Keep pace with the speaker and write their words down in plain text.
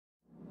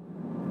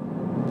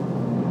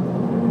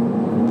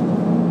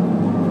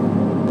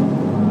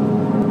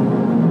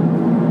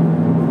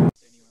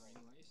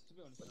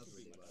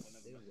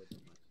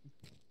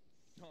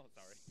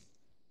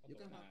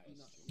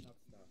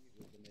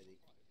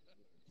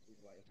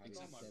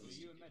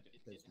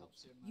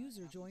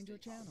User joined your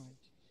channel.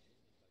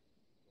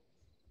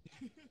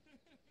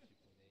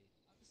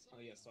 Oh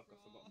yeah, suck, I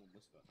forgot one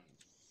whisper,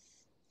 thanks.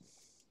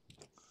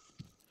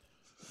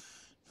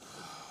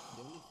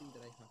 The only thing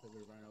that I have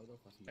ever run out of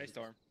as Hey,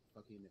 Storm.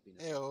 fucking Epina.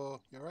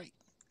 Heyo, you're right.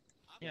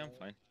 Yeah, I'm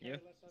fine. You?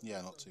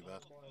 Yeah, not too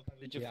bad.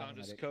 Did you find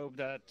a scope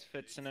that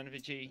fits an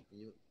NVG? Can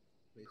you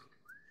please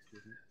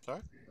excuse me?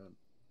 Sorry?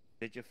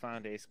 Did you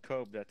find a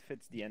scope that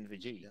fits the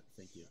NVG? Yeah,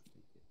 thank you.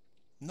 Thank you.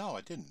 No,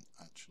 I didn't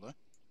actually.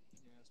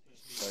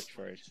 Search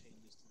for it.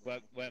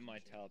 Web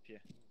might help you.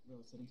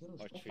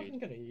 Or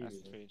trade.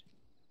 Ask trade.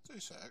 2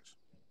 secs.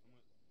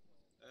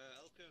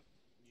 Elko.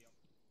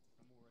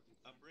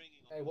 I'm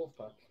bringing. Hey,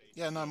 Wolfpack.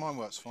 Yeah, no, mine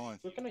works fine.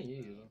 What can I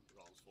use?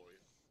 Rounds for you.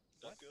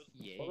 That good?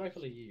 Yeah. What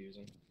rifle are you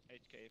using?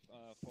 HK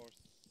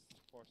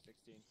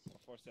 416 or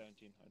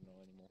 417. I don't know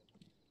anymore.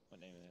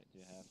 What name do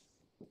you have?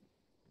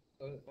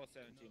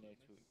 417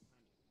 A2.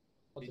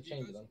 What's the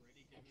chamber then?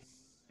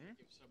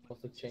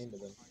 What's the chamber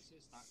then?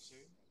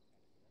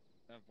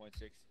 7.6. 10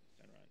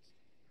 rounds.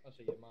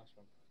 Actually, yeah, mass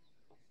one.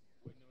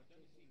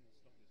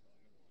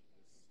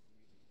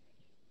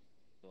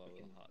 So I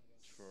will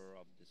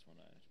drop this one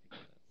out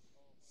because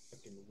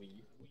Fucking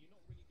Wii.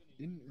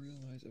 Didn't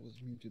realize I was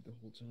muted the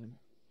whole time.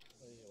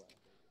 Oh, yeah, well.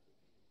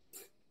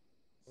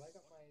 Well, I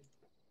got my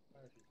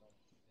parachute on.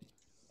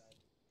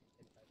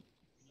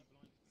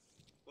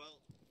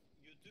 Well,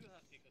 you do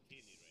have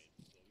Picatinny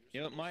range, so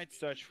you might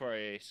search for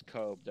a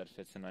scope that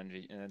fits an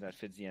that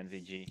fits the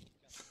NVG.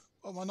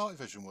 Well, my night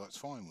vision works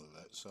fine with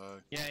it,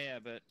 so... Yeah,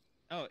 but...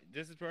 Oh,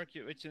 does it work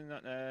which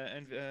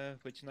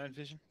night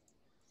vision?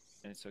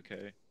 And it's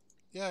okay.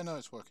 Yeah, no,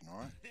 it's working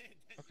alright.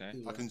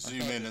 Okay. I can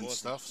zoom in and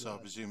stuff, so I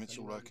presume it's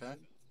all okay.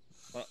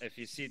 Well, if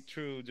you see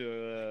through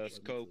the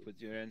scope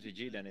with your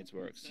NVG, then it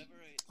works.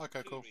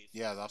 Okay, cool.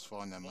 Yeah, that's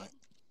fine then, mate.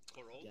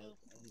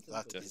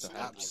 That is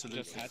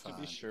absolutely Just had fine.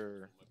 to be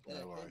sure.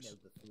 No worries.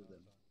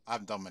 I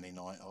haven't done many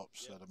night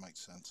ops, so that makes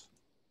sense.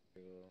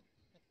 Cool.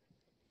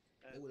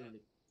 You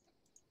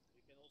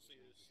can also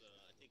use,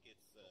 I think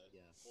it's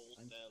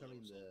I'm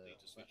carrying the.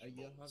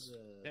 You have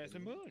the. There's a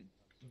moon.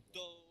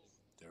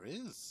 There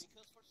is.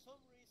 Because for some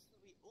reason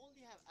we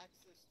only have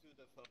access to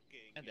the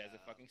fucking. And there's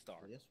a fucking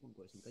star. Just one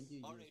question. Can you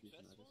use this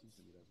magazine?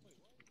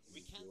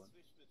 We can't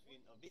switch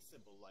between a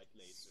visible light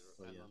laser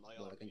and an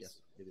IR. Well, I can just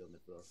leave it on the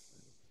floor.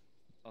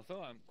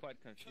 Although I'm quite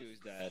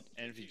confused that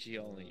NVG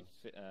only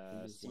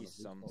sees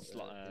some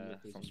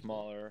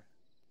smaller.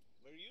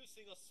 We're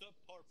using a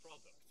subpar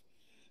product.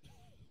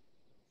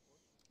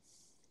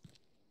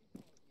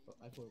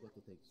 I forgot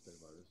to take spare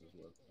barrels as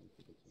well.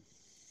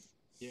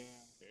 Yeah.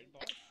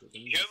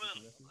 Human,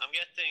 I'm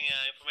getting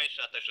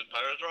information that I should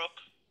power drop.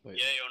 Wait.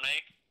 Yeah, your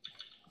name?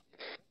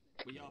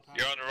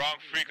 You're on the wrong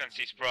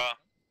frequencies, bro.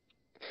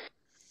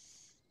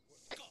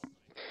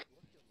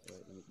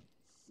 Let me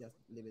just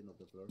leave it on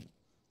the floor.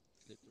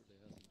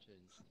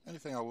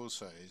 Anything I will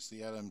say is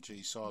the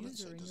LMG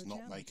silencer User in does your not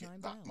channel make it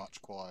timed that out.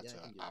 much quieter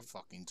Yeah, I can do at it.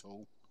 fucking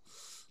all.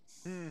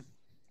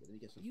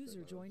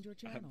 User joined your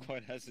I'm channel.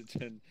 quite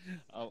hesitant.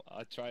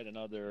 I tried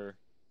another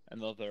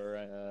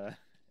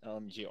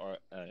LMG or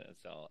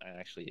cell.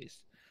 Actually,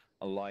 is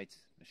a light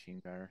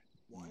machine gunner.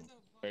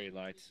 Very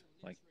light,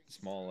 like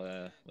small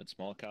with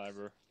small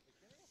caliber.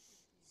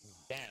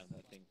 Damn,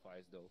 that thing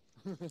flies though.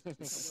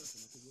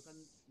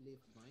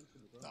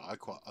 No,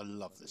 I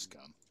love this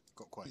gun.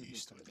 Got quite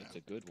used to it now. It's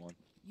a good one.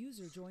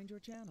 User joined your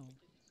channel.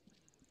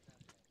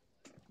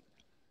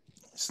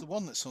 It's the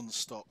one that's on the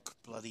stock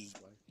bloody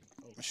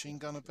machine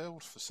gunner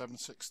build for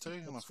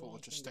 7.62, and I thought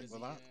I'd just stick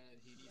with that.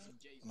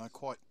 And I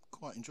quite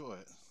enjoy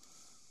it.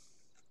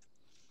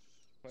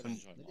 Quite So-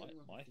 enjoy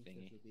my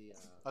thingy.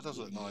 That does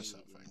look nice,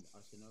 that thing.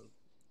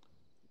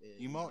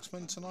 You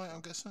marksman tonight,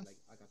 I'm guessing?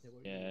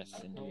 Yes,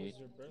 indeed.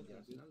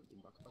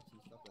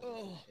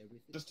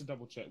 Just to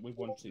double check, we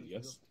want to,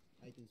 yes?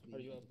 Are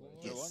you a boy?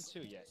 You Yes. want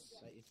to? Yes.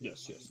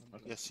 Yes, yes.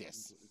 Okay. Yes,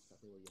 yes.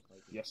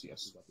 Yes,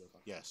 yes.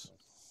 Yes.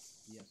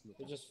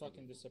 It just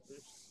fucking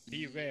disappears.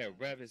 Beware,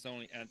 Rev is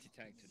only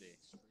anti-tank today.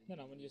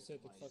 No, when you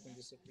said it fucking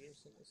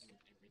disappears, it is.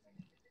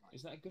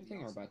 Is that a good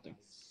thing or a bad thing?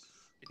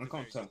 It's I a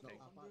can't very tell. good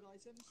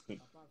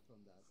thing.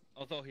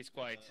 Although he's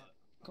quite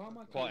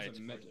Carmichael quiet is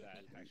a for medic.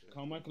 that, actually.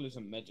 Carmichael is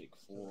a medic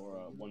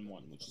for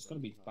 1-1, which is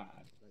going to be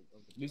bad.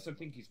 At least I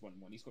think he's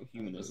 1-1. He's got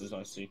humaners, as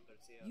I see.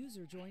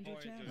 User joined your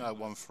channel. No,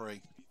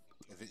 1-3.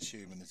 If it's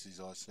human, it is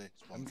IC.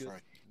 It's 1-3. I'm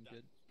good.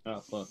 Oh,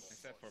 fuck.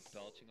 Except for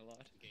belching a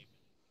lot.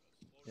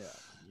 Yeah,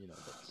 you know.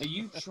 Are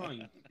you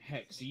trying,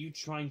 Hex? Are you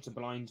trying to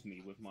blind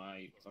me with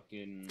my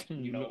fucking?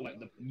 You look like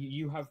the.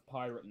 You have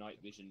pirate night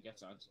vision.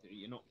 Get out of here.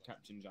 You're not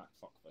Captain Jack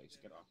fuckface.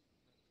 Get out.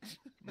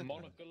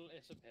 Monocle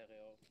is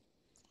superior.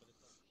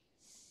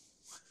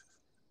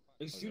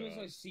 As soon as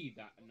I see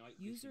that night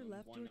User vision on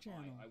left one your eye,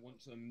 channel. I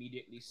want to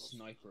immediately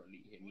sniper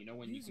elite him. You know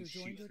when User you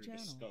can joined shoot your through the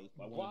channel. scope.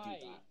 I want to Why?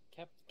 do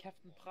that.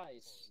 Captain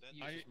Price.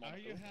 Are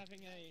you having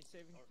a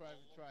Saving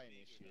Private Ryan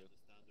issue?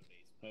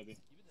 Maybe.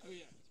 Oh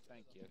yeah.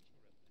 Thank you.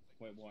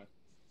 Wait, why?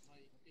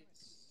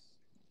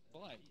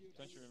 Well,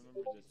 don't you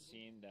remember the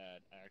scene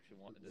that actually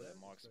the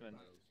marksman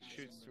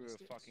shoots through a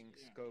fucking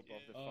scope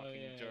of the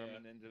fucking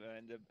German in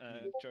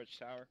the church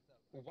tower?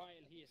 While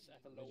he is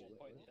at a lower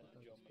point than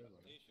the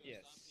German.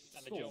 Yes.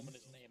 And the German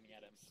is aiming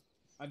at him.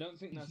 I don't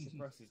think that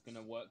suppressor is going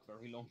to work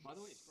very long. By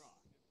the way, Fra,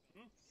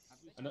 have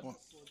you I know- signed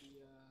up for the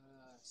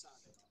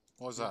Saturday?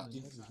 What was that?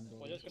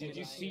 Did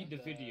you see the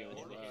video of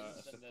a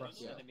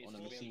suppressor on a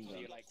machine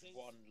gun? Like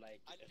one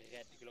like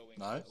red glowing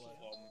No.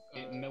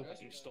 It from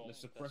melted.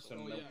 The suppressor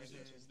Oh yeah,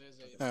 melted.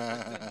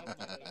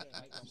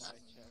 there's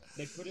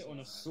They put it on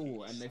a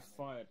saw and they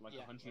fired like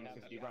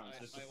 150 rounds.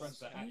 The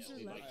suppressor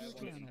actually like left your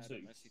split in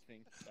two.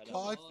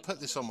 Well, I put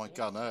this on my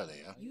gun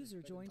earlier,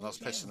 User joined and I was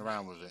your pissing channel.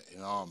 around with it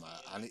in armour,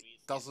 and it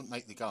doesn't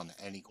make the gun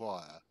any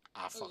quieter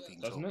at fucking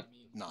Doesn't all. it?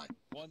 No.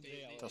 One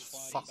day I'll Does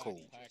find fuck all.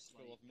 backpacks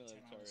full of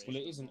military. Well,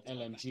 it is an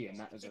LMG and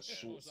that is a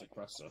short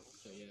suppressor.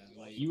 yeah,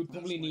 like, You would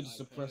probably need a that's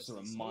why suppressor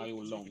a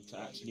mile long to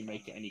actually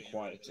make it any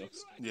quieter.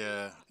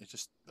 Yeah, it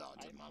just... Oh,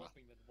 it doesn't matter.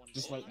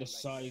 Just like the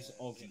size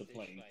of the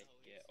plane.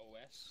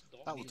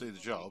 That will do the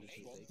job.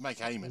 Make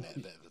aiming it a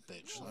bit of a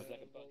bitch, though.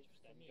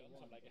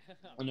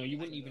 Oh no, you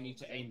wouldn't even need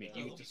to aim it,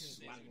 you would just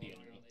slap the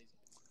enemy.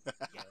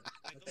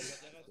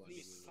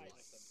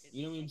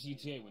 You know in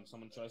GTA when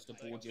someone tries to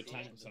board your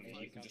tank or something,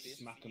 you can just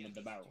smack them with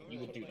the barrel. You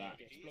would do that.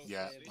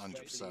 Yeah,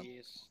 100%.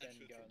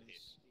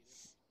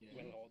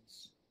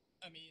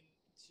 I mean,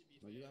 to be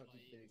Well, you fair, have to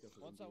like, take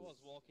up Once I was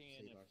walking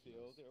in a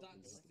field, there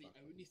that's the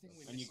only thing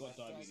with And you this got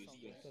weapon diabetes,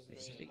 is good.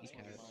 that Sticky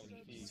carrots and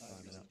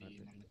climbing up that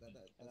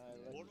bit. and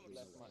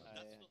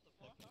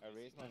I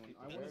raised my feet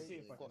I want to see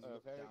if I very can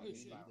look very down good.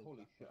 in that.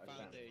 Holy shit, I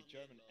Found can. a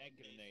German egg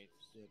grenade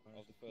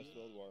of the First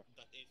World War.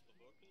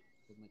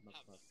 Put my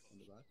backpack on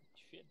the back.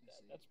 Shit,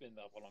 that's been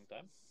there for a long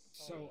time.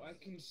 So I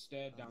can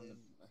stare down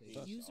the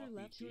User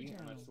left your RPG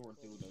and I channel. saw a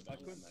dildo I down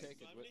couldn't there.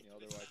 take it with me,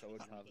 otherwise I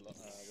would have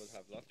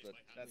luck. But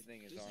that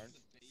thing is armed.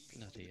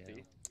 Bloody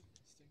hell.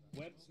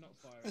 Web's not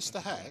firing.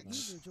 Mr. Hex,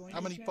 User joined how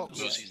your many channel.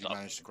 boxes did you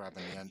manage to grab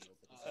in the end?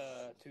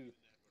 2.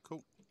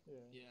 Cool.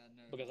 Yeah,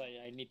 no. Because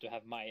I need to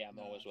have my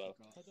ammo as well.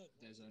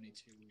 There's only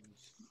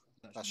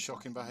 2. That's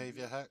shocking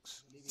behaviour,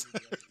 Hex.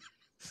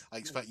 I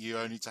expect you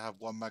only to have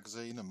one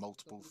magazine and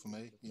multiple for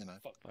me, you know.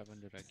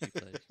 500 IQ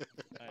plays.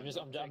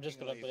 I'm just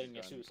gonna bring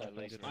a suicide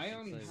laser. I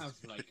only have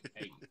like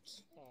 8.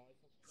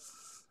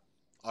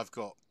 I've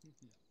got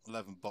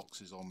 11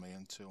 boxes on me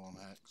and 2 on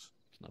Hex.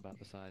 It's not about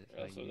the size, it's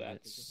Yeah, how so you use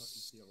it.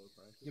 that's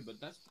Yeah,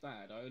 but that's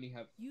bad. I only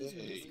have User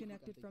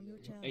disconnected from your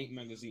channel. 8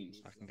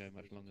 magazines. I can go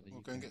much longer than We'll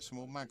you go and can. get some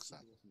more mags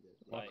then.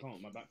 I like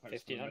can't. My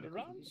backpack's full of 1500 medical.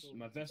 rounds.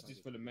 My vest is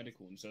full of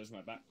medical, and so is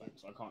my backpack,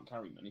 so I can't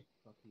carry many.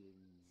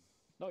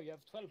 No, you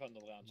have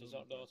 1200 rounds. There's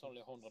only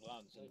 100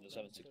 rounds in the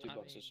 762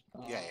 boxes.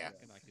 Yeah, yeah.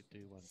 I could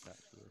do one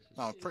actually. This is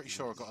No, I'm pretty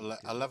sure I've got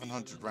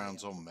 1100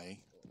 rounds on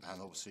me,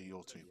 and obviously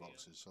your 2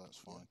 boxes, so that's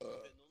fine.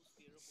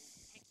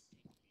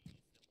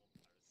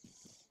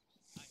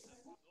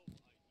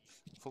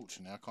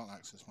 Unfortunately, I can't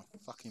access my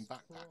fucking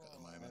backpack at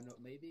the moment. No,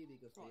 maybe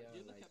because they Right, are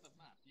you look like... at the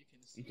map, you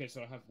can see. Okay, so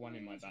I have one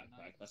in my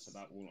backpack. That's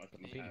about all I can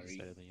I think it's carry.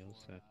 better than yours,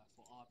 so.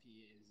 For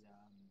RP is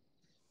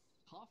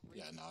half.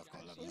 Yeah, no, I've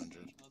got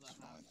 1100. It's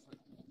fine.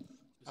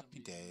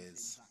 Happy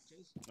days.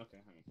 Okay,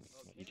 hang on.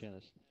 What, you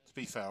jealous? To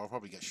be fair, I'll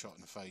probably get shot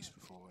in the face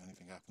before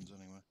anything happens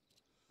anyway.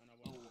 Oh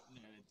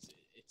no,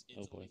 it's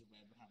Oh, boy. always a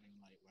way of having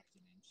like wacky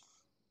names.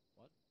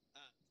 What?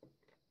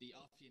 The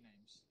RP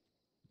names.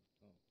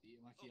 Oh. The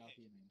wacky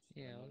RP names.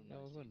 Yeah, I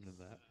was wondering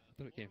that. I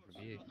thought it came from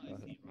you. I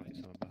thought it might be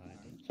someone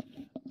behind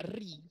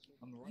it.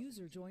 On the right.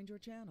 User joined your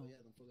channel. Oh yeah,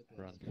 don't forget to...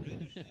 Run.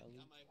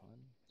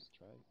 One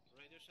strike.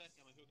 Radio Shack,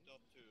 am I hooked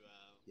up to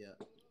Yeah.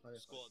 Fire.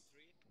 Squad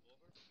 3?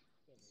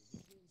 Over.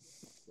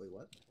 Wait,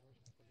 what?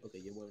 Okay,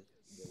 you want...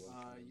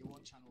 You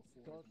want channel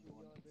 4 if you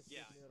want.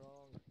 Yeah.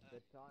 The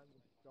time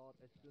would start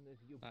as soon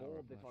as you That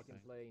board the replies fucking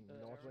me. plane,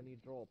 not when you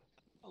drop.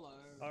 Hello.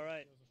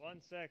 Alright, 1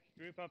 sec.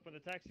 Group up on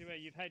the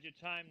taxiway. You've had your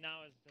time.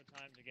 Now is the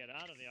time to get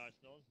out of the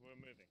arsenals. We're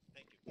moving.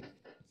 Thank you.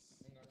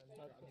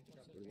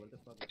 Wait, what the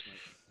fuck is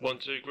my... 1,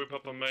 2, group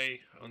up on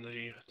me on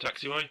the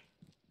taxiway.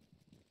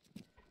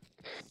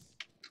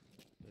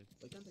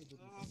 Why can't I do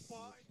this?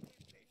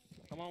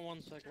 Come on,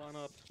 1 sec, line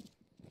up.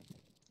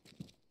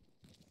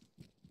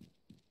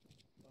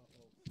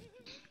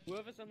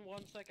 Whoever's in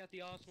 1 sec at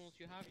the arsenals,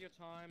 you have your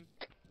time.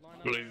 Line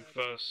up. Blue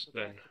first,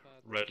 then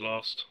red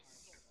last.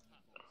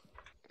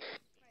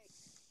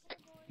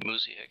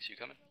 Moosey X, you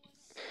coming?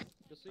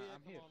 Just see it,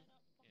 come on.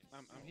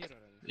 I'm here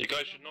already. You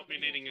guys should not be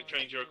needing to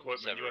change your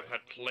equipment. You have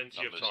had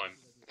plenty of time.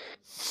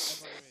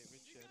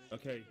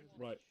 Okay,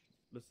 right.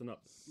 Listen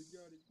up.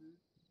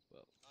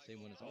 Well,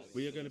 same one as always.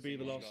 We are going to be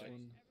the last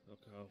one.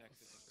 Okay.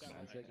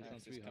 One sec is on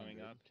Hex is 300,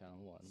 coming up. channel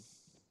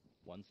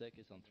 1. 1 sec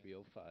is on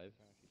 305.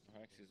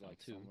 Hex is On like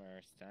 2. somewhere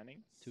standing.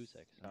 2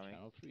 secs on Coming.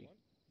 channel 3.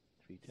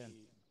 310.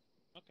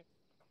 Okay.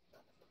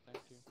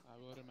 Thank you. I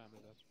will remember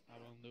that. I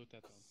will note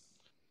that down.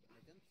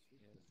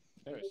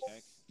 There is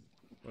Hex.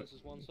 Right. This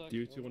is 1 sec. Do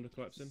you 2 want to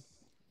collapse in?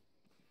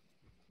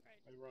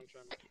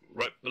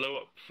 Right below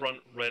up front,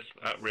 red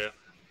at rear.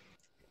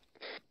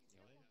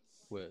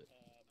 Where?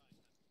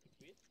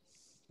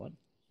 What?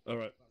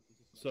 Alright.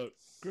 So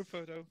group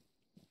photo.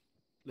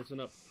 Listen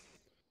up.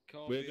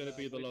 Copy We're going to that,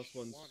 be the which last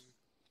ones. one?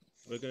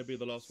 We're going to be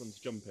the last ones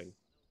jumping.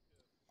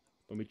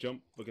 When we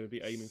jump, we're going to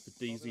be aiming for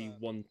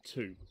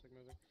DZ12.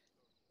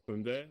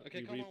 From there,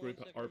 Okay, we come on, regroup one at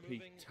sec, we're RP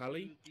moving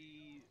Tally. to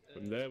the,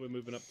 From there, we're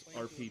moving up to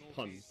RP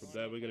Pun. From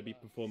there, we're going to be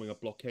performing a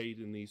blockade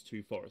in these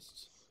two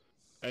forests.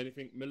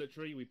 Anything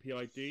military, we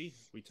PID,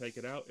 we take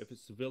it out. If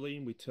it's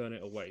civilian, we turn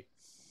it away.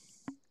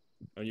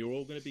 And you're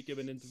all going to be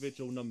given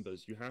individual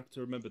numbers. You have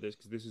to remember this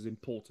because this is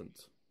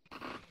important.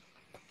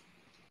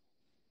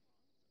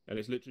 And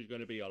it's literally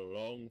going to be a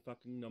long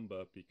fucking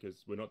number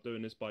because we're not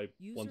doing this by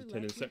 1 to 10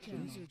 in left your channel.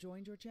 sections. User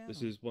joined your channel.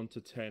 This is 1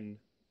 to 10,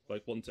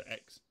 like 1 to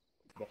X,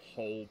 the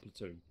whole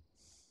platoon.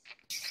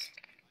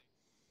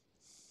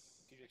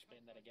 Could you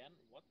explain that again?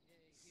 What?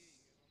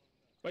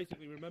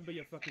 Basically, remember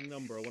your fucking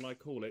number, and when I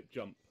call it,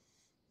 jump.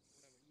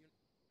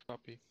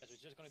 Copy. So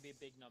it's just going to be a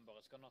big number.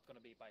 It's not going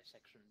to be by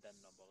section then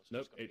number.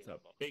 Nope, just gonna it's be a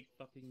number. big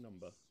fucking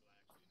number.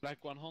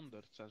 Like 100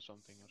 or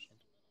something or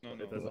something. No,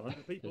 If there's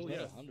 100 people, There's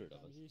yeah. not 100 of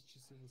us.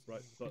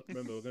 Right, but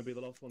remember, we're going to be the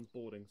last ones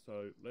boarding,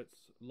 so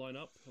let's line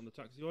up on the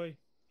taxiway.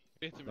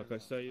 Like I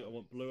say, I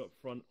want blue up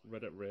front,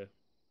 red at rear.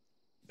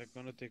 They're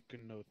gonna take a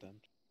note then.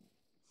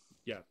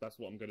 Yeah, that's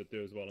what I'm going to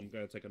do as well. I'm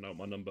going to take a note of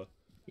my number.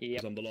 Yep.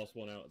 Because I'm the last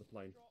one out of the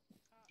plane.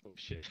 Oh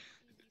shit.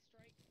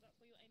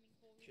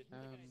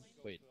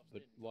 Wait,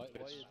 but why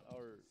is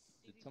our...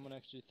 Did someone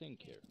actually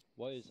think here?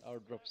 Why is our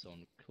drop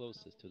zone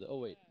closest to the... Oh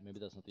wait, maybe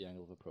that's not the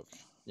angle of approach.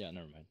 Yeah,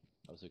 never mind.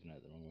 I was looking at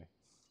it the wrong way.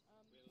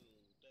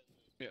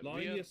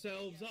 Line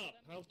yourselves up!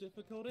 How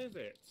difficult is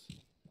it?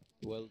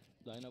 Well,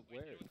 line up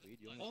where, Creed?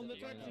 You only On the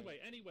said line up. taxiway,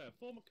 anywhere,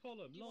 form a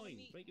column, line,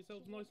 make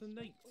yourselves nice and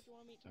neat.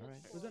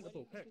 Alright.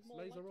 Presentable, Hex,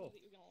 laser off.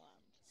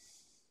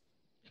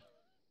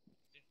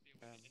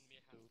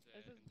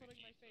 This is putting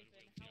my faith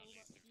in how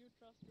much you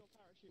trust your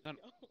parachute And-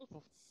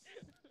 skills.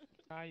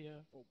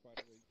 Kaya. Oh, by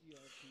the way,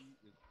 ERP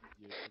is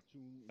your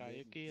platoon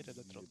Kaya rating keren is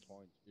dat your erop.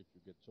 point if you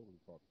get totally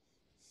fucked.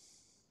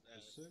 As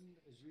soon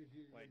as you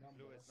hear your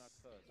number,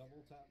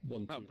 double tap.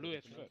 One, No, two, blue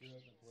is to first. enter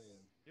the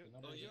plane. The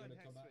number's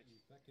gonna come at you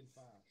thick and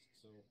fast,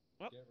 so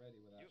What? get ready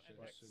with that shit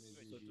as soon as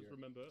So you just hear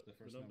remember, the the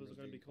first numbers are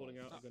going to be calling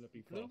out are going to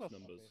be Blue fast was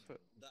numbers.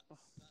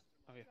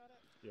 Oh yeah.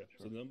 Yeah,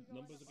 so the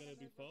numbers are going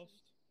to be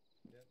fast.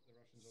 Yep, the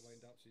Russians are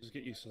lined up. So Just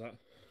get used to that.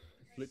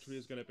 Literally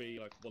is going to be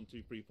like 1,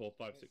 2, 3, 4,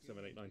 5, 6,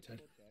 7, 8, 9, 10.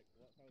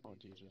 Oh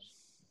Jesus.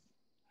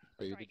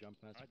 Are you the jump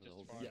master for the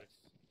whole thing? Yes.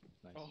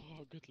 Nice.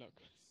 Oh, good luck.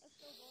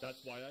 That's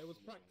why I was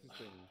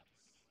practicing.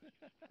 You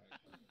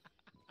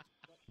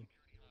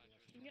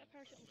can get a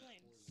parachute on the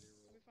plane.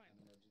 It'll be fine.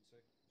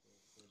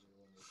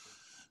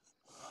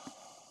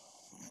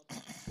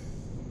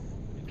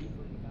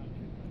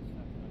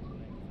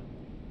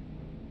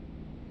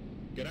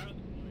 Get out of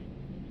the plane,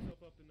 form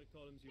yourself up in the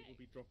columns you will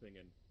be dropping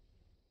in.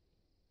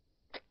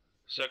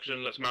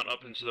 Section, let's mount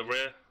up into the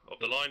rear of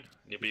the line.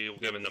 You'll be all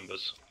given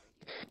numbers.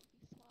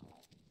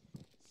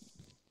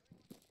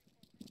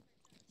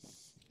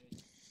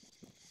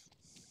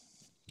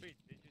 Did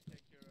you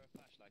take your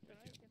flashlight with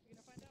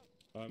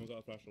you? I haven't got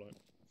a flashlight.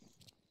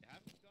 You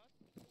haven't got?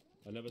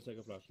 I never take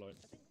a flashlight.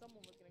 I think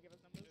someone was gonna give us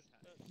numbers,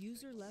 but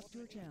User left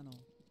your channel.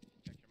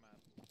 Check your map.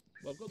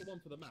 Well, I've got the one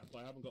for the map,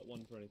 but I haven't got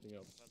one for anything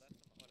else. Well, that's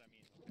what I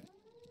mean. Okay.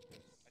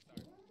 I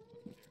started.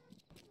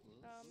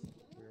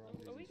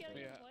 are we getting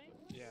Yeah. on the plane?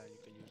 Yeah, you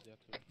can use that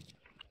too.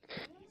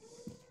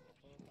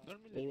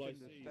 Normally All I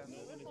it's in see the is no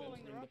stand. one is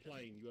following the entering the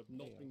plane. You have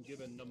not been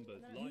given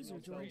numbers. Line User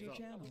joined your yourselves up.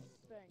 channel.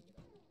 Thing.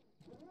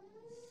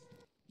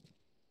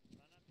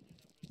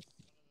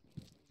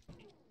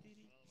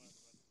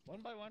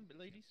 One by one,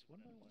 ladies.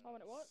 One by one. Oh,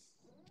 and it what?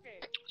 Okay.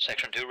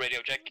 Section 2,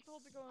 radio check. We were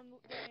told to go and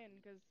get in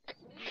because.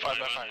 5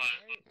 by 5.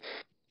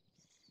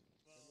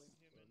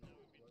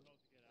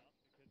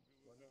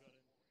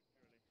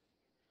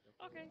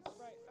 Okay,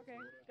 right, okay,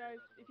 guys,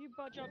 if you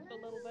budge up a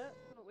little bit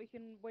so that we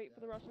can wait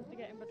for the Russians to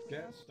get in between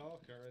Get us.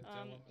 Stalker and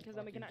tell him to Because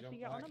then we can fucking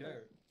actually jump get our back number.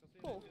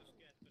 out.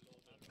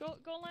 Cool.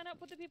 Go line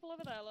up with the people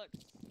over there, look.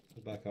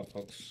 Back up,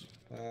 folks.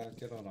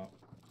 Get on up.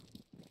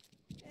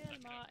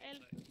 Elma,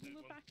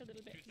 move back a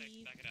little bit,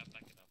 please.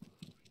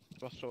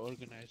 It was so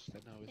organized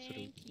and now it's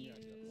Thank rude. you.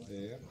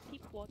 Yeah.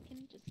 Keep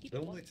walking, just keep It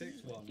walking. only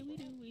takes one. Do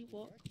we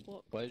walk,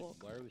 walk, Why walk.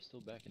 are we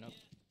still backing up?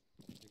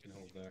 You can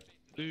hold back.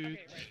 Dude.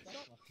 Okay, right,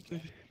 stop.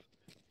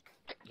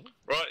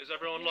 Right, is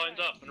everyone lined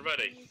Yeah, up and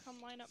ready? Can you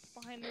come line up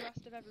behind the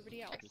rest of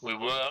everybody else? We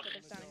were. Instead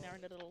of standing there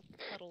in a little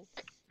huddle.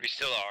 We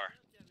still are.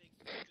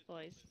 Thanks,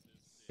 boys.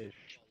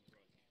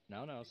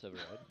 Now,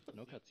 Severide.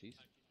 No cutsies.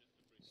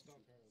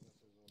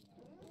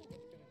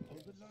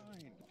 Hold the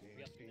line.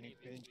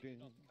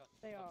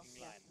 They are.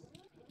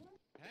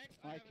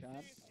 I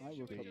can. I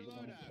will come to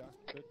one shot.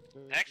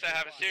 Hex, I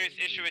have a serious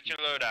issue with your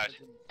loadout.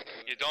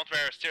 You don't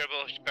wear a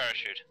steerable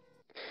parachute.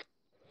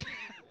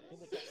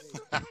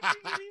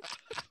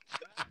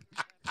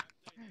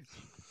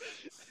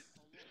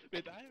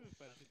 Wait, I have a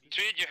parachute.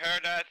 Tweed, you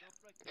heard that?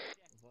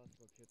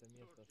 это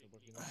место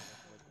освобождено для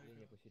вашего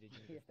отделения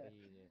посередине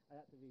построения. I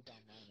had to be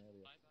down mine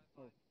earlier.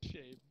 Oh,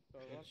 shame.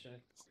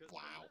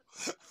 Wow.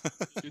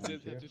 You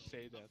did have to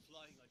say that.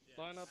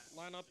 Line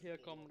up here,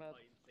 comrade.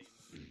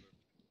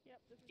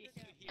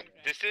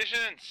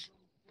 Decisions!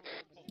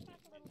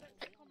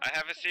 I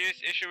have a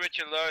serious issue with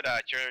your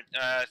loadout. Your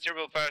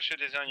cerebral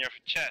parachute is on your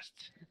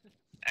chest.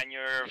 And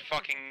your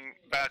fucking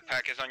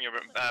backpack is on your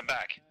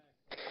back.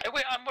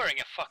 I'm wearing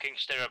a fucking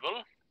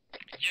steerable.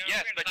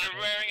 Yes, but you're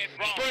wearing it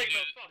wrong.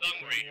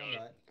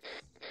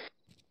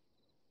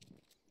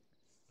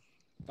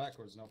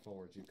 Backwards, not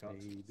forwards, you cut.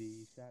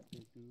 Baby shot,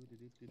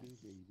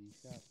 baby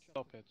shot.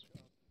 Stop it.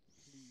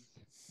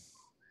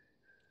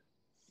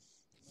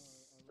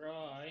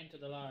 Bro, into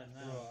the line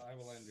now. Bro, I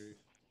will end you.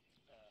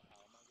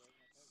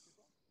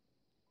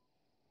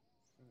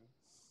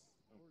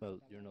 Well,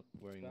 you're not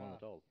wearing one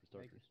at all, for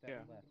starters.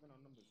 Yeah.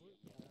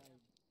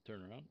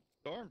 Turn around.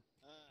 Storm.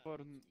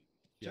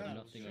 You have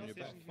nothing on your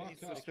back.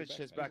 Fuck off. Switch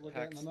his Look at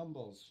backpack. the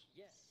numbers.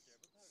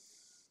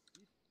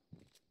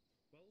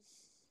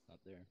 Not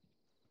there.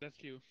 That's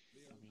you.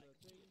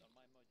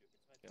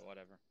 Yeah,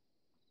 whatever.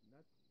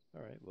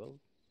 Alright, well,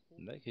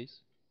 in that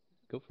case,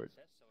 go for it.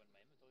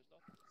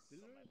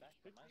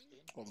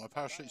 What, my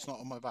parachute's not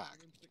on my back?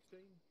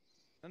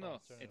 No,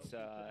 it's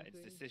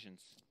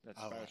decisions. That's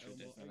Oh, right.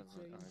 parachute is on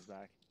his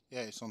back.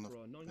 Yeah, it's on the...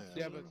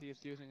 Yeah, but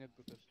he's using it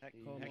because Hex,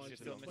 you're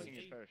still missing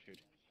his parachute.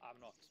 I'm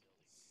not.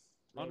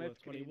 on it,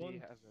 21. he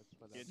has it.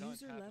 But You don't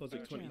User have left Deposit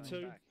your 22.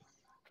 channel.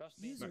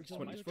 Trust me. User Max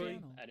joined your 23.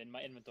 channel. And in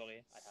my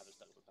inventory, I have a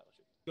stealable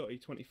parachute. Scotty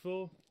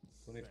 24.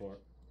 24.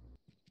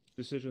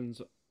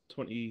 Decisions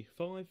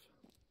 25.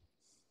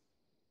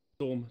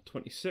 Storm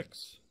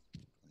 26.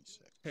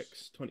 26.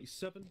 Hex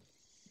 27.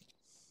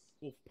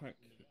 Wolfpack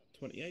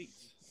 28.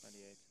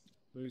 28.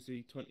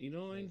 Muzi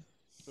 29.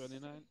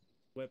 29.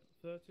 Web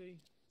 30.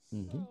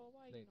 Mm-hmm. Oh,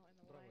 why are you not in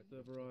the line?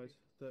 Serveride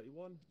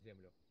 31.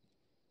 Землю.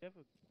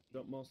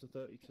 Jumpmaster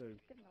 32.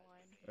 Get in the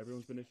line.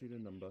 Everyone's been issued a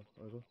number.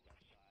 Over.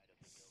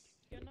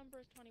 Your number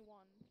is 21.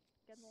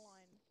 Get in the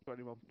line.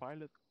 21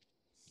 pilot.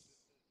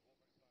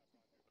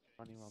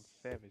 21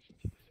 savage.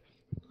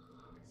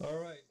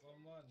 Alright,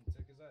 1-1,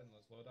 take us in,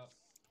 let's load up.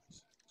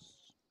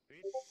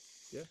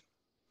 Yeah.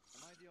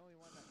 Am I the only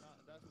one that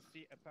doesn't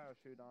see a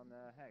parachute on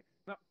Hex?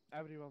 No,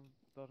 everyone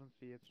doesn't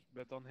see it,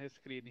 but on his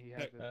screen he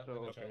has it. Let So me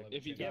try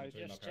if he dies,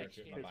 between my just check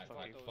parachute his and my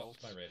fucking backpack. fault.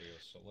 That's my radio,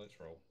 so let's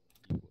roll.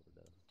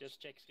 Just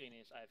check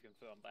screenies. I have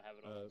confirmed. I have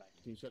it on my back.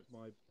 Can you check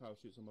my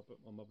parachutes on my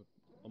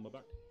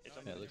back? It's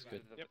Yeah, looks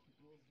good. Yep.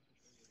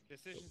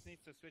 Decisions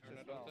needs to switch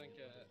as well.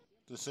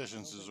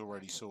 Decisions has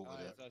already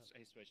sorted it.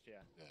 He switched,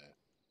 yeah. Yeah.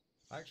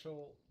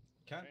 Actual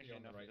can't be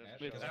on the right net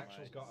because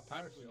Actual's got a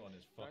parachute on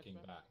his fucking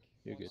back.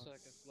 You're good.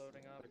 Seconds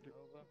loading up.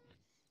 Over.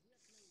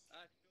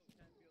 Actual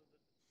can be on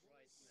the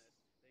right net.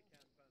 They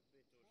can't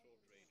transmit to short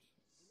range.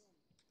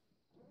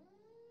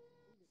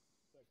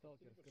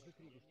 Сталкер, скажи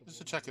Кригу, чтобы... Just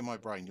to check in my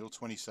brain, you're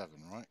 27,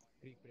 right?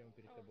 Криг прямо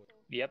перед тобой.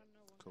 Yep.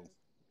 Cool.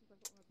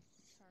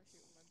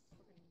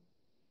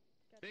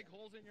 Big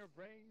holes in your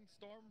brain,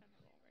 Storm?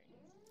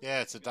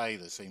 Yeah, today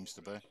there seems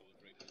to be.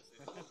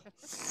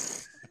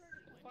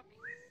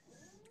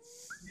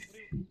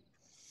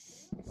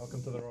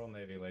 Welcome to the Royal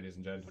Navy, ladies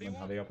and gentlemen.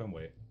 Hurry up and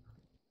wait.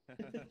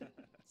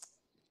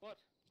 What?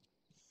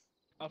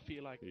 I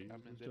feel like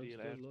I'm in the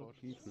real airport.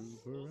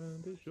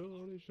 And he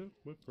surely shook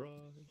with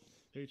pride.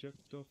 He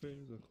checked off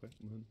his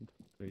equipment,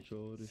 made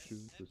sure the chute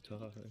was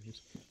tight.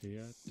 He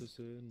had to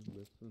sit and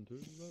listen to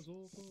those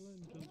awful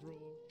engines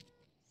roar.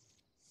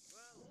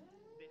 Well,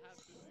 they have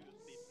to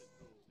use different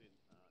rules in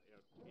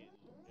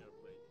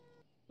airplanes.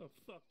 Oh,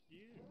 fuck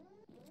you.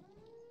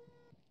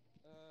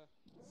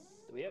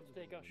 Do we have to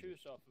take our shoes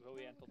off before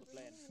we enter the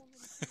plane?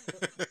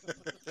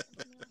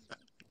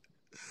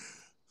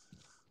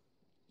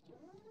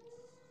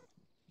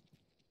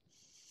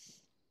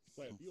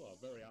 Web, you are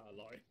very out of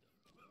line.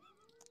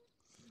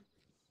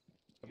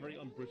 Very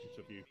un-British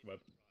of you, Web.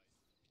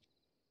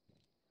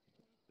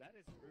 That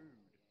is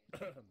rude.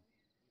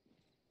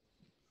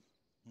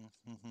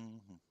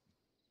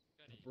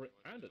 Brit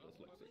and a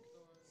dyslexic.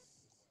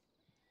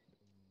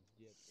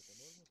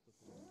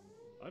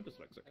 I'm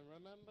dyslexic. And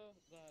remember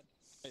that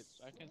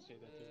I can say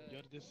that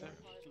you're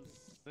dyslexic.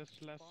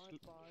 That's less. No.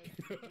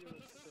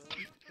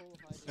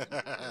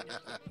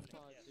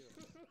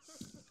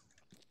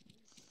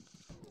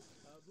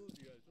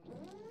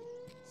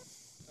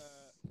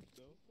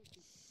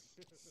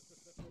 We're pulling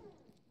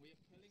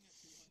at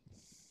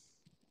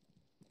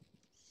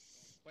 200.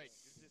 Wait,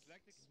 you're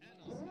dyslexic and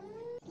autistic?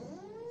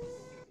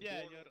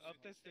 Yeah, you're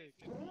autistic.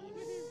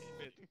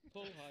 Wait,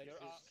 full height is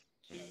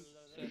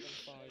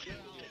 275.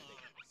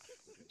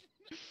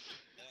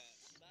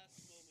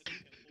 Last moment you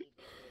can pull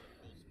before it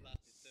goes flat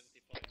is 75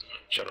 meters.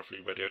 Shadow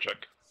Fleet radio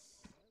check.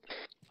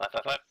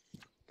 555.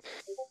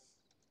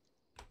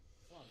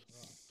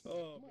 Oh,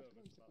 Are we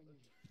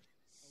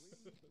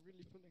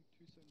really pulling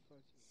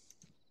 2750?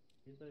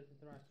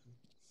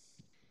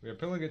 We are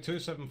pulling at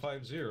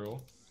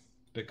 2750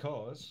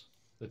 because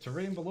the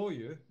terrain below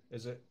you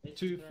is at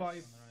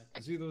 25.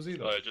 Zero.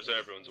 Just so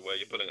everyone's aware,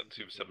 you're pulling at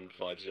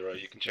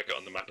 2750. You can check it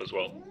on the map as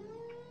well.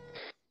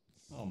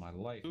 Oh my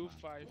life.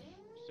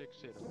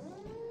 2560.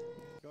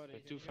 Got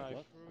it. 25.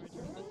 What?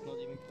 That's not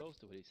even close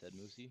to what he said,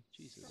 Moosey.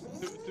 Jesus.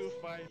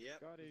 25.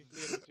 Yep. Got it.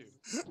 Clear 2.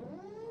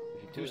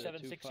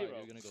 2760.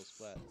 You're gonna go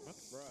splat.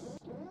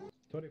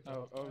 What?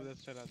 Oh,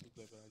 that's a lot of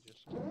clever. I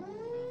just.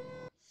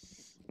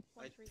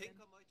 I think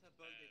I might have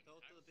bugged it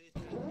out a bit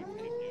and you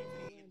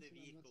in the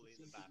vehicle in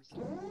the back.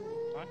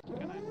 What?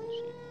 Can I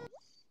see?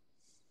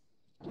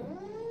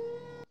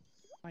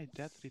 My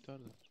dad's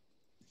retarded.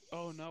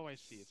 Oh, now I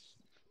see it.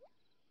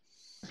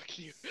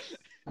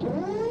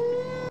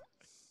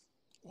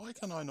 Why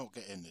can I not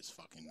get in this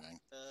fucking thing?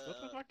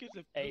 What the fuck is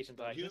a Asian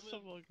type? This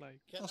doesn't look like.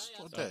 That's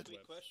what I did.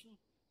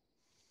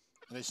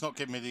 And it's not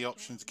giving me the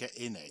option to get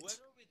in it.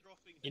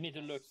 You need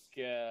to look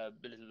a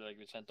little like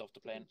we sent off the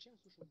plane.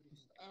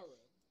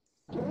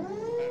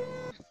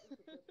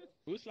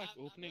 Who's like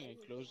opening and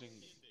closing?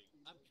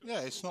 Yeah,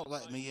 it's not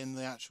letting me in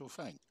the actual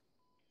thing.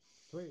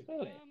 Sweet.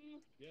 Really?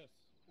 Yes.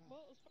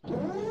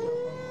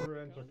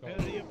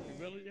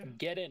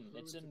 Get in.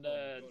 It's in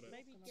the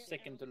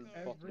second to the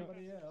bottom.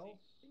 Everybody else,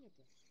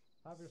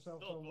 have yourself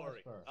Don't some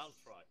worry, whisper. I'll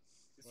try.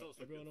 It's Right,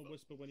 also everyone good will fun.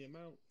 whisper when you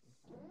mount.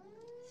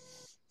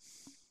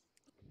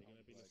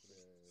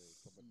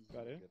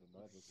 Got it.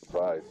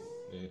 5.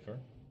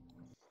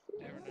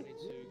 Aaron, I need to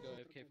go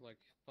AFK for like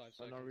 5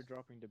 So seconds. now we're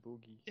dropping the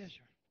boogie. Yeah,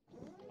 sure. Oh,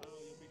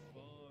 you'll be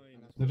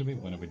fine. What do you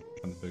mean when are we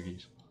on the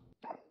boogies?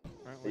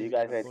 Aren't So we you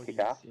guys dropping ready to kick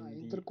boogies off? in the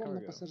Интерком на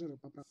cargo? пассажиров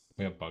поправь.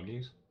 We have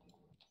buggies?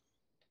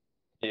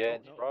 Yeah,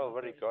 and bro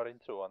already got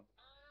into one.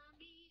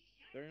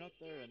 They're not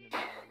there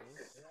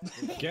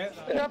anymore. Get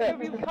Stop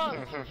of you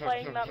cunts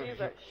playing that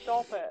music.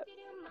 Stop it.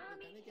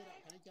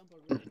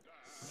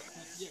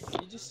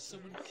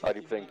 How do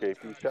you think AP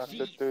shot?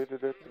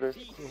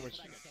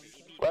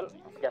 Well,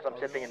 guess I'm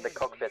sitting in the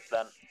cockpit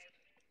then.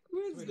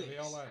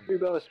 You're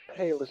about as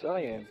pale as I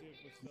am.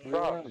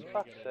 Bro,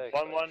 fuck's sake.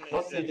 1-1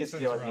 Последний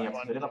слева от меня,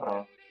 посмотри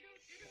направо.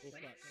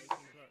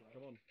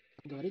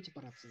 Говорите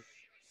по рации.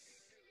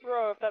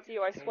 Bro, if that's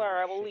you, I swear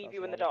I will leave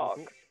you in the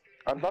dark.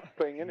 I'm not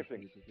playing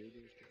anything.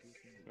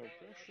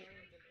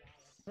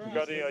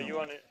 Gotti, are you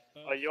on it?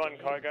 Are you on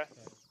cargo?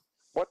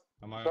 What?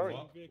 Am I Sorry. on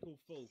what? Vehicle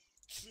full.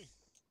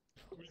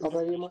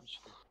 Аварийно. Of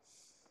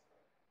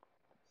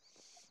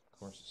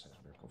course it says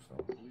vehicle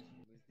fill.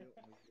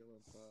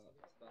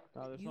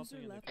 No, there's User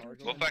nothing in the left your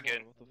cargo. channel. back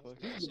in. What the fuck?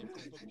 Just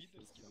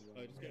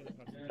get in the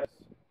passengers.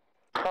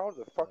 How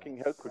the fucking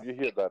hell could you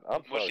hear that?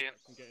 I'm sorry.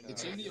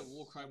 It's only a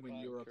war crime when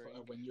you're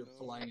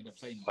flying in a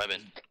plane.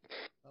 Women.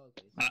 Am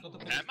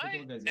I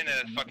in a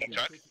fucking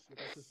truck?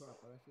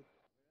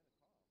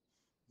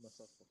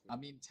 I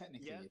mean,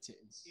 technically it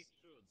is.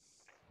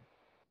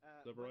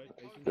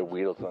 The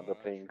wheels on the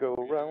plane go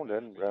round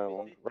and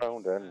round,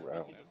 round and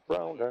round,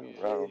 round and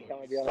round. Can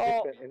we be on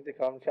a different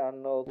intercom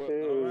channel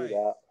too?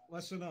 Alright,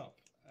 listen up.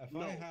 If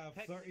I have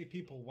 30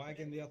 people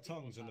wagging their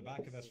tongues on the back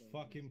of this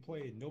fucking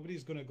plane,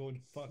 nobody's gonna go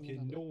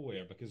fucking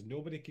nowhere because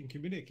nobody can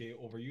communicate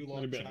over you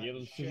lot Ребят, я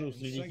тут chatting shit сижу and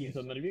среди singing.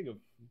 каких-то норвегов.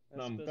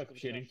 Нам как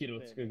вообще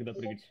ориентироваться, когда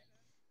прыгать?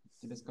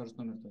 Тебе скажут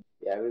номер твой.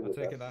 I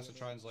take it that's a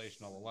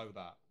translation, I'll allow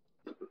that.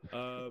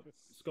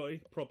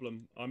 Scotty,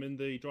 problem. I'm in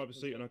the driver's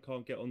seat and I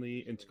can't get on the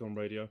intercom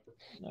radio.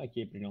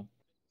 Окей, принял.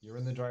 You're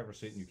in the driver's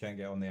seat and you can't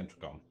get on the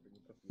intercom.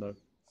 No.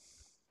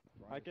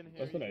 I can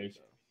hear Постараюсь.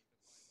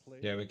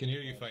 Yeah, we can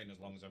hear you fine as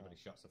long as everybody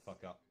shuts the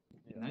fuck up.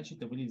 Иначе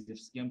ты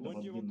вылезешь с кем-то в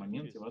один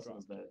момент и вас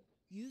раздают.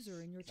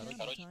 User in your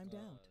channel timed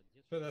out.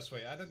 Put it this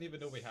way, I didn't even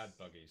know we had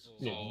buggies.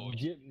 Нет,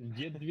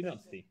 где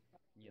 12-й?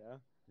 Yeah.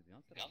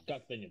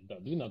 Как-то нет, да,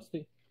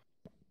 12-й.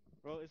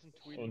 Well, isn't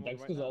Sweden Он one так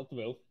right сказал, now?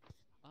 12.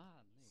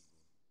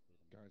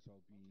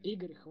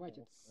 Игорь,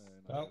 хватит.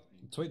 Well,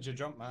 Tweed's your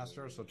jump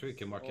master, so Tweed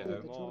can work it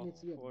Это out. черный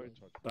цвет.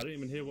 I didn't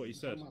even hear what he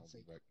said.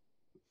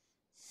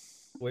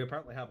 We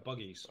apparently have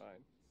buggies.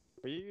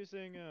 Are you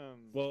using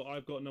Well,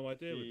 I've got no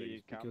idea with the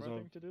these because camera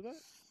I've thing to do that?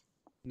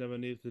 never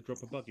needed to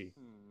drop a buggy.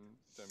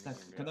 Так,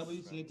 когда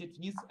будете лететь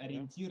вниз,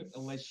 ориентир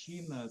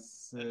лощина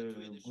с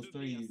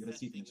густой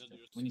растительностью.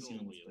 Ну, не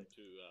сильно густой.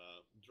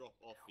 Drop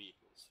off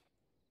vehicles.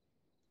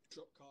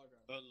 Drop cargo.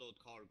 Unload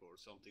cargo or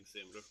something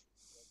similar.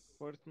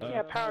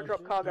 Yeah, power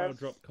drop cargo. Power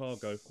drop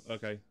cargo.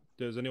 Okay.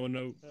 Does anyone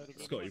know,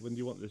 Scotty? When do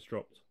you want this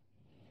dropped?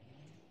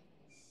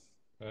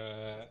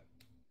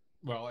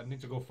 Well, I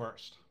need to go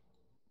first.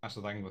 That's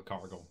the thing with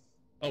cargo.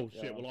 Oh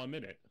shit! Well, I'm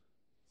in it.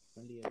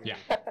 Yeah.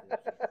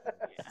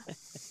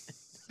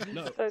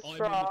 No, So I'm in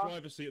straw. the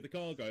driver's seat of the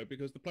cargo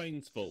because the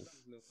plane's full.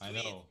 I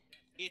know.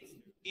 It's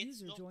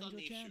User not joined an your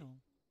issue. channel.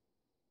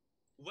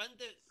 When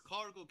the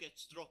cargo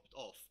gets dropped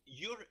off,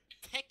 you're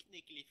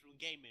technically from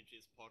game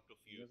engines part of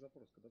you,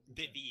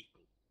 the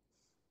vehicle.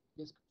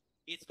 Yes.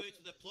 It's going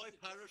to deploy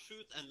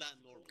parachute and land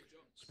normally.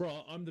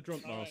 Sprat, I'm the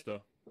drunk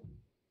master.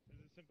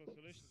 There's a simple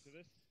solution to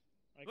this.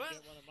 I can Well,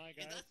 get one of my in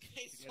guys that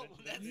case, to get someone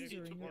into else the needs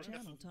User to in your work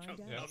channel as a timed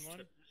drunk out.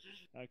 master.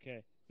 Okay.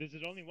 Is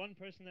it only one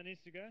person that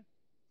needs to go?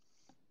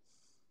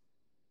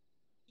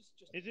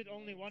 Is it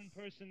only one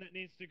person that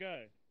needs to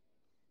go?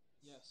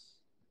 Yes.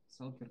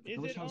 Салкер, ты Is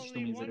давай it шанс, что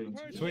only мы one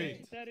взорвемся. person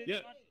Sweet. that is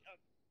Yeah. one-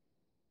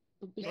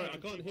 Sorry, I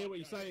can't hear what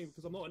you're saying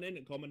because I'm not an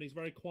intercom and he's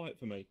very quiet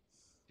for me.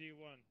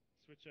 D1,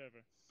 switch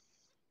over.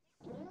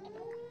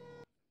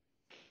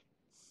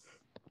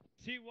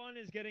 C1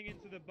 is getting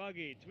into the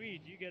buggy.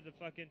 Tweed, you get the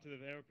fuck into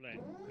the airplane.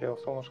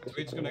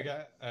 Tweed's gonna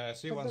get.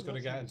 C1's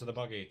gonna get into the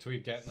buggy.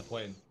 Tweed, get in the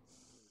plane.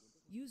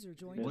 User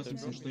joined your Боссимся,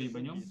 channel. что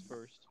ебанем?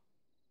 First.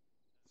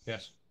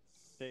 Yes.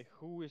 Say,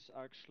 who is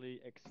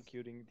actually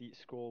executing the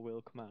scroll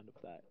wheel command of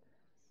that?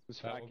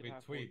 So I That will can be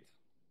have Tweed.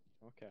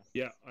 one. Okay.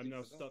 Yeah, I'm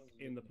now stuck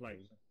in the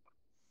plane.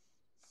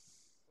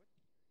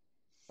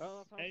 Well,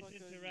 that sounds like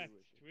Agent a direct, you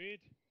issue.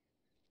 Tweed.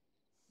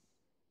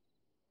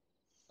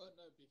 Oh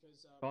no,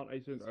 because Can't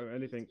agent or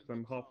anything because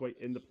I'm halfway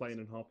in the plane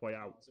and halfway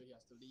out. so he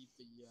has to leave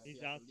the.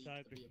 He's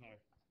outside the car.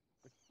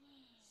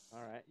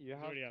 Alright, you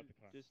have already to out the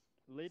car. just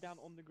lay down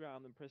on the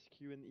ground and press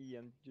Q and E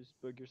and just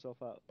bug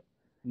yourself out.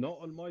 Not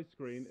on my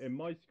screen. In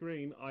my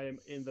screen, I am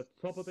in the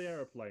top of the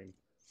aeroplane.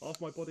 Half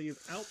my body is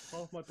out,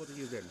 half my body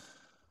is in.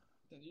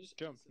 Then you just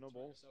Jump, no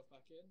balls. yourself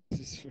back in.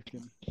 This is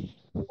fucking.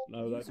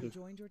 No, that User just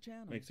joined your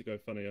channel. makes it go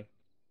funnier.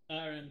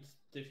 Aaron,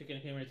 if you can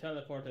hear me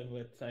teleporting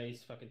with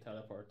Ace fucking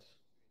teleport.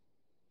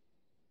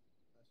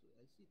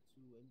 I see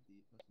 2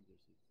 empty passenger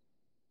seats.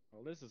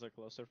 Well, this is a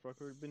closer fuck.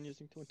 We've been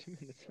using 20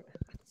 minutes.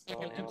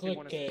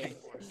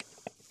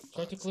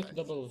 Try to click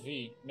double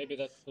V. Maybe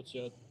that puts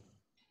you.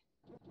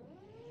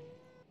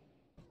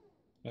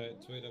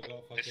 Tweed, I've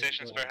got fucking.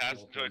 Decisions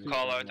perhaps to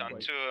call out on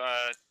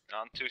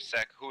 2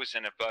 sec who's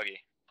in a buggy.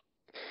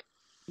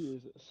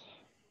 Jesus.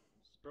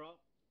 Bro.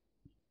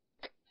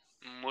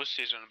 Moose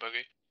is on the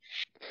buggy.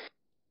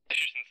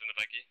 Houston's in the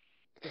buggy.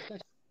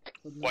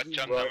 What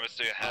jump numbers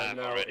do you I'm have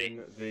now already?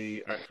 in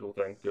the actual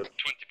thing. Good.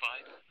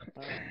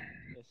 25.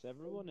 Is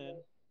everyone in?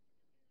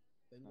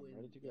 I'm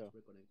ready to go.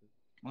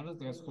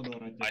 Может, я сходу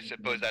ради. I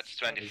suppose that's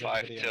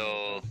 25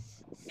 till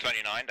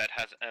 29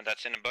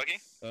 that's in a buggy?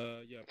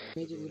 Yeah,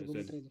 but everyone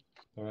is in.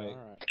 Alright.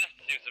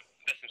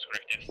 That seems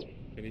correct, yes.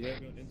 Can you hear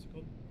me on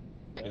intercom?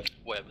 Yes.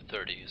 Web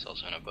 30 is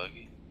also in a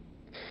buggy.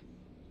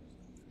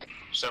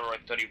 Samurai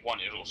 31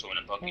 is also in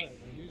a buggy. Alright,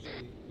 well,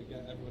 usually we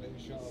get everyone in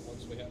shot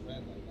once we hit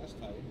red light. This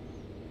time,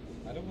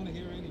 I don't want to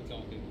hear any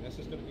talking. This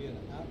is going to be an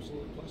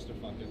absolute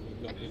clusterfuck if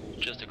we've got people.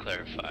 Just to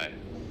clarify,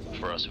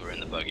 for us who are in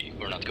the buggy,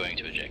 we're not going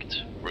to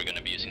eject. We're going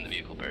to be using the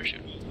vehicle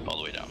parachute all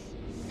the way down.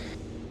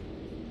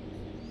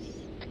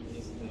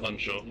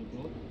 Unsure.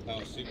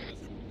 Oh, Stephen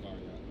isn't in the car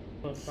yet.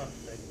 For fuck's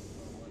sake.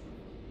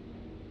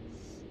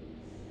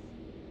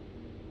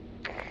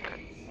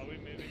 Are we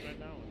moving right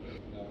now?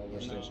 No, we're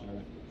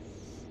stationary.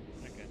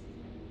 Okay.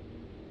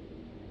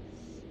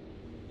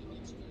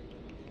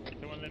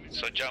 Someone let me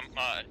So jump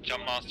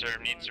master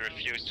needs to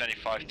refuse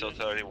 25 till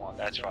 31.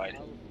 That's right. I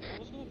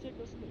was gonna take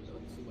us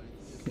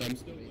I'm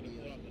still going to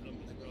pull out the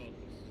numbers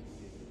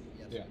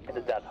regardless. Yeah. If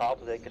it's that hard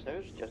to take a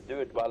snooze, just do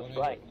it while it's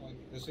flying.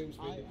 The same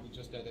speed that we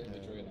just did it in the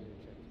training.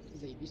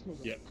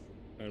 Yep.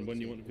 And when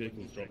you want the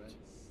vehicles dropped?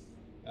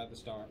 At the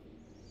start.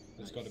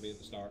 It's got to be at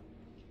the start.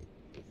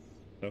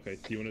 Okay,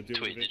 so you want to do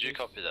Tweet, did you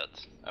copy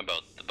that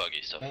about the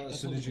buggy stuff? As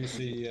soon as you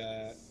see.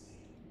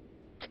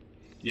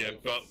 Yeah,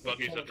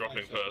 buggies are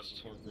dropping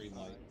first. Or green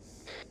light.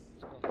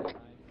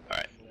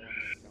 Alright.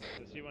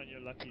 So C1,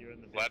 you're lucky you're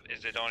in the Web,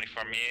 is it only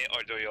for me,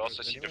 or do you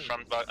also see the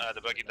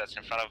the buggy that's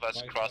in front of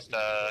us across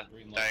the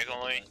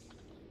diagonally?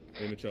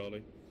 Lima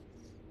Charlie.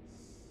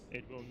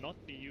 It will not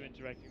be you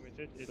interacting with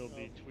it, it'll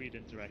be Tweed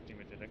interacting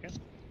with it, okay?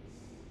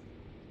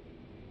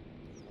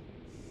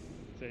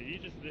 So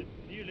you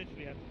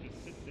literally have to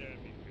just sit there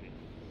and be pretty.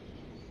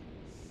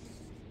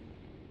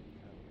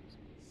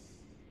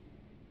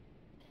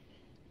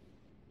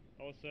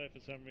 Also, for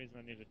some reason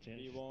I need to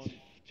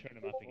turn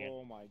them up again.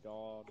 Oh my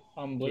god.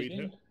 I'm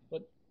bleeding.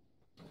 What?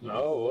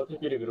 No, вот и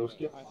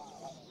перегрузки.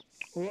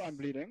 Oh, I'm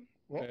bleeding.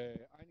 What?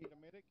 I need a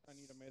medic. I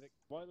need a medic.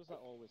 Why does that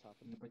always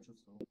happen? Не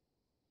почувствовал.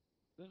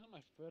 This is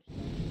my first.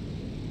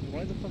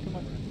 Why the fuck am I?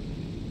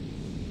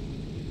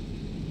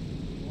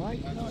 Why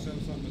Patch not?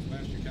 yourself up as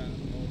best you can at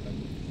the moment.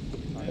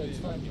 It's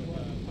fine.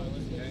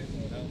 Okay,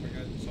 no, we're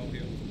good. It's all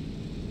healed.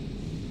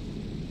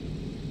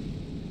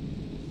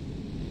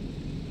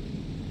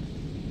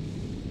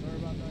 Sorry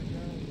about that,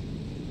 guys.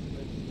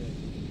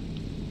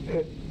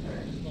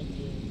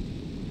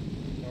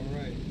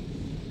 Alright.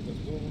 Let's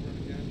go over it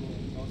again.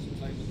 We'll toss some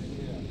time in the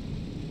air.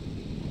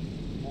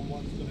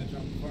 1-1's going to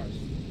jump first.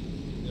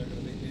 They're going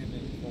to be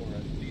aiming for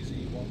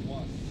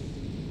DZ-11.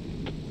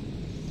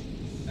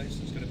 Next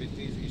is going to be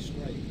DZ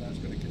Strike. That's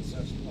going to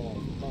consist of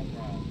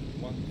Comrade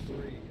 1-3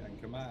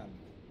 and Command.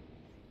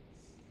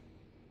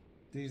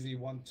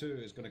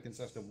 DZ-12 is going to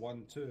consist of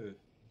 1-2.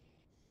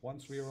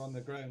 Once we are on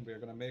the ground, we are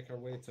going to make our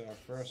way to our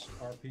first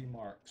RP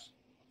marks.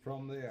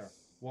 From there,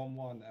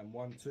 1-1 and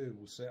 1-2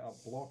 will set up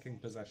blocking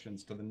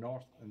positions to the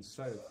north and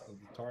south of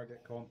the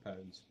target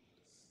compounds.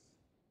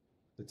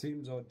 The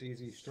teams on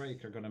DZ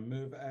Strike are going to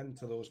move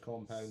into those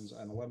compounds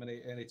and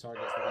eliminate any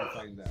targets that we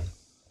find there.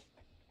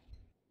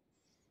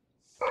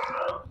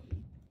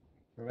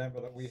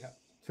 Remember that we have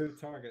 2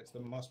 targets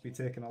that must be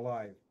taken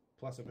alive,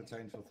 plus a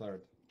potential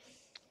third.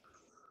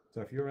 So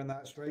if you're in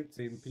that strike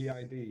team,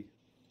 PID.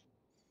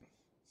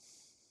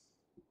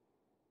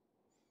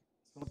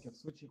 Сталкер, в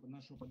случае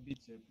нашего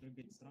подбития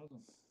прыгать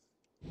сразу.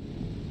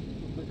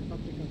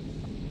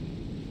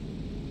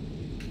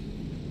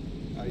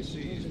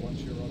 ICs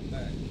once you're on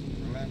deck.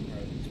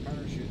 Remember, these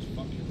parachutes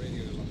fuck your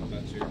radios on the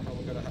bed, so you're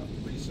probably going to have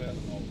to reset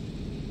them all.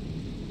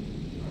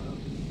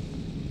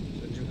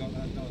 Since you got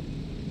that done,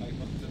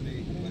 pipe up to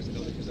me, let's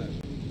go to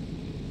possession.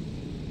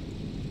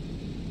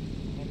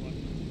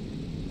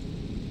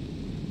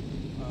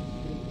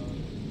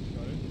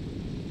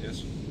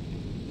 Yes?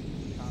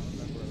 Can't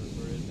remember,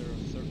 or is there a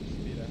certain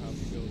speed I have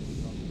to go to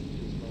not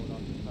too slow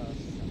not to pass?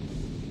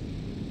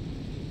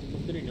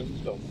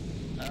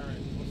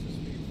 Alright, what's the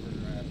speed for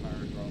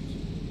fire drops?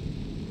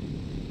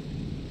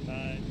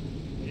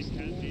 It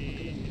can be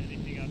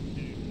anything up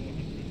to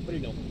 400.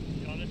 Pretty normal.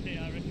 Honestly,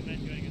 I recommend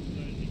going as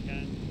slow as you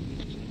can.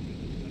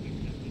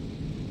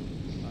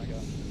 I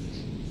got it.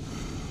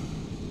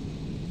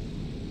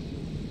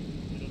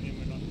 It'll mean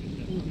we're not too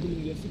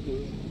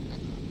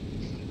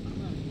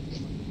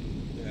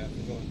Yeah, if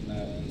we're going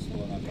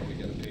slow enough to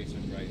get the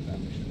pacing right, then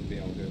we should be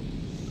all good.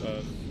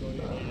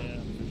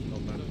 Position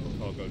on that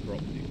cargo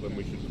drop when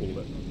we should call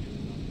it.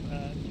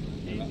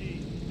 Easy,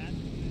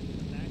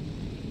 absolute max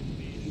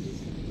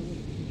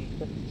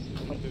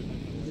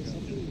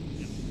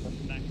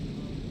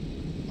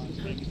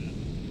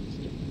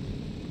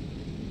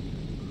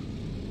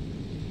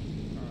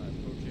Alright,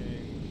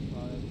 approaching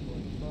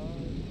 5.5.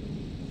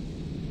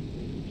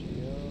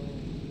 AGL.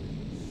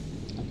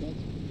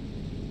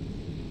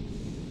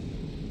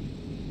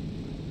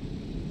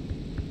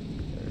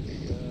 There we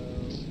go.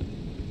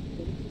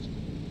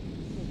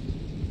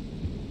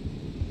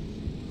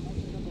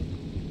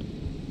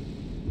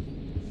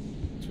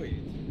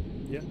 Tweet.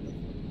 Yeah.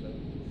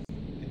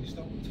 Can you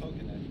stop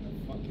tugging at the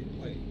fucking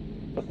plane?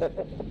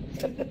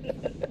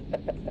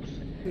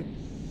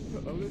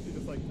 I'm literally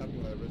just like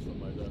tapping my wrist on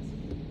my desk.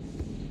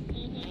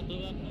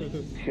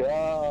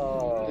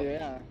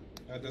 Yeah.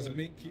 That doesn't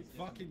mean keep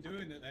fucking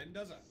doing it then,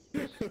 does it?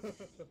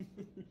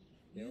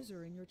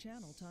 User in your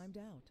channel timed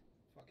out.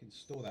 Fucking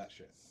store that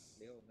shit.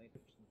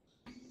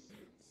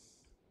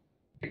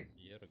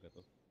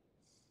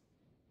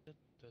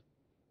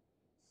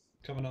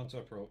 Coming on to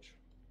approach.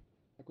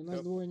 Так, у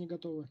нас двое не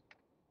готовы.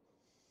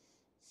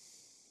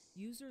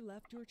 User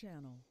left your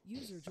channel.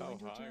 User joined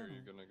your channel.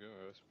 gonna go?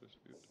 I was supposed to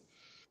be.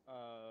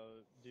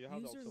 Do you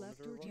have User the left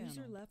your altimeter?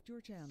 User left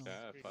your channel.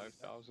 Yeah,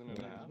 5,000 and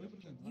a half.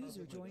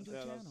 User joined your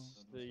Yeah, channel.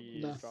 that's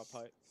the Да. drop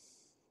height.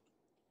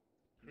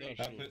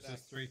 That puts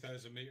us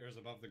 3,000 meters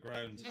above the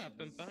ground. The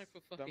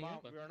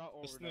amount, we are not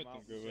over the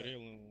amount.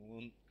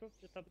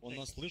 Он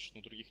нас слышит,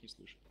 но других не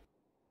слышит.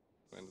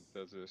 And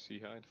there's a sea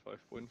height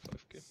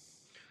 5.5k.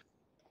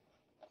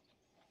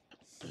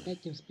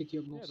 Опять TeamSpeak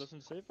Yeah, ёбнулся.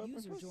 doesn't say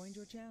User 5.5? joined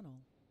your channel.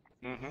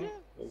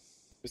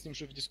 Ты с ним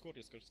же в Discord,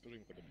 я скажу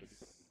ему, когда прыгать.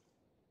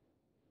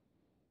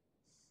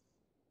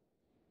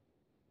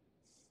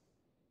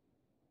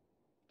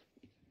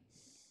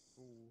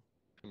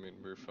 I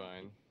mean, we're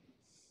fine.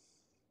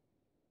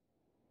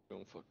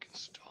 Don't fucking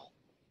stall.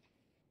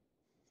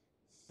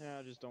 Yeah,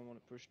 I just don't want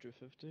to push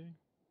 250.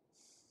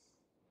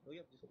 Ну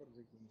я в Discord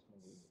зайти не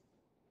смогу.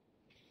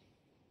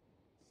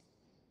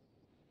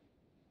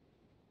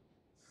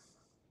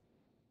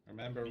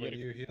 Remember when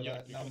you hear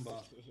that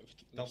number,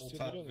 double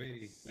tap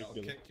V, it'll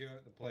kick you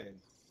out the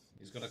plane.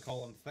 He's gonna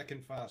call him thick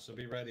and fast, so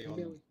be ready on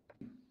him.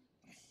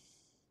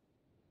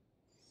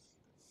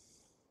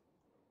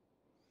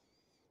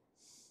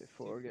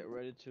 Before, get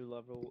ready to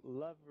level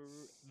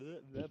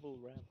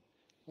ramp.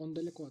 Он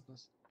далеко от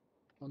нас.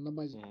 Он на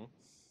базе.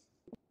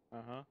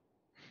 Uh-huh.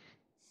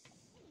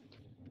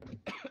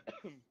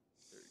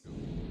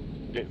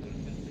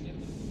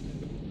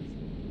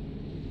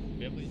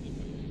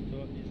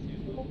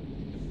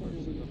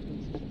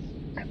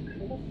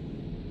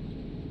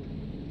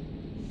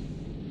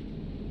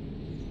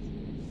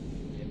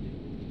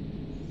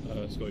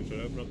 Scotty, should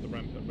I open up the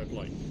ramp at red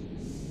light?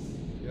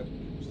 Yep,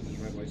 so there's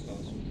red light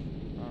stars.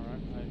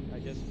 Alright, I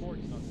guess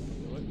Ford's not gonna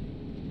do it.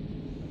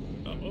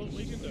 Oh,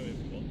 we can do it if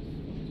you want.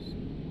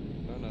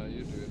 No,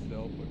 you do it.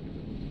 They'll fucking do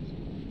it.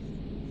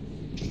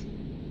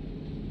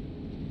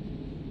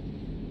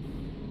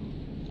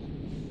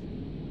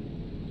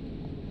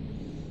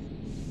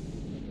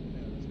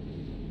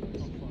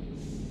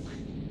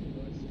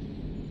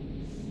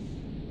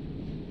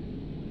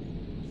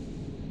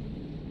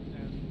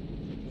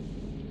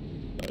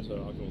 So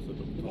I can also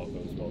put the cargo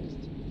as well.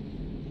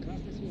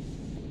 Красный свет.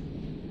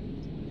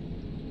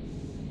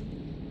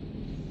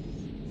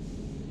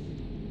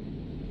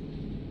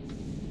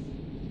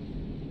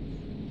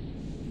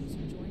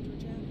 User joined your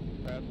channel.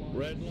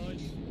 Red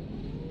light.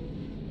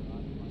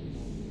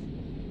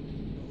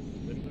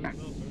 Right.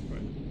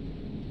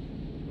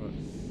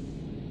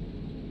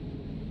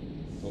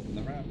 Open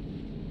the ramp.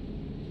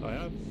 I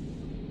have.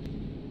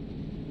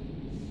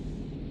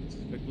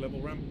 Pick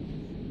level ramp.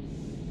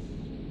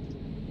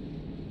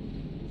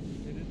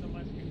 It is on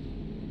my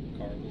screen.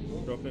 Cargo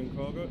go. Drop in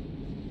cargo.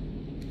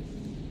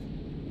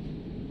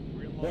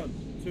 Real light.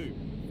 1, 2,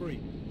 3,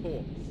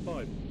 4,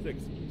 5, 6,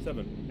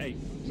 7,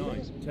 8,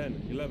 9,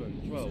 10,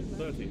 11, 12,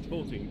 13,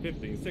 14,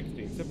 15,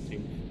 16,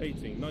 17,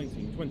 18,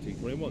 19, 20,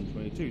 21,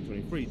 22,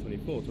 23,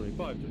 24,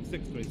 25,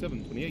 26,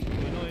 27, 28,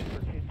 29.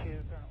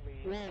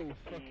 Whoa,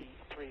 fucking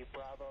 3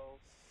 Bravo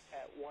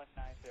at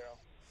 190.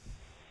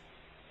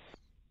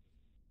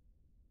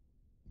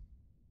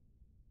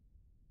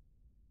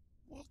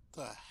 What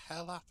the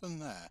hell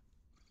happened there?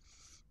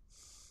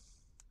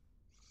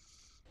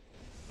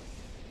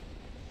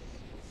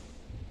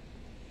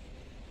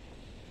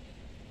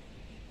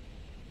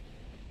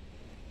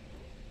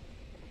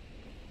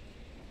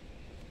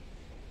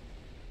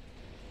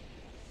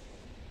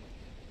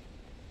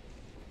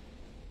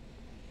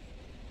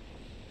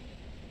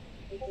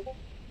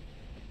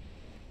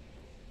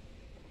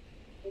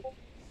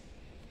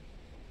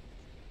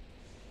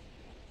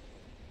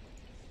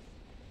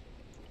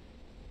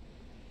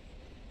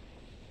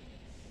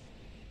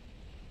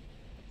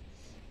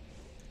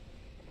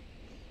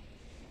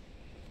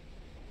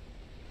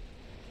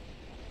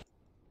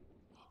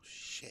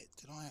 Shit,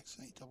 did I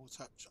accidentally double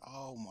touch?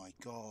 Oh my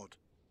god.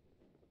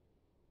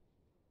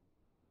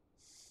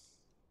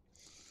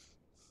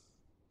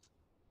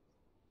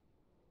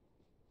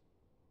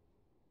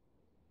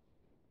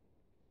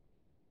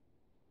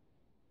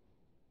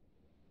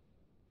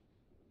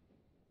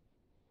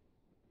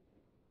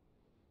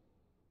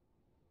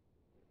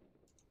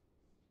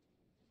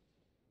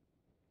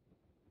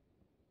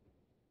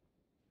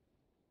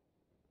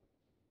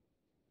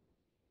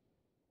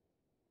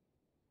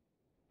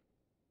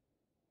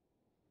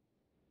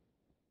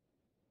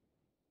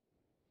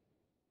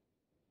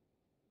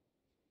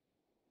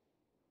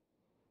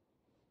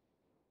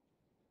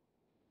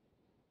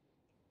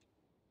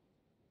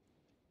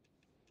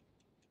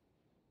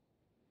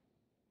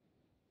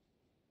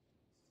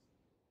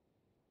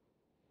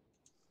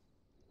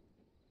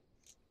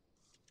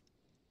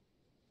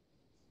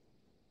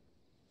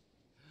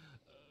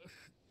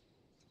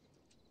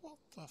 What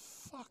the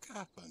fuck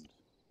happened?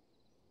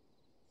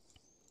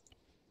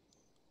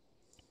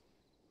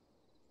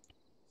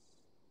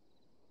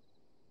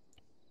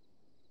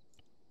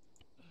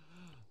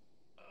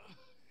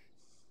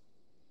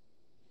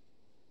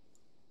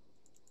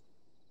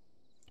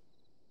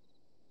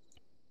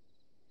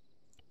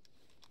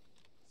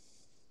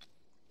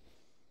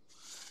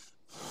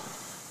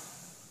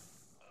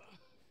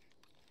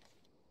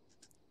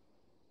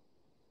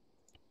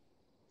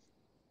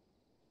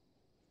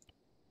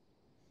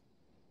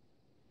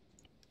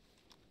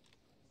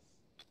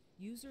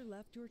 User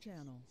left your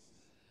channel.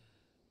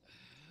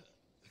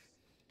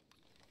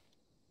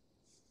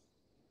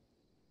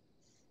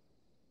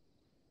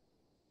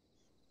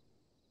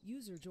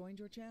 User joined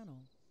your channel.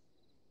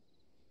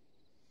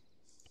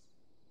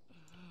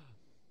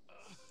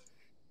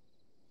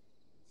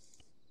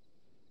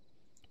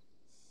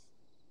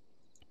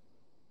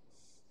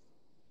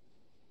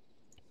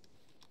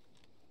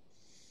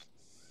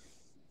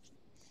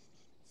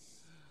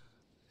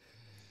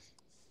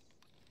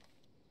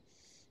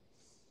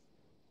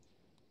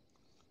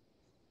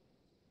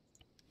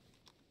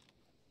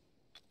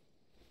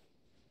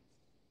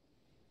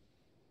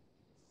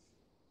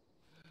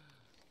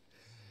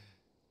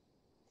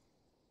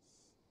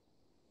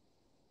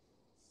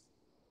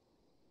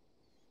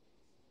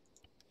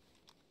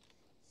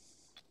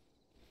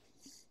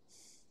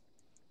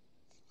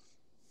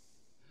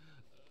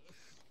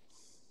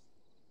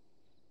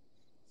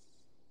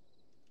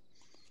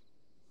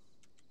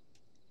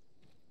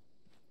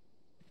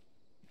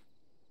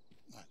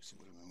 Actually,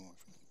 would have been more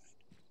from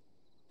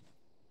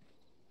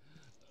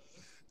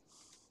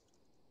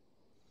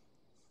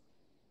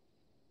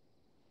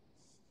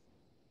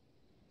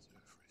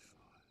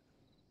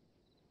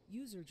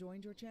User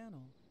joined your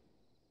channel.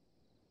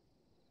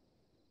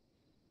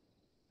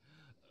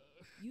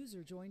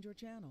 User joined your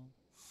channel.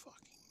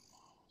 fucking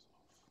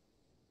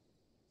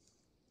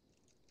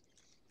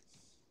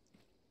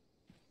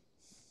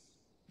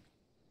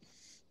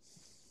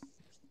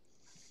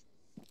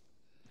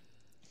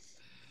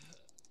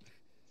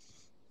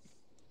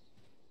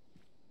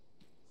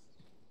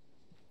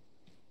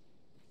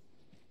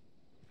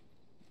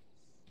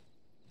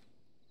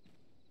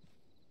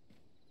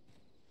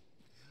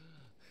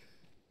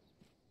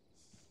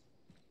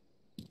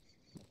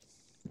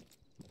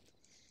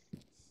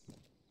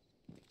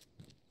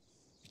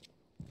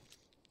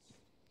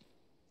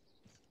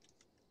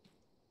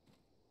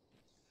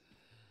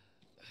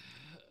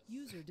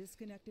User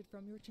disconnected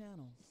from your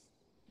channel.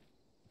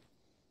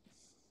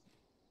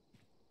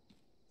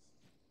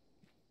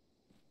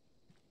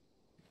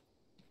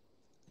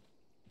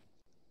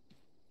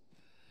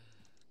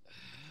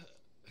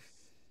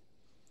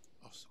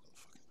 I've still got the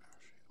fucking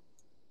parachute.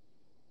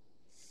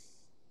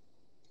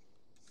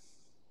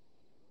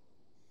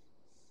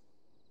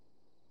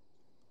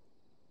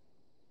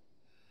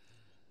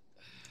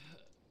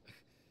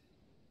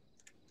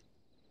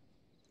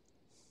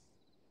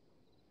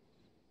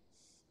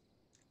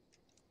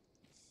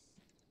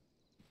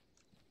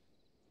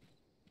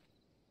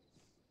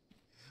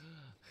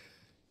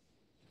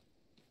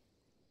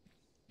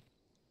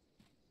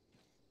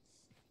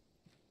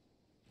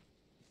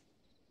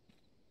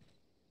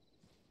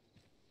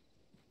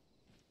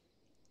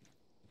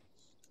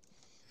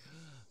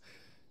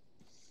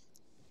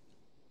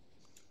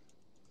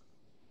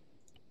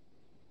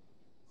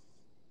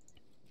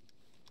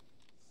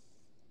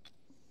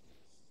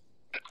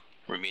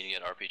 We're meeting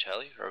at RP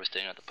Tally, or are we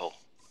staying at the pole?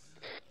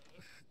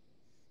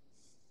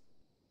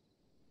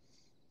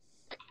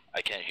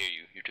 I can't hear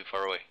you, you're too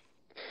far away.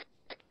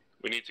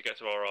 We need to get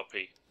to our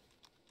RP.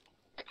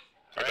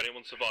 If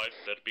anyone survived,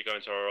 they'd be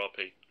going to our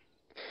RP.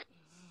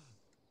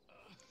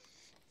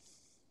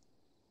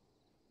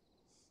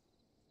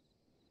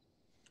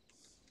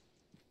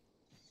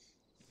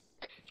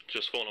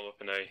 Just form them up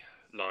in a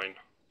line.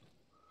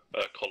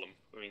 Column,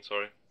 I mean,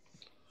 sorry.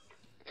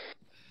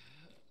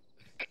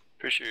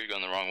 Pretty sure you're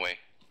going the wrong way.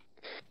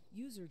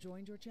 User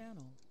joined your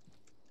channel.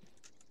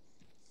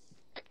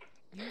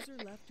 User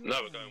left your No,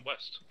 channel. we're going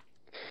west.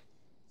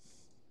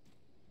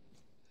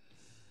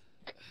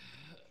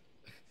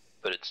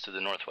 But it's to the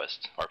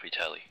northwest, RP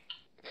Tally.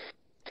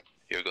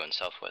 You're going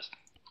southwest.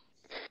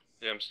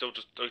 Yeah, I'm still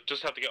I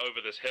just have to get over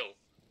this hill.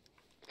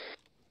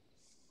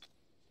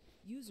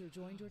 User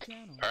joined your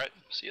channel. Alright,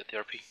 see you at the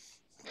RP.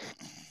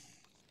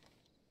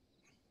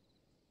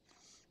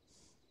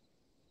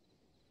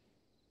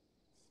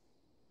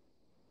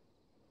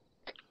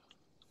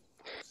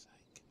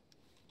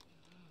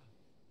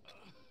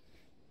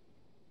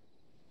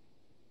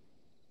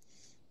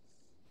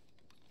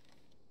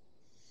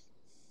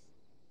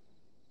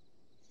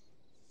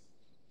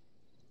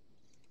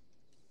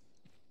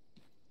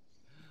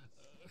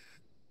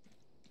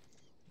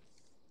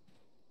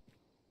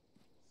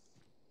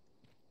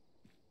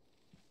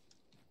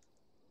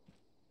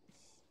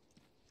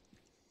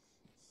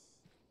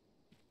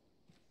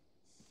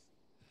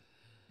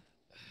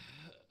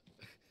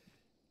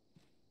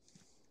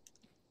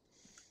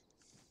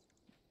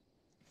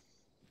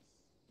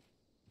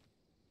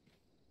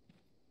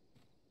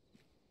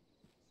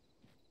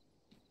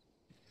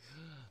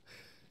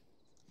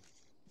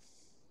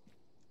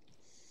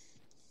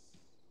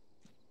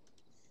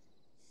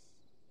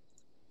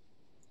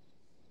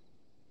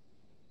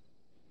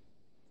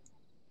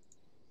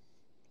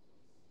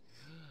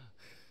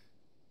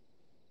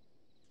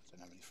 Don't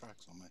have any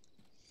frags on me.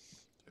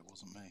 It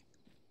wasn't me.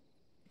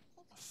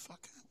 What the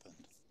fuck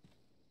happened?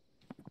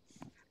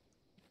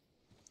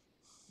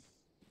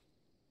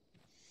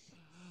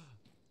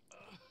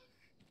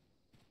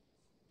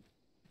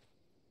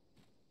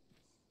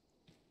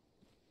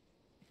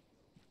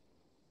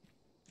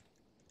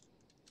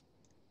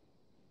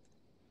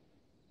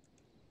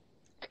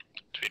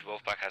 Tweed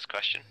Wolfpack has a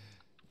question.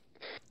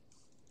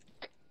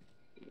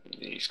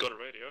 He's got a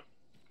radio.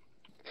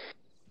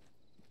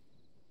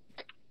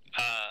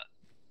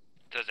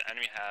 Does the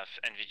enemy have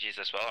NVGs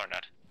as well or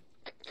not?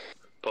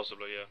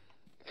 Possibly,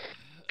 yeah.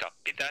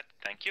 Copy that,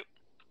 thank you.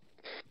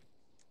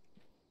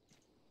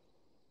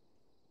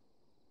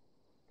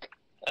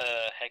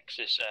 Hex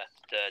is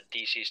at the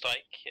DC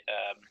strike.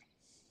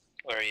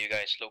 Where are you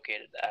guys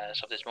located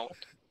as of this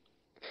moment?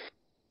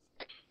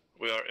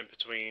 We are in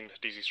between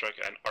DZ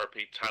Strike and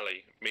RP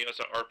Tally. Meet us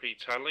at RP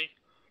Tally,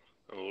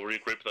 and we'll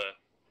regroup there.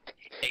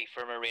 A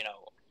for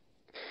Marino.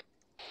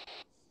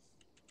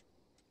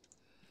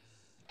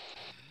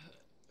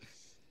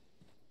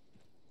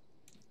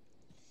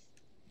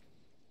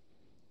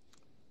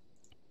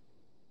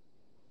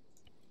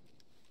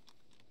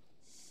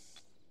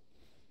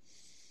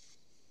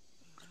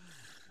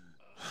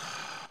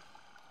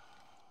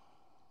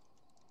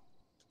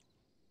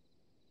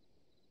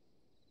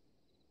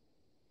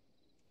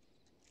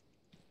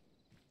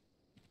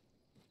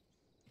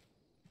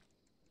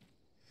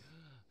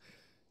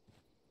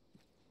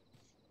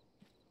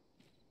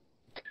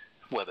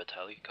 Weber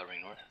Tally,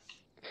 covering north.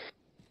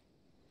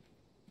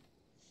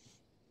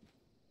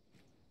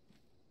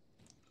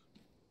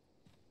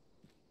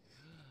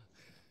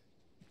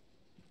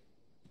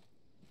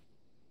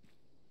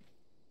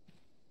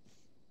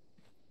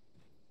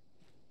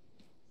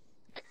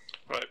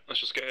 Right, let's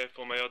just get here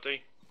for my ARD.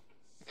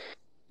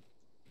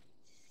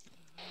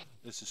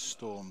 This is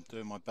Storm,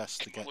 doing my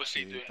best to get What's to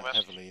he you, doing but west?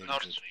 heavily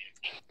North. injured.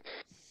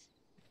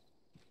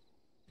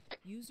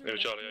 Yeah,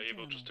 Charlie, are you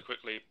able just to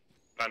quickly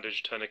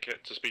bandage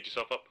tourniquet to speed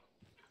yourself up?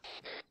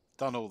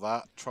 Done all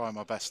that, trying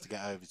my best to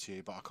get over to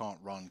you, but I can't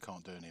run,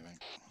 can't do anything.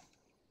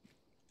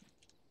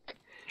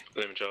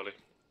 Liam, Charlie.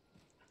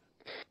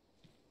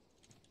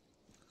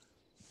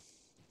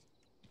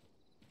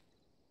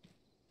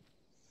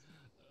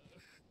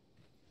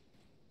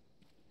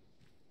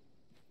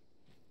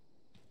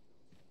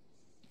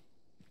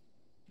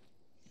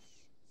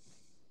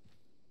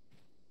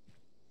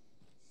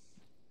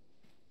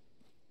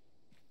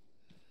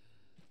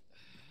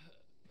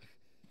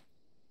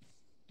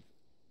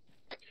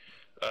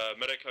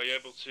 Medic, are you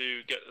able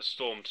to get the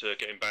Storm to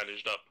get him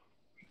bandaged up?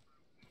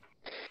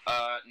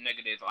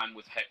 Negative. I'm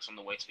with Hex on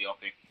the way to the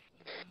RP.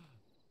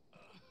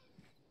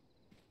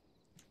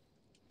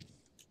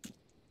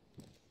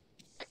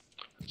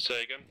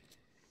 Say again?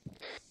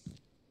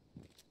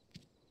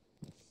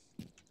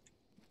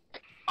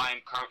 I am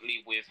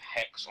currently with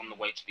Hex on the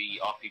way to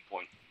the RP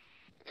point.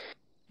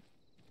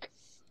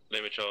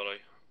 Lima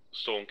Charlie.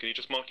 Storm, can you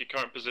just mark your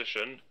current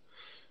position?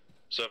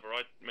 So if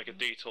I make a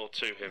detour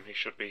to him, he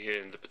should be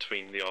here in the,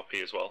 between the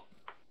RP as well.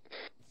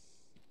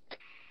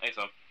 Hey,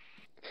 Tom.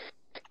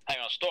 Hang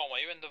on, Storm, are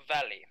you in the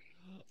valley?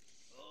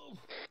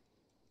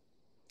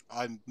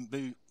 I'm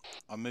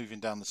moving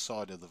down the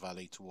side of the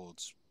valley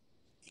towards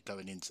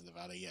going into the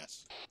valley.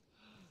 Yes.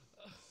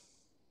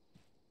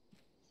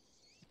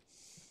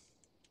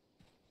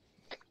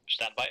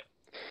 Stand by.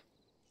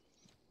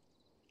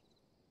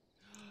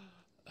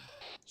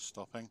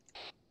 Stopping.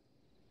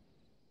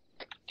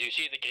 Do you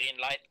see the green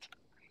light?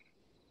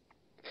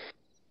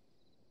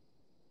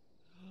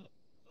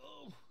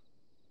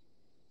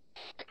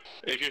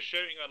 If you're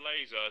shooting a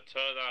laser,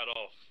 turn that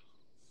off.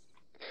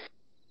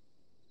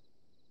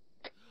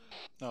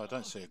 No, I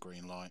don't see a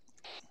green light.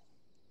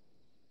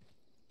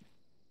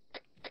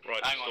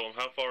 Right, Storm,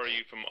 how far are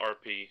you from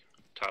RP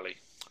tally?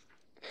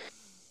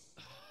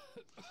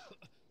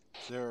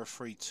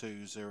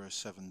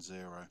 032070.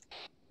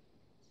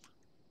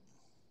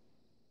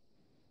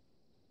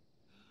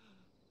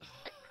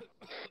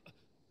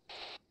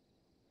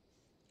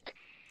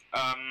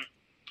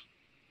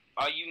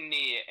 Are you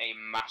near a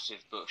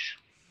massive bush?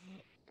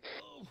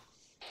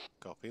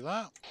 Copy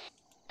that.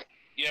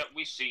 Yeah,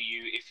 we see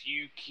you. If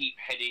you keep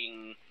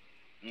heading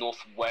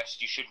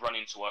northwest, you should run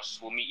into us.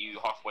 We'll meet you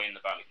halfway in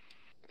the valley.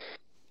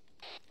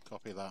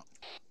 Copy that.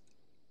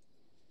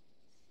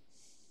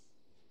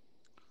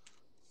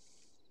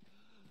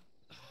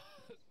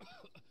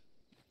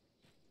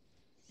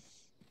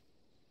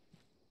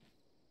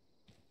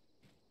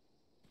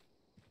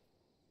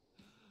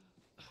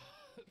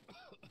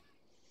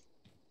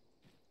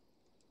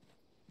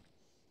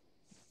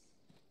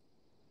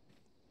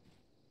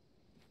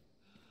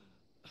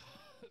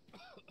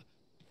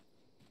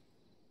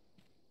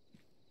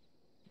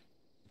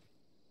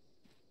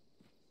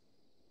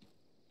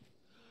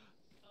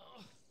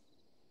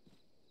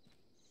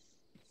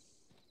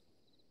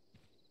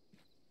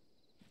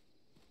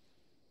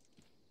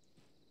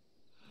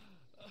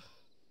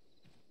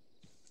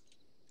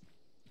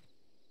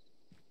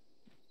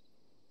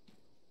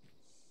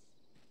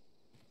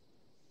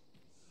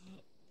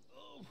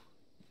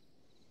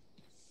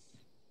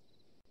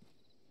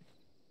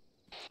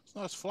 There's a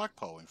nice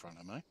flagpole in front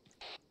of me.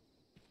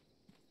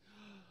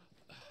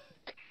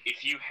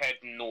 If you head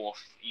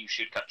north, you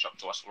should catch up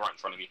to us right in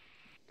front of you.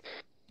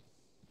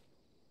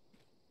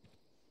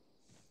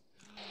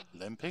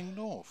 Limping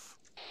north.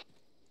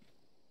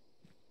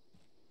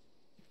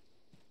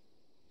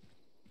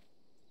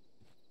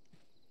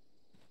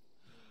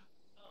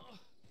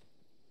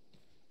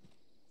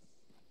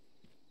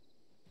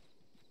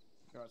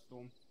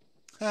 Storm.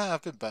 Ah,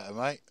 I've been better,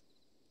 mate.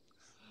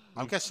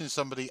 I'm guessing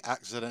somebody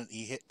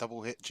accidentally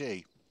double hit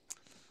G.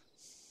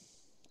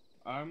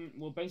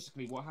 Well,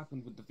 basically, what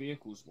happened with the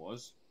vehicles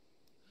was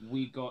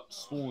we got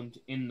spawned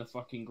in the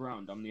fucking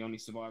ground. I'm the only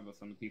survivor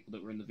from the people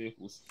that were in the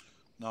vehicles.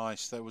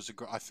 Nice. There was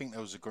I think there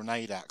was a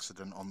grenade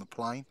accident on the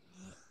plane,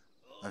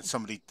 and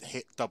somebody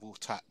hit double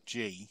tap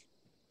G.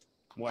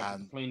 Why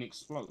did the plane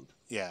explode?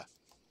 Yeah.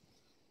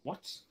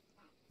 What?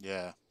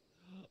 Yeah.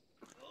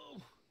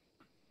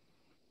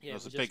 Yeah, There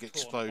was a it big just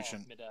tore apart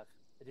explosion. mid-air.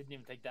 It didn't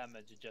even take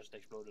damage, it just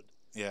exploded.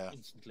 Yeah.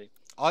 Instantly.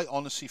 I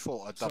honestly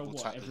thought I double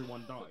what, tapped.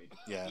 everyone died?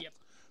 Yeah. Yep.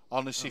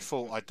 Honestly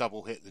thought I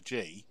double hit the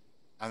G,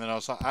 and then I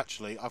was like,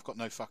 actually, I've got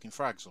no fucking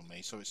frags on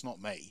me, so it's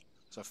not me.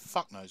 So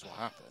fuck knows what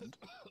happened.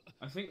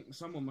 I think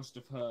someone must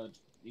have heard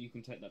you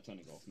can take that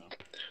turning off now.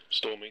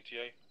 Storm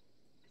ETA.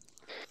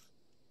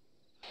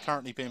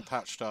 Currently being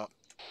patched up.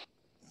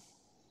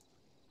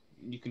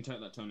 You can take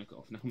that turning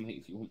off now, mate,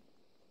 if you want.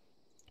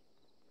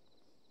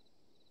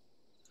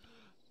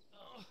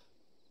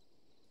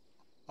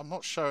 I'm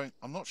not showing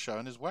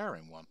as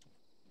wearing one.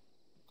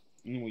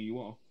 No, you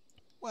are.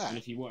 Where? And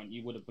if you weren't,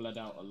 you would have bled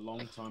out a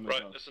long time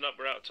Right, ago. listen up,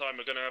 we're out of time.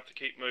 We're going to have to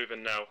keep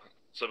moving now.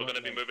 So we're going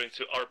to be moving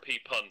to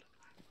RP Pun.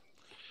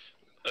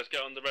 Let's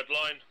get on the red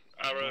line.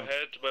 Arrow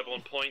ahead, web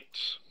on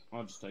point.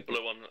 I'll just take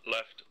blue on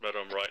left, red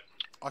on right.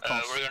 We're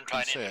going to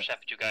try and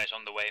intercept you guys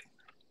on the way.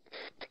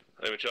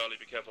 Anyway, Charlie,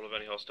 be careful of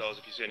any hostiles.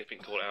 If you see anything,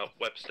 call it out.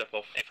 Web, step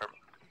off.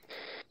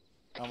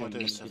 How am I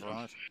doing,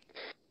 Severide?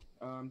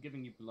 I'm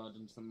giving you blood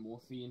and some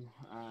morphine,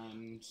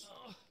 and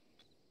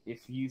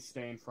if you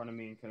stay in front of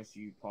me in case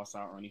you pass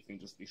out or anything,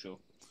 just be sure.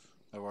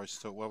 No worries,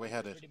 still. Where are we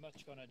headed? Pretty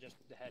much gonna just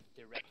head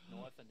direct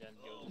north and then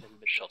go a little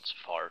bit. Shots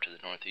far to the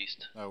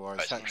northeast. No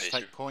worries,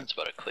 take point. It's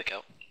about a click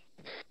out.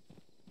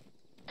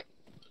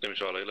 Anyway,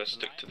 Charlie, let's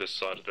stick to this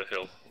side of the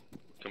hill.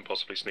 Can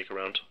possibly sneak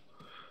around.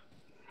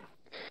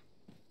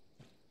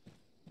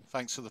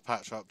 Thanks for the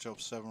patch up job,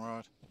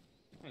 Severide.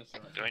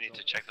 Do I need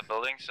to check the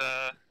buildings?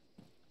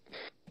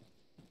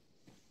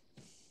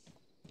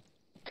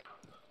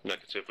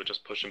 Negative, we're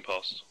just pushing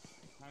past.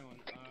 Hang on,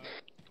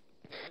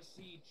 I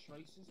see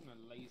traces and a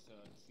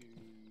laser to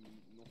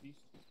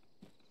northeast.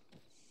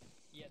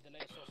 Yeah, the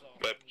lasers are...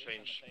 Web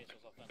change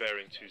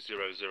bearing to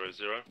 000.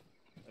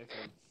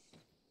 Okay.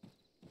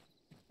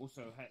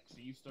 Also, Hex,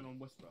 are you still on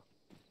Whisper?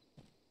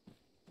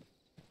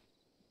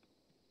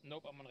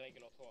 Nope, I'm on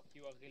regular talk.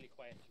 You are really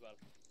quiet as well.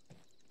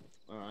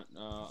 Alright,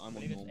 I'm on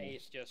Maybe normal.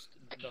 Ace just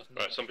doesn't...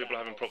 Right, some people are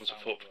having problems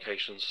with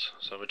fortifications,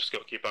 so we just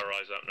got to keep our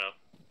eyes out now.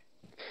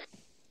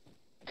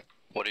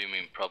 What do you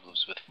mean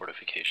problems with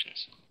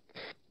fortifications?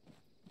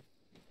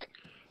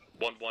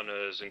 1-1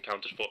 has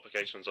encountered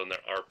fortifications on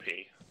their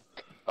RP.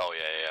 Oh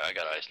yeah, I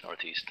got eyes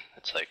northeast.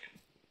 It's like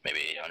maybe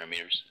 800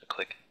 meters a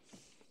click.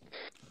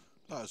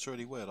 That was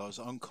really weird. I was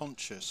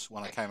unconscious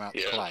when I came out to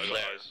Yeah, play.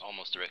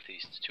 almost direct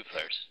east. Two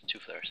flares.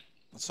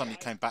 And suddenly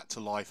came back to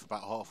life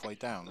about halfway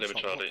down. Liver It's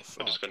like, Charlie, what the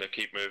we're just fuck? going to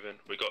keep moving.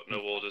 We got no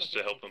orders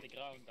to help them. 3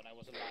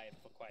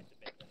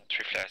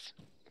 flares.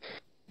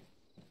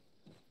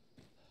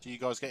 Do you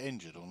guys get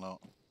injured or not?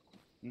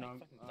 No,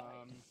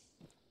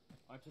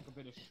 I took a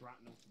bit of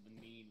shrapnel to the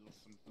knee,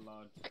 lost some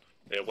blood.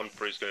 Yeah,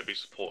 1-3 is going to be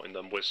supporting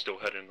them. We're still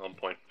heading on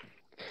point.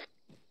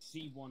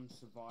 C1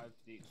 survived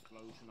the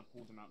explosion. I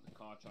pulled him out of the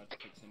car, tried to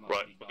fix him up.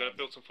 Right, and he we're going to died.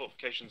 build some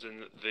fortifications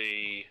in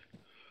the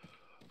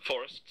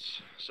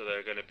forests, so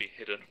they're going to be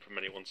hidden from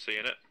anyone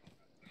seeing it.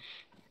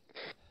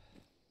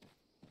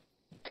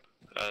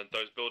 And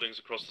those buildings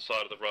across the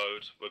side of the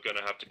road, we're going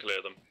to have to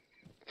clear them.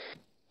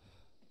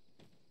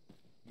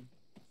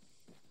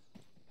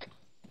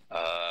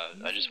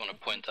 I just want to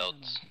point out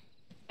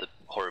the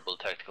horrible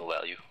tactical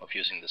value of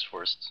using this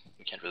forest.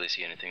 We can't really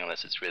see anything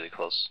unless it's really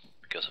close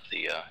because of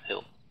the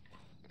hill.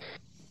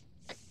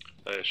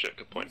 Shit,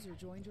 good point. User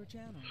joined your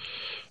channel.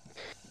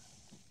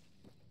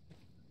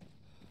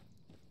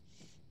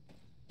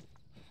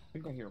 I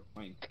think I hear a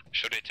plane.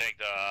 Should we take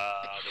the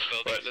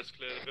buildings? Right, let's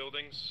clear the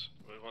buildings.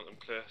 We want them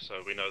clear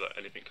so we know that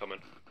anything coming.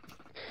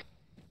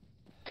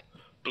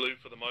 Blue,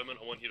 for the moment,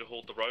 I want you to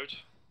hold the road.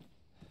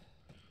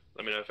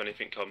 Let me know if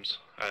anything comes.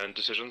 And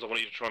decisions, I want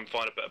you to try and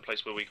find a better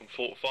place where we can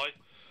fortify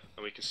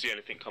and we can see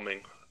anything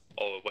coming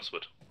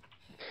westward.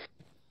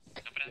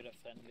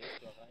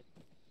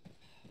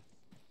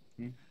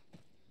 There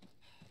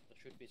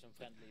should be some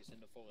friendlies in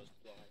the forest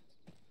to our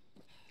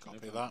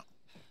right. Copy that.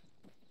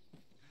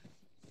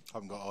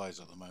 Haven't got eyes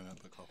at the moment,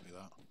 but copy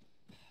that.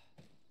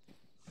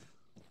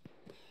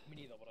 Me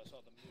neither, but I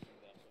saw them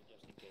moving there, so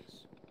just in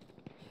case.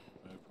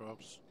 No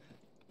probs.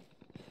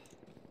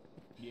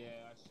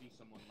 Yeah, I see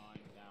someone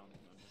lying down.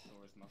 I just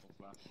saw his muzzle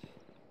flash.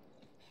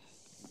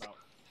 About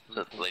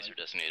The laser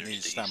designator Need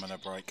is the stamina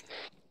break.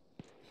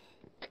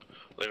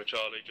 Lima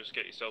Charlie, just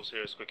get yourselves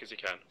here as quick as you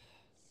can.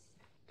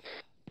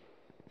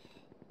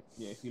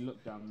 Yeah, if you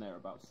look down there,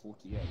 about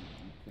 48, you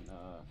can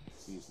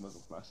see his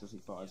muzzle flash as he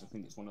fires. I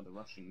think it's one of the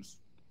Russians.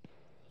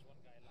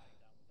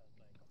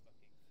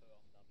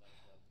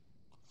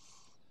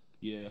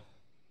 Yeah.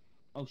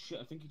 Oh shit,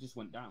 I think he just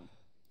went down.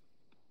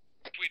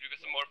 Sweet, we got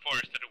some more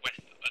forest to the west,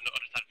 on the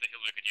other side of the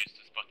hill we could use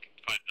to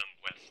fight them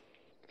west.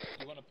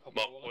 You wanna pop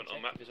Mark over point and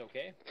on check map. if it's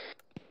okay?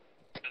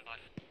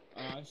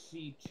 I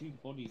see 2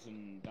 bodies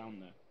down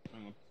there.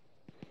 Hang on.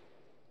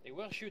 They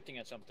were shooting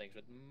at something, so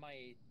it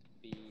might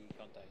be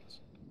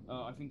contacts.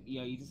 I think,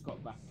 yeah, you just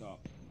got backed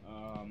up.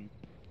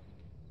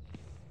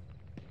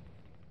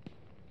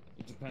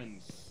 It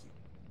depends.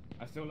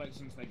 I feel like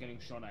since they're getting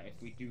shot at, if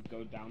we do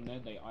go down there,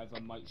 they either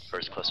might shoot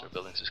First at cluster us, of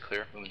buildings is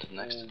clear. Moving to the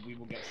next. or we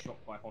will get shot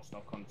by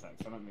hostile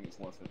contacts. I don't think it's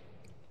worth it.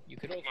 You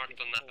could also Marked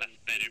just on that call as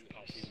better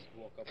blue as you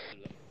walk up to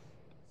them.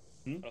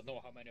 I don't know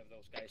how many of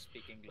those guys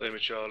speak English. Lima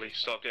Charlie,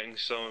 start getting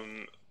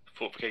some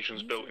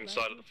fortifications built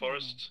inside of the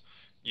forest,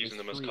 using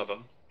them as cover.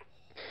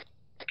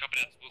 Copy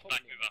that, we'll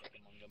back move up.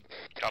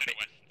 Copy.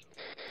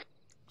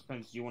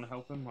 Spence, do you want to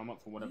help him? I'm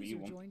up for whatever you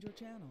User want. joined your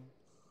channel.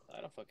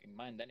 I don't fucking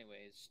mind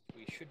anyways.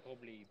 We should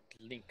probably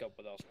link up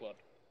with our squad.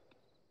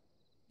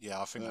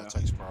 Yeah, I think that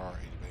takes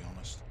priority, to be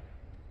honest.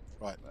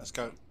 Right, let's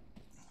go.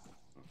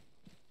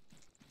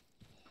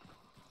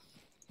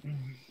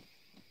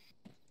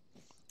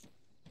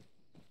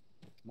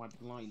 My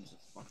blinds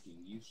are fucking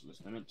useless.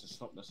 They're meant to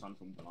stop the sun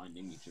from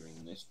blinding me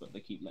during this, but they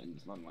keep letting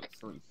us run like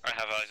through. I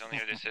have eyes on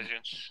your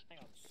decisions. Hang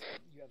on,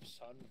 you have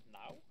sun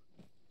now?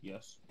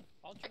 Yes.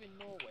 Aren't you in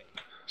Norway?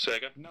 Say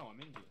again? No,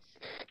 I'm English.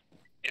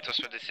 It was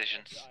for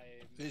decisions.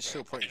 It's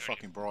still pretty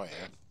fucking bright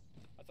here.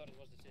 I thought it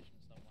was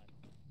decisions, never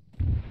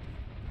mind.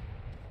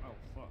 Oh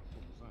fuck,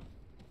 what was that?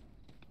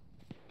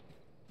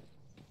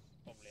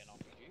 Probably an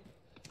RPG.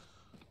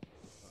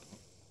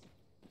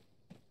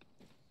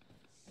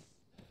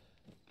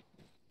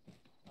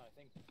 I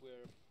think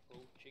we're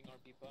approaching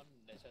RP Pun.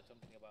 They said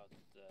something about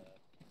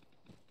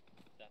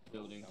that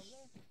Buildings. down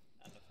there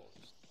and the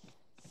forest.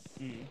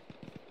 Hmm.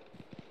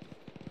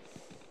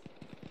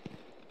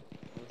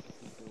 Where's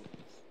the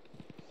buildings?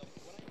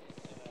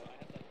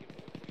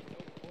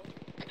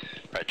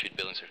 Right, treat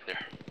buildings are clear.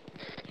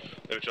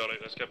 Lima Charlie,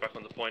 let's get back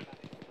on the point.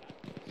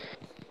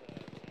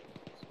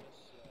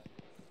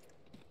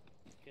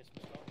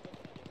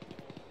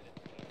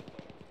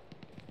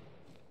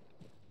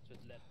 So it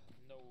let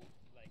no,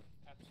 like,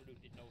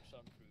 absolutely no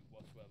sun through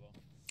whatsoever.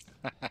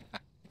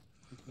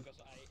 Because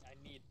I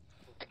need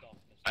total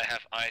darkness. I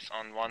have eyes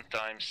on 1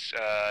 times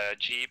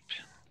Jeep,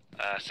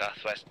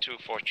 southwest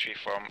 243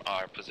 from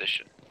our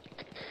position.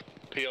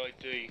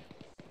 PID,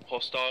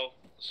 hostile,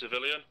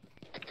 civilian.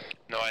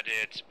 No idea,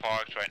 it's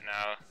parked right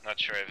now. Not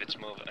sure if it's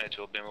moving. It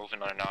will be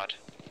moving or not.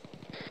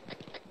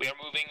 We are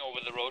moving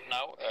over the road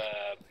now.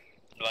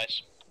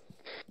 Advice.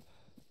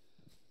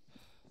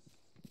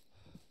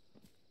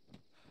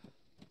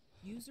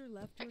 User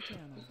left your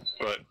channel.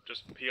 Right,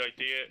 just PID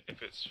it.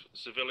 If it's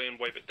civilian,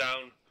 wave it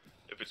down.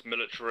 If it's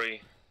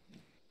military,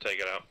 take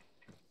it out.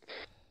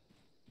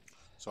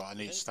 So I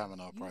need a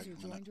stamina break User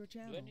a minute. joined your Do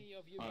channel. any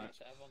of you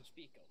guys have on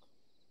speaker?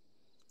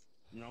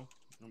 No.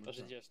 Or is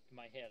it just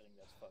my hearing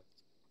that's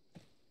fucked?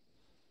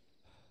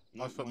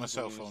 I've put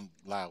myself on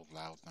loud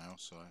now,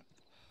 so.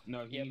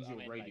 No, Yeah, use but I your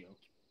mean, radio.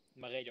 Like,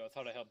 my radio, I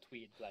thought I heard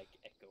Tweed like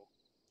echo.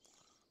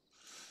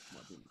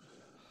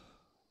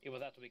 It was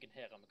that we can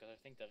hear them because I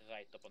think they're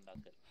right up on that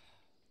hill.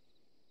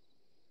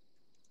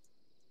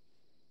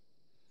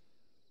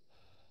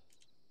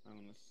 I'm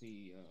gonna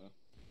see.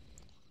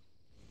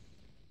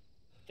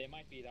 They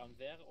might be down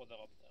there or they're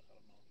up there.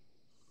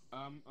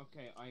 I don't know.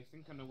 Okay, I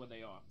think I know where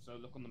they are. So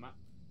look on the map.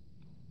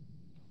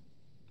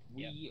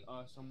 We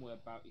are somewhere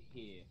about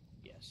here.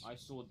 Yes. I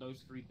saw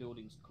those 3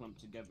 buildings clumped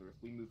together.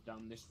 If we move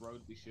down this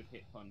road, we should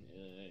hit Pun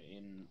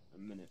in a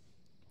minute.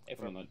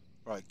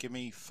 Right, give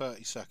me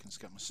 30 seconds to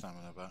get my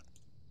stamina back.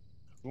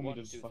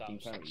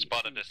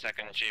 Spotted the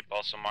second jeep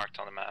also marked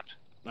on the map.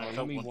 No,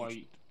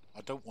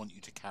 I don't want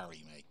you to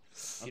carry me.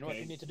 You know what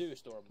you need to do,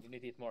 Storm? You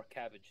need to eat more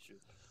cabbage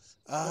soup.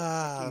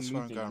 That's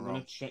where I'm going I'm wrong.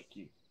 gonna check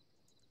you.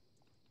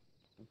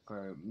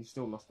 Okay, you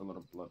still lost a lot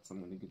of blood, so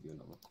I'm gonna give you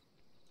another.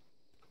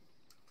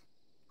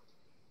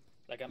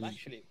 Like, I'm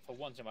actually, for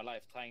once in my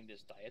life, trying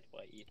this diet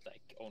where I eat,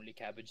 like, only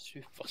cabbage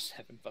soup for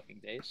 7 fucking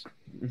days.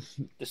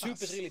 The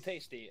soup is really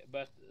tasty,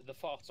 but the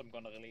farts I'm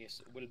gonna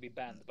release will be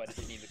banned by the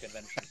Geneva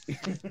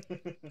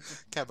Convention.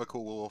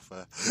 Chemical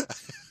warfare.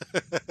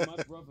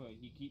 My brother,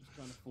 he keeps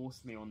trying to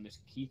force me on this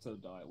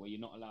keto diet where you're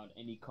not allowed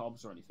any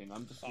carbs or anything.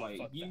 I'm just like,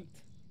 fuck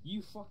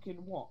you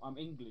fucking what? I'm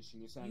English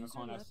and you're saying User I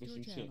can't have left fish your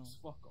and channel. chips.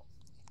 Fuck off.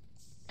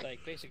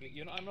 Like, basically,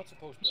 you know, I'm not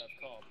supposed to have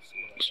carbs.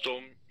 Either,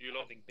 Storm, but you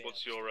lot, having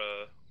what's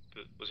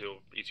beers. your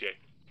ETA?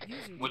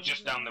 We're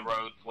just down the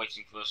road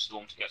waiting for the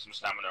storm to get some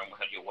stamina and we'll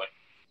head your way.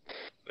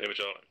 Name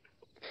Charlie.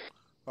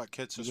 Right,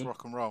 kids, let's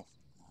rock and roll.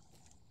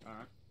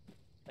 Alright.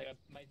 Like,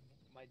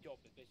 my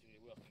job is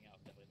basically working out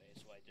every day,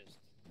 so I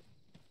just...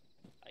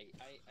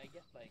 I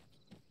get, like...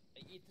 I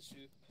eat the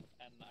soup,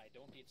 and I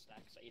don't eat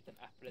snacks. I eat an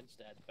apple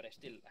instead, but I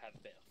still have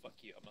beer.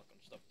 Fuck you, I'm not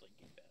gonna stop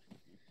drinking beer.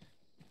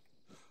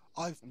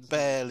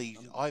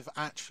 I've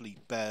actually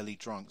barely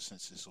drunk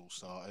since this all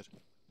started.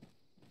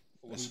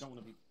 Well, you don't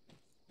want to be...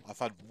 I've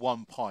had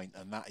 1 pint,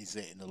 and that is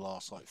it in the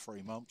last, like,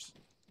 3 months.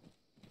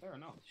 Fair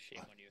enough.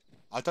 Shame on you.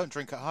 I don't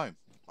drink at home.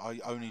 I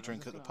only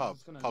drink at the pub.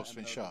 Pub's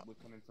been shut. We're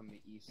coming from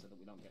the east so that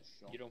we don't get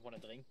shot. You don't want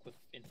to drink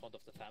in front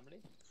of the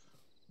family?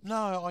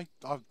 No,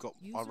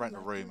 I rent a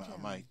room at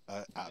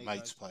a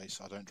mate's place.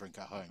 I don't drink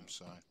at home,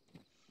 so.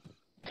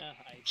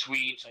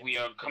 Tweed, we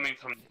are coming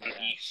from the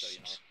east. So, you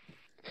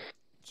know.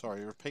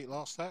 Sorry, repeat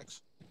last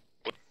text.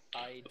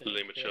 I Lima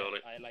drink beer.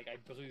 Charlie. I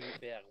brew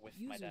beer with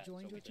my User dad, so we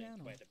joined your drink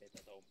channel. quite a bit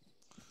at home.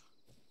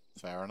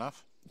 Fair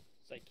enough.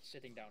 It's like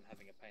sitting down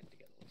having a pint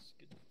together. It's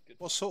good.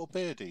 What sort of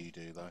beer do you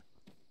do, though?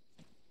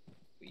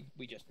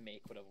 We just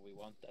make whatever we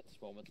want at this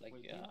moment. Like,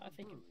 Wait, I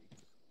think.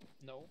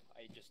 No,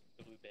 I just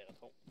brew beer at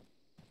home.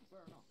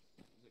 Fair enough.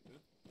 Is it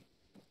good?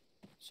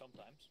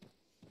 Sometimes.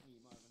 You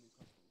might have a new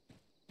customer.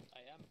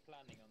 I am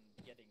planning on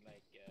getting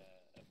like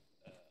a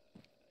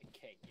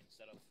keg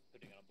instead of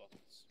putting it on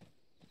bottles.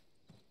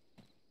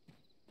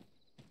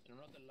 And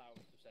I'm not allowed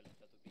to sell it.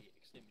 That would be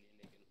extremely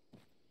illegal.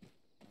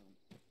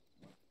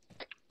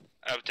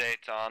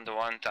 Update on the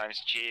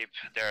 1x Jeep.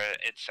 There,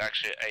 it's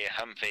actually a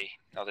Humvee,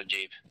 not a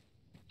Jeep.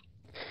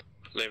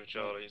 Name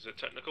Charlie, is it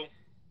technical?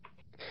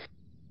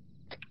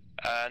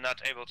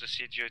 Not able to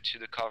see due to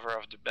the cover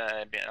of the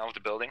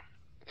building.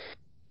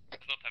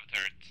 Does not have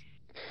turret.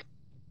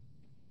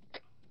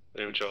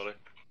 Name Charlie.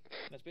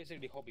 That's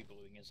basically hobby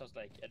brewing. It's just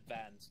like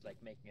advanced,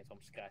 like making it from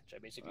scratch. I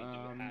basically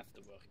do half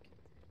the work.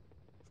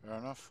 Fair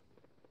enough.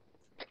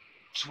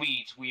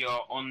 Tweed, we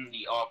are on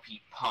the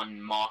RP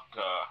Pun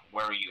marker.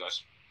 Where are you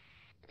guys?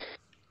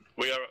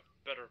 We are at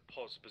better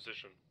pause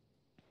position.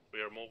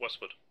 We are more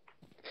westward.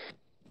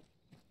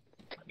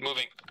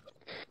 Moving.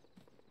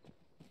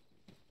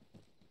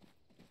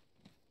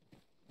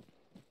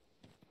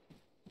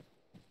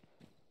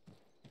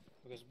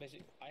 Because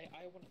basically,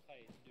 I want to try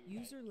to do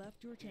User like,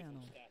 left your do it from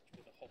channel. scratch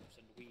with the hops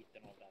and wheat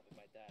and all that with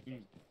my dad.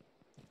 does.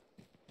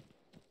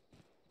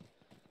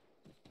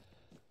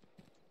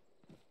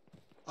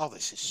 Oh,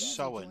 this is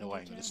so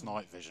annoying, this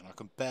night vision. I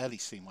can barely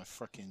see my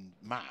freaking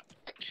map.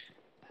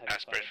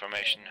 As per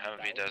information,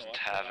 Humvee doesn't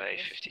have a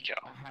 50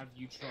 cal. Have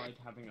you tried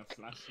having a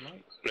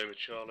flashlight? Name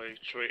Charlie,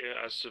 treat it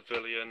as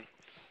civilian,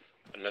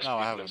 unless No, I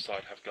people haven't.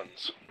 inside have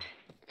guns.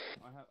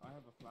 I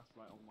have a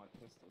flashlight on my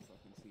pistol so I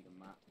can see the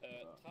map.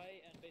 Try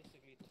and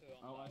basically turn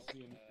I see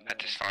him. At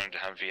this time, the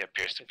Humvee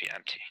appears to be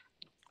empty.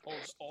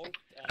 Alt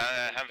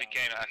Humvee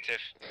game active.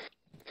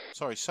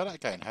 Sorry, say that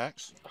again,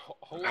 Hex.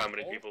 hold How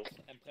many Alt people?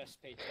 And press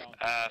page down.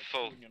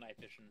 Full. Tune your night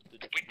vision to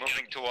the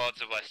Moving towards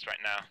the west right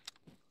now.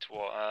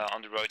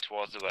 On the road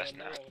towards the west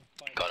now.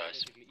 Got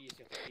us.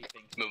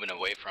 Moving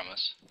away from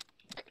us.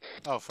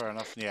 Oh, fair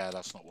enough. Yeah,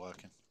 that's not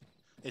working.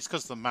 It's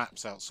because the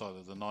map's outside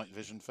of the night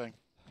vision thing.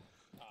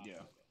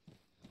 Yeah.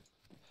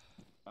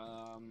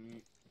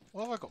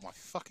 Why have I got my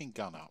fucking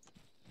gun up?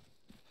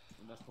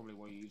 That's probably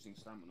why you're using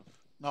stamina.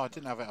 No, I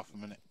didn't have it up a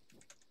minute.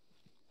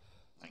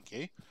 Thank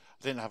you.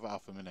 I didn't have it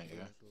up a minute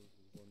ago.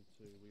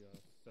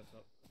 set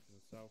up in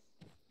the south.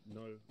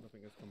 No,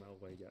 nothing has come our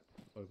way yet.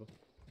 Over.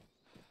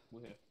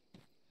 We're here.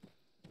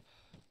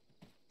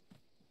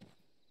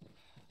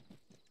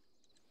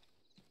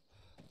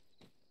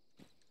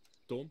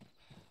 Storm?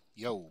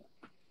 Yo.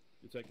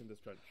 You're taking this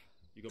trench.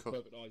 You got Cool.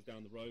 perfect eyes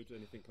down the road,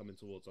 anything coming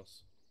towards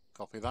us.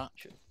 Copy that.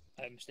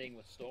 I'm staying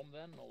with Storm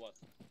then, or what?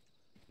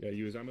 Yeah,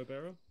 you as ammo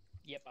bearer?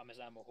 Yep, I'm as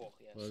ammo whore,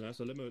 yes. Well, that's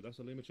a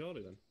Lima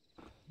Charlie then.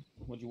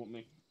 What do you want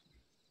me?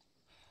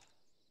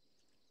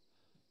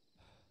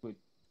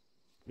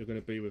 You're going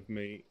to be with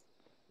me.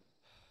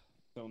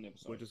 On the other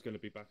side. We're just going to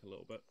be back a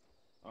little bit.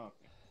 Oh,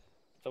 okay.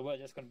 So we're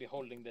just going to be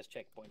holding this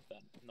checkpoint then,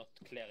 not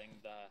clearing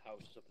the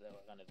houses up there or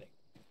anything.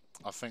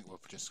 I think we're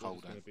just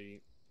holding.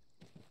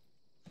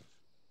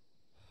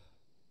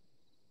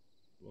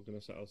 We're going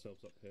to set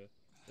ourselves up here.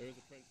 There is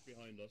a trench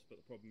behind us, but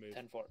the problem is,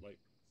 10-4. like,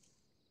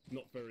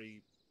 not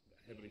very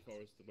heavily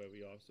forested where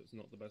we are, so it's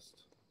not the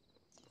best.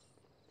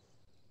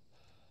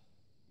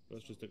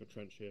 Let's just dig a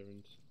trench here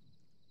and...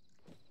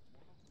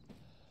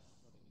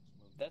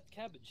 That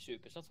cabbage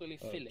soup is not really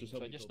filling, just so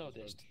help I me just fill this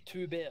noticed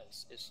 2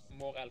 beers is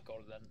more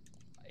alcohol than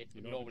it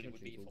You know normally the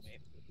would be trenching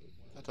for me.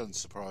 That doesn't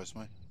surprise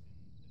me.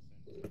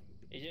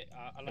 Yeah,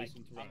 I like. Ace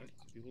interact.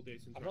 If you hold the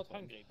ace I'm interact not button,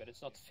 hungry, but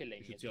it's not filling.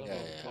 you should It's see not a Yeah,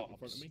 little yeah. top in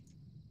front of carbs. me.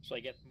 So I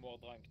get more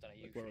drunk than I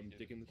Like usually where I'm do.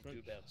 digging the with trench?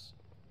 2 beers.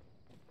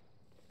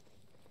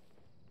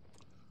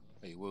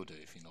 Well, you will do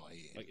if you're not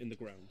eating Like in the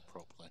ground.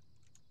 properly.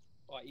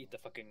 Oh, I eat a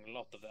fucking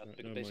lot of that. Right,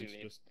 Because never mind,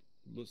 basically, just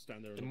let's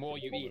stand there. the and more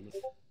look you for a eat,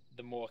 moment.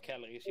 the more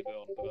calories you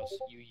burn, because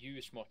you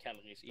use more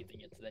calories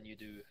eating it than you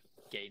do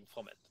gain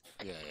from it.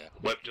 Yeah, yeah.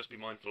 Web, just be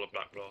mindful of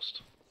Black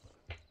Blast.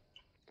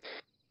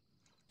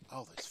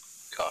 Oh,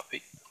 there's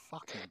Copy.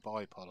 fucking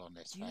bipod on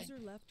this thing. User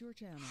left your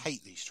channel.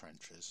 Hate these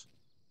trenches.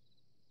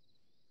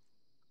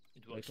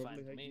 It They works probably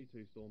fine for hate me. you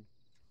too, Storm.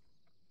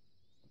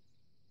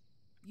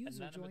 User An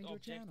joined inanimate your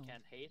object channel.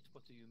 can hate?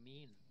 What do you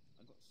mean?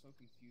 I got so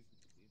confused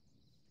with the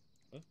vehicles.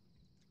 Huh?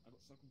 I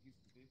got so confused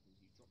with the vehicles.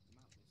 You dropped them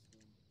out. They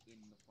spawned in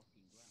the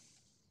fucking ground.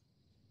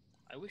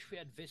 I wish we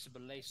had visible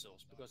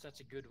lasers, because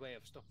that's a good way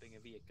of stopping a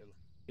vehicle.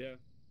 Yeah,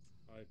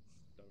 I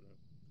don't know.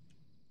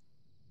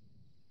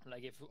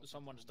 Like if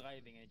someone's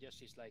driving and just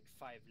sees like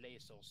 5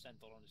 lasers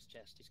centered on his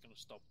chest, he's gonna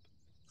stop.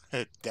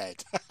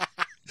 Dead.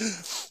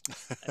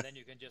 And then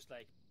you can just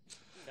like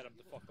tell him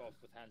to fuck off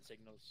with hand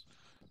signals.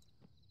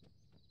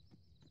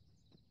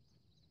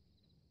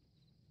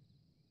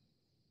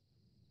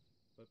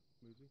 But,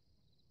 Moosey?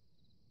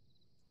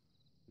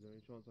 Is there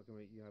any chance I can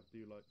make you have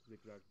do like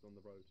zigzags on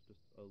the road, just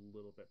a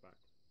little bit back?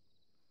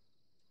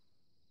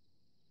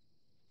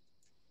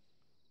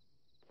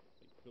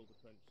 Like, build a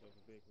trench so if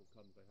a vehicle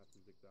comes, they have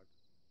to zigzag.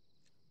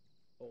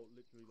 Or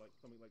literally like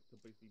something like to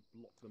basically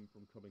block them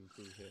from coming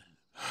through here.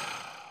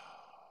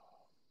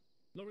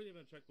 Not really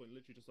even a checkpoint,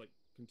 literally just like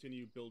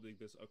continue building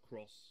this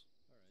across.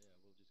 Alright, yeah,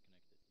 we'll just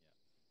connect it,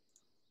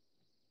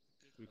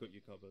 yeah. We've got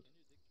you covered.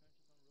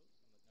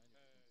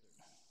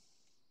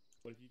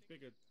 But if you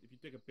dig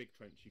a big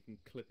trench, you can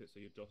clip it so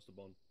you're just a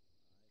bond.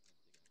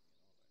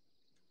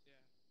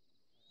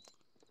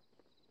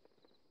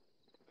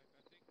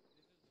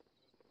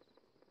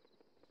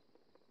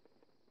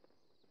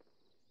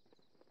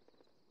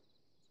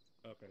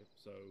 Okay,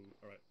 so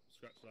alright,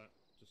 scratch that.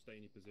 Just stay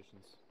in your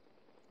positions.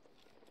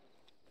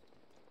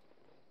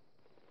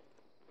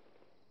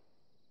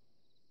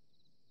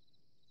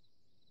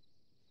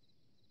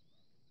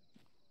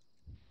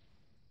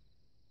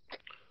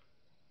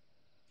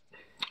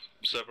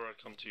 Server, I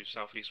come to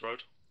Southeast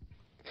Road.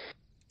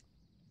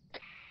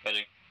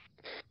 Heading.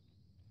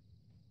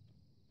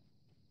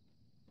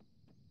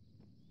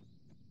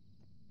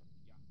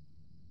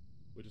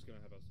 We're just gonna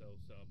have ourselves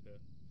set up here.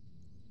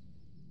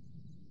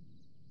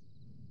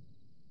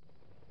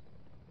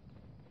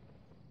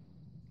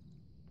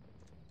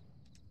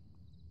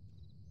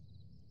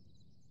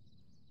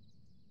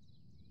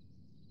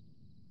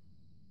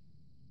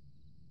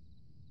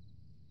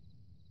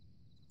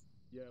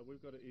 Yeah,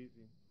 we've got it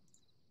easy.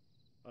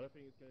 I don't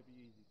think it's going to be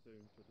easy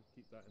soon, so just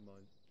keep that in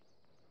mind.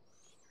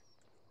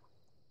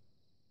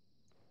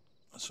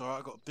 That's alright,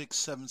 I've got a big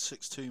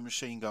 7.62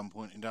 machine gun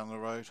pointing down the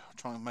road. I'll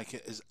try and make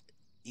it as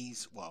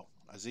easy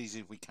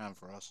as we can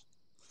for us.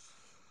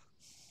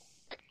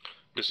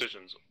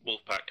 Decisions.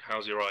 Wolfpack,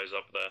 how's your eyes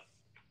up there?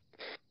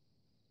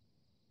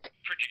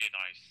 Pretty good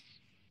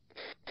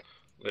eyes.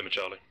 Lima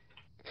Charlie.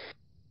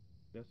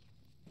 Yes?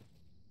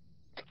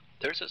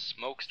 There's a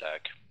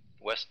smokestack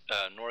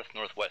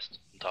northwest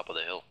on top of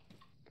the hill.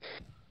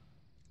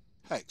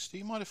 Hex, do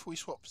you mind if we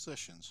swap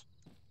positions?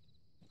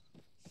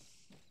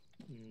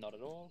 Not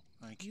at all.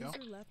 Thank you.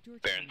 User left your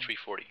Baron channel.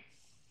 340.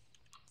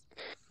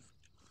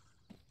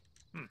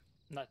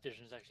 Night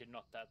vision is actually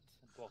not that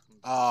important.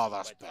 Ah,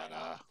 that's By time.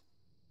 better.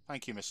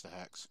 Thank you, Mr.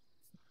 Hex.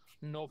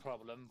 No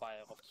problem,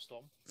 Buyer of the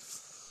Storm.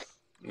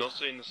 Not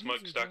seeing the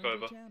smokestack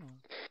over.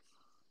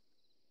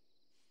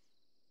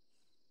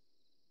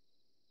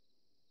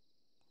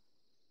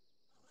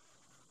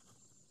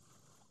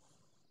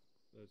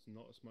 There's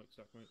not a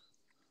smokestack, mate.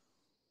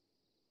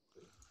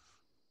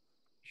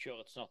 Sure,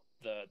 it's not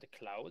the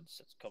clouds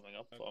that's coming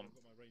up I've from.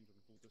 got my range on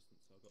full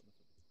distance, so I got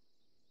nothing.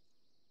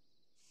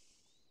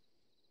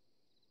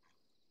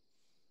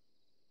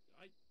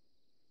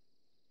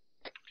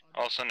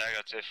 Also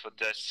negative for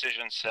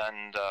Decisions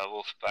and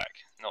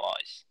Wolfpack. No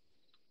eyes.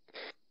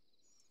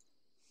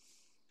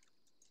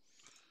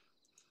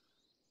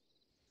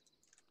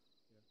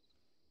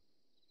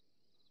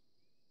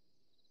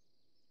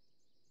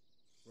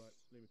 Right,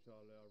 Lima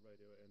Charlie, I'll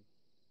radio it in.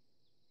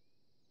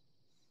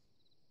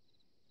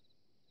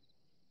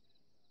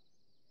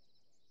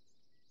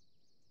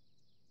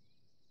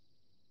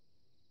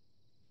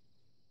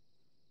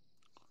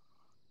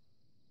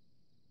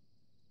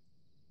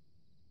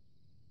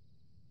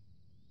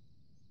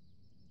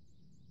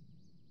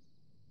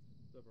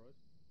 Cerberide.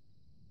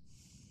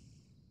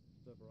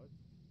 Cerberide.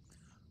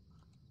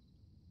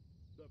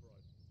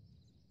 Cerberide.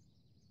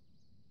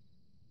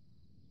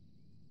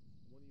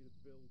 I want you to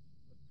build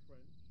a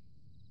trench,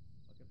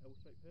 like an L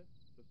shape here,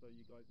 just so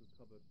you guys are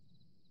covered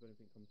if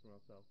anything comes from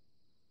our south.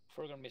 If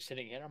we're gonna be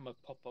sitting here, I'm gonna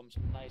pop on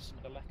some nice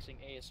and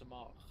relaxing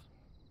ASMR.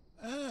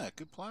 Ah,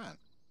 good plan.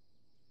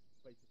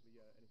 Basically,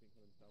 yeah, anything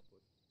coming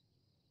southward.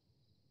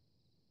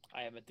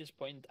 I am at this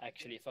point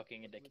actually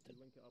fucking addicted.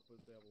 Link it up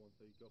with the other one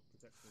so you got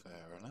protection.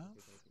 Fair enough.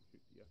 If anything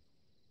shoots you.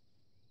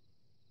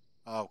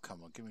 Oh,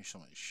 come on, give me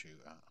something to shoot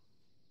at.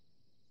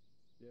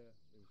 Yeah,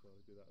 we can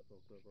do that as well,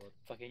 Cerberide.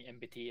 Fucking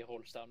MBT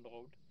rolls down the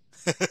road.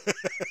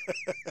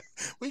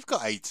 We've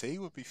got AT,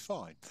 we'll be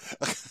fine.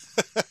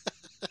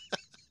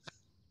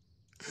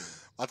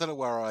 I don't know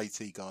where our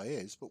AT guy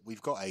is, but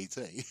we've got AT.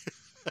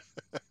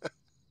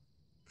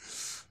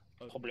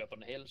 Probably up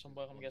on the hill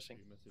somewhere, I'm guessing.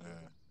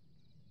 Yeah.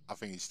 I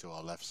think he's to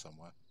our left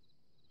somewhere.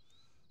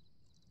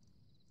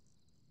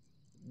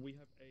 We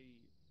have a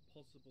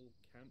possible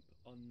camp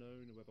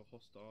unknown, whether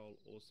hostile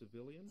or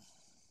civilian,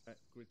 at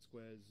grid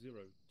square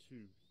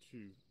 022-085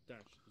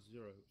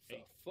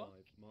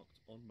 marked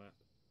on map.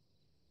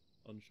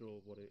 Unsure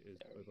what it is.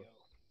 There we over. go.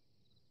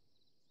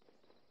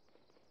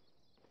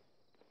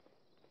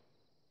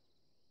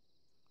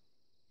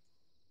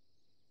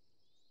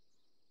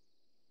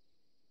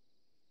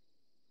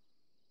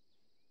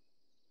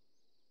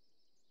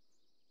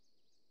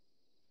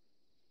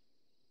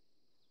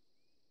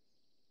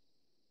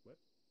 Web.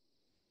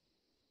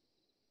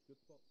 Good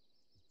spot.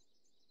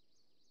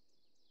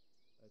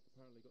 It's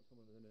apparently got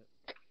someone in it.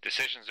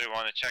 Decisions, we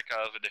want to check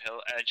out over the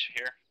hill edge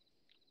here.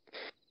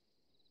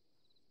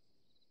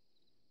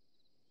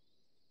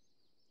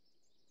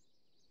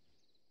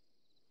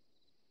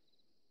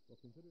 Well,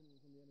 considering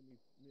it's on the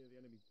enemy's, near the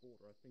enemy's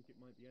border, I think it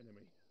might be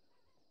enemy.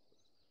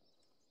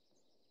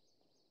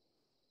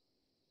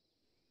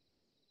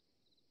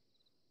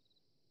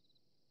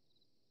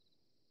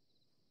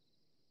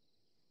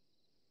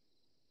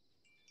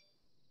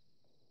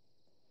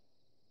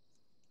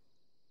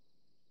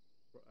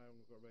 I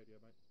haven't got a radio,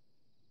 mate.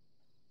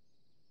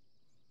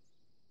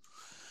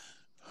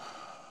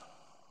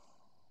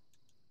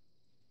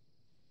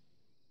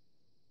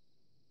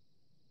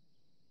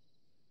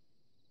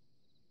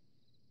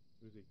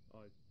 Uzi,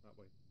 eyes, that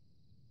way.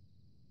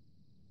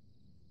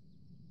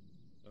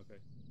 Okay.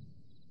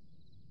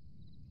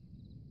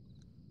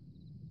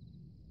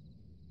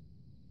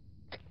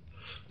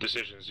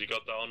 Decisions, you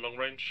got that on long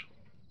range?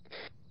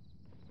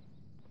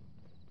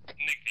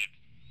 Negative.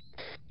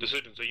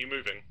 Decisions, are you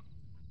moving?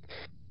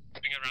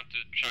 Moving around to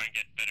try and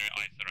get better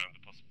eyes around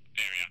the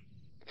area.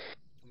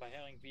 Am I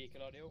hearing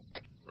vehicle audio?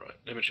 Right,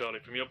 Lima Charlie,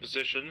 from your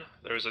position,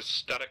 there is a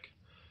static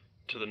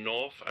to the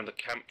north, and the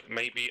camp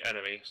may be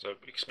enemy, so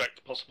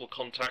expect possible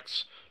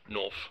contacts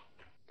north.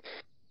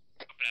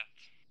 Copy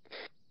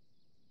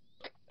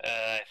that.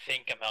 I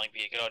think I'm hearing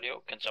vehicle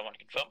audio. Can someone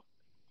confirm?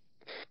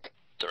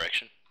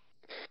 Direction?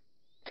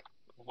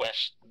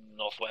 West,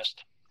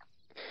 northwest.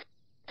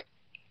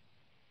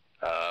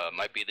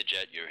 Might be the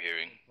jet you're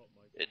hearing.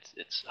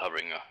 It's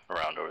hovering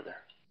around over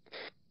there.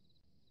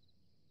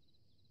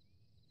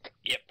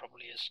 Yep,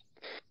 probably is.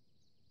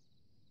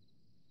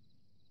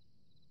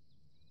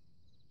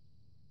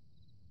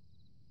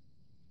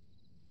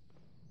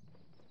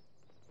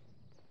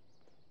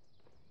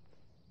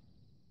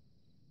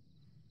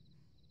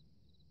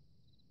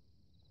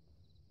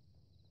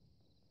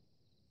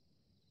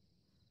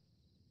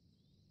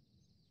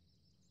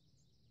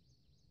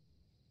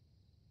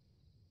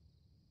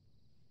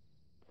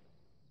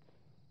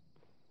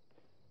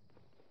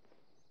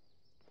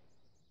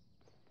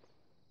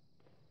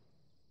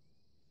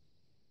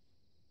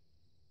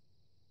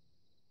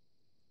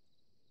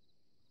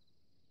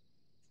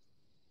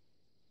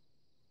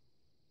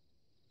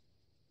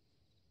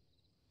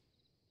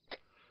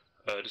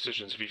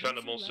 Decisions, if you found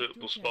a more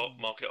suitable spot,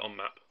 mark it on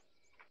map.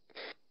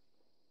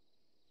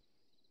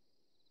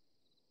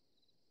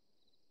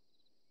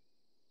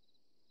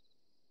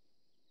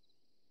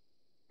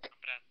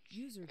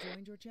 User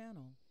joined your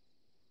channel.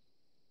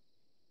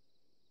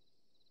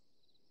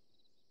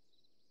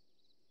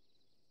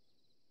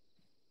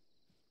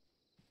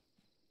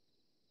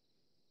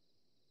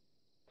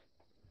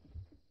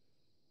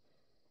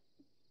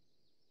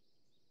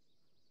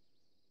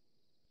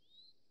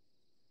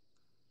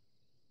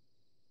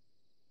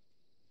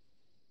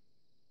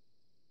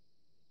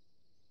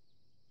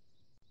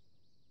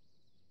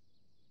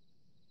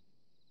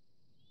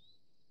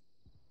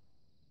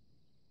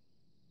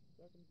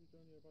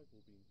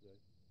 today?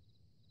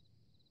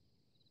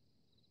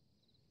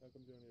 How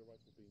come you're only a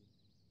rifle beam?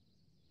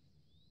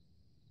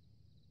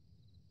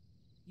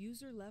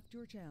 User left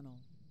your channel.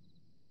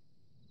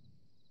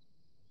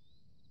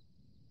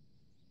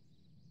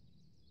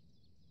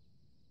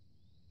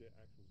 Shit,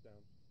 Axel's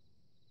down.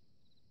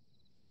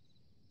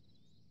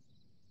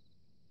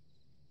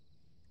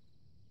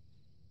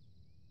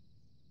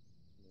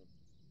 No.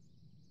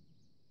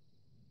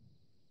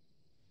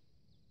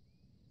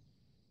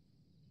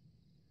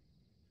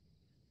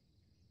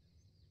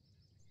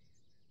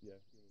 Yeah,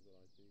 humans at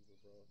IT,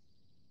 we're bro.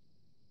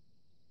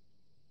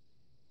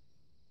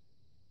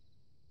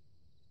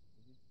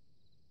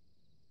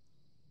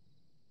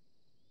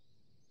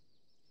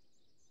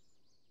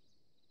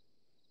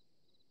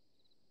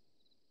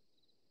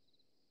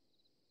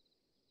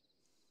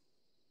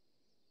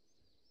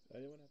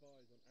 Anyone have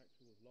eyes on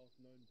Actual's last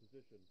known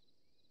position?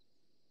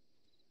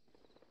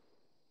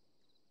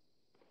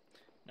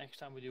 Next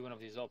time we do one of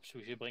these ops,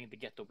 we should bring the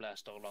Ghetto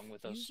Blaster along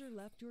with us. User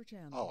left your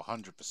channel. Oh,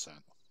 100%.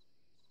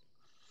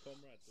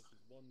 Comrade, this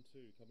is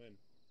 1-2, come in.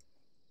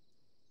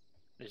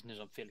 Listen to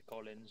some Phil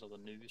Collins or the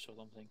news or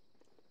something.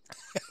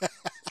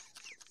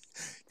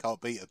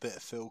 Can't beat a bit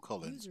of Phil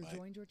Collins, User mate.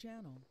 joined your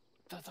channel.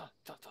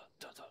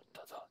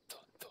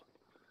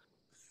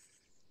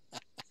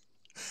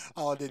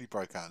 Oh, I nearly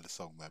broke out of the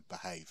song, man.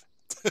 Behave.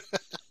 1-1,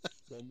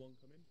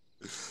 come in.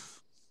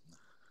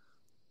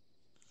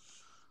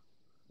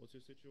 What's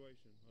your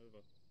situation?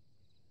 Over.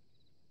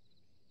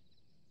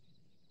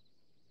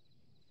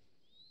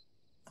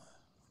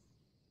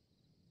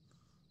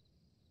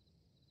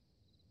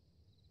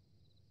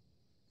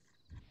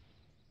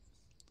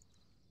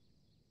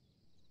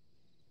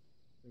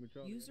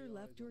 User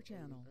left your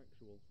channel.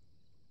 Actual.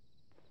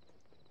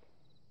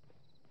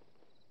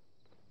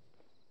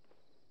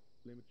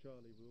 Lima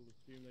Charlie, we'll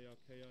assume they are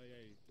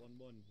KIA.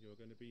 1-1, you're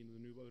going to be in the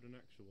new Odin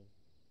Actual.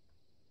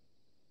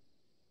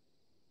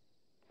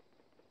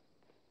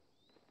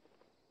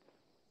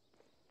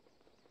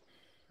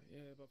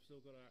 Yeah, but I've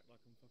still got to act like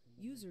I'm fucking...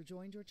 User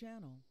joined your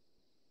channel.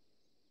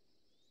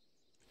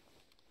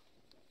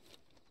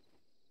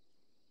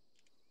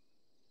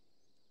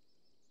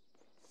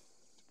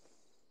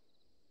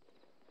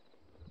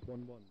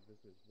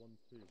 This is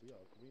 1-2. We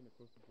are green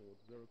across the board.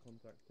 0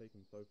 contacts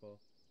taken so far.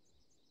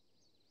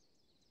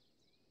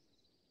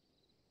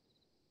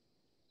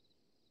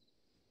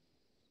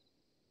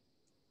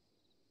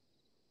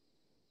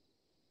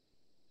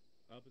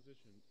 Our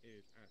position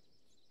is at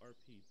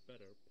RP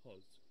better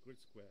pos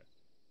grid square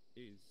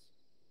is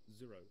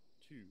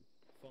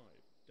 025-077.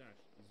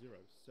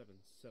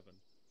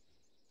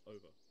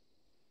 Over.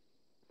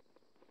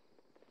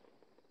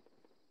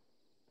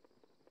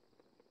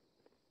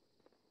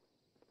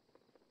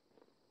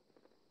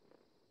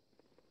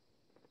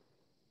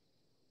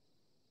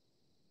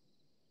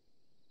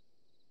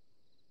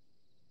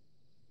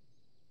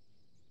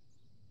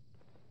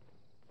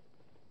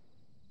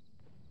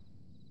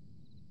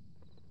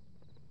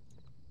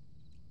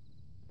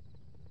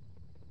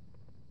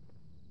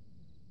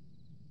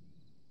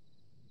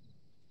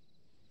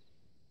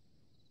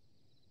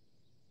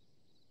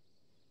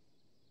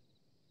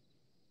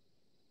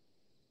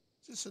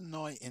 Is this a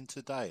night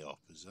into day op,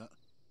 is that?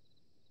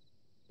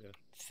 Yeah.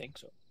 I think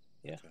so.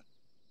 Yeah. Okay.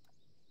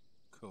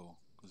 Cool.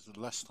 Because the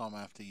less time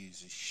I have to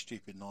use these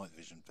stupid night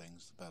vision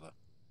things, the better.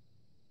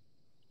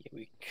 Yeah,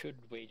 we could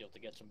wager to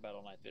get some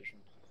better night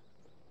vision.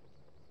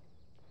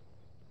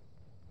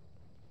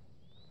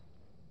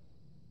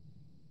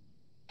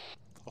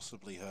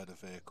 Possibly heard a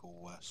vehicle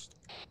west.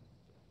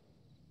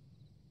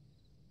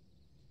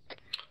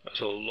 There's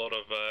a lot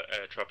of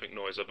air traffic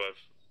noise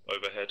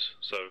overhead,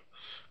 so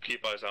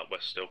keep eyes out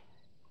west still.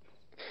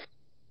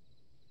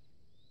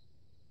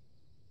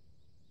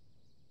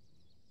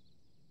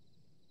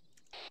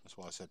 That's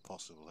why I said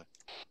possibly.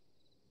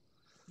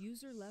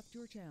 User left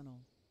your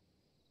channel.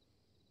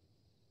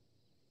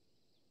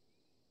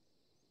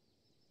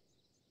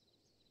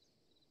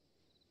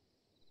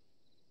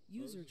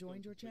 User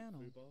joined your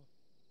channel.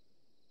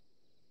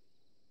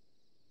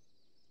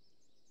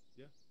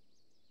 Yeah.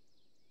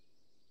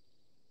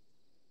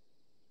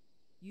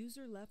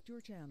 User left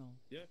your channel.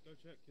 Yeah, go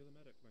check. Kill the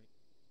medic, mate.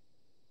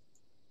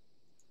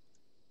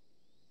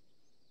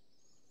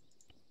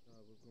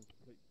 We're going to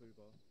complete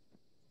foobar.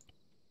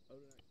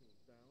 Odin Actual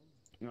is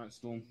down. Alright,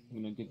 Storm,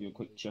 I'm going to give you a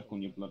quick check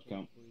on your blood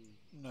count.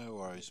 No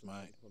worries,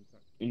 mate.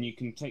 And you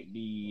can take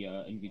the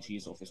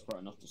NVGs off, it's bright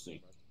enough to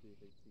see.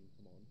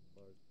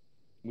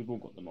 We've all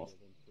got them off.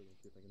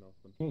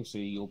 Okay, so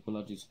your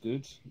blood is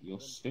good, you're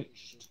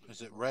stitched.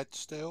 Is it red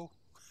still?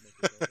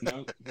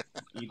 No,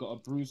 you got a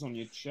bruise on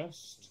your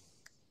chest,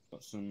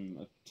 got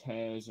some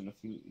tears and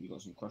you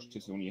got some crushed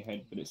tissue on your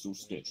head, but it's all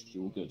stitched,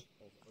 you're all good.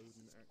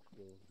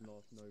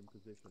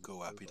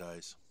 Cool, happy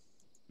days.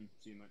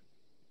 See you, mate.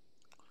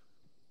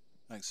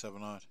 Thanks,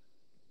 Seven-Eyed.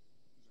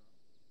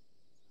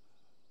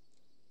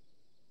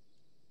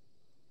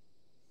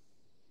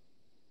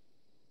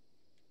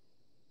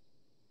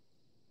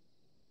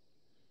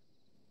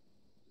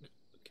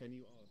 Can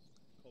you ask,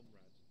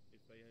 comrade, if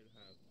if they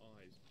have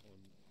eyes on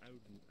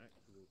Auden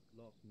actual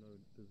last known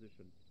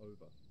position.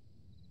 Over.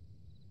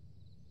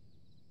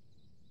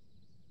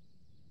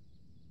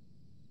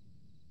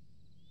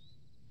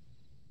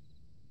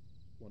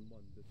 1-1,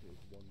 this is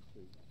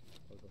 1-2.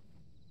 Over.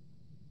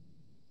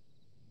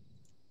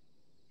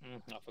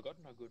 I've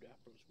forgotten how good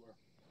apples were.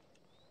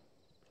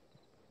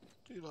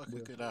 Do you like a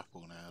good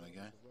apple now and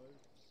again?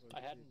 I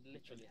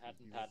literally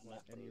hadn't had an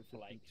apple for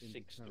like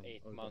 6 to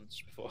 8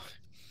 months before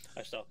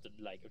I started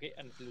like, okay,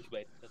 and lose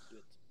weight, let's do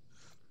it.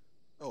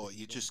 Oh,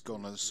 you just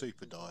gone on a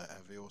super diet,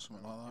 have you, or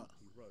something like that?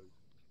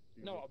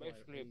 No,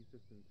 basically,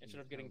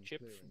 instead of getting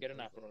chips, get an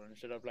apple, and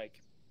instead of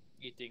like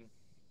eating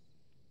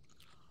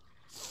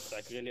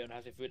like really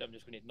unhealthy food, I'm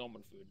just gonna eat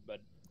normal food.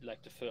 But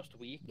like the first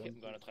week, I'm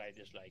gonna try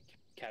this like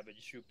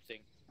cabbage soup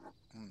thing.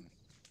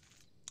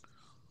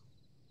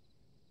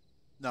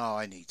 No,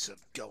 I need to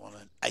go on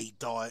a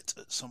diet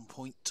at some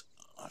point.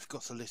 I've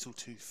got a little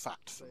too fat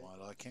for my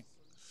liking.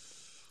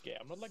 Yeah,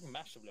 I'm not like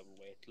massive level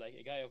weight. Like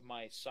a guy of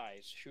my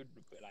size should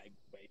like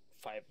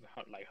weigh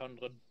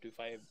 100 to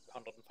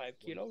 505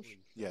 kilos.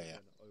 Yeah, yeah.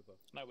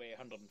 And I weigh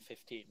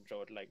 115,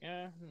 so it's like,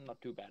 not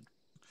too bad.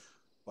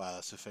 Well,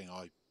 that's the thing.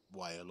 I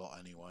weigh a lot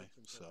anyway,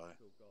 so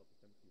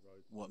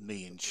what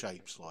me in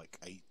shape's like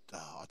I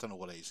don't know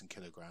what it is in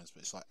kilograms,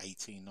 but it's like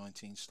 18,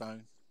 19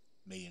 stone.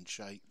 Me in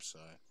shape, so.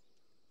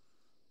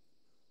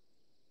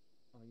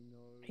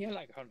 Yeah,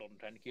 like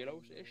 110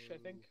 kilos ish, I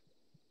think.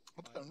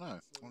 I don't know.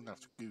 I'm gonna have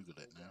to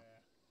Google it now.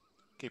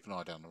 Keep an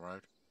eye down the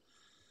road.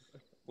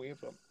 Where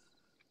from?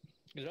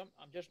 Because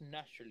I'm just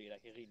naturally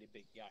like a really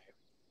big guy.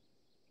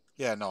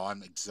 Yeah, no,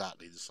 I'm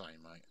exactly the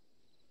same, mate.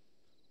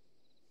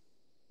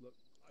 Look,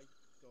 I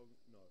don't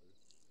know.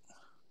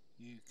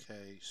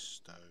 UK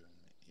stone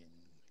in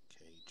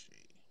kg.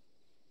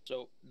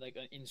 So, like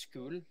in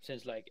school,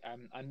 since like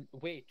I'm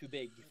way too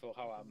big for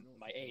how I'm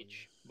my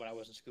age when I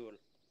was in school.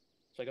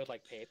 So I got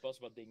like papers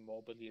about being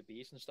morbidly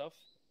obese and stuff.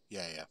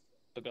 Yeah, yeah.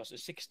 Because a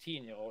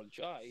 16-year-old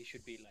guy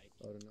should be like.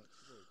 I don't know.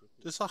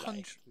 There's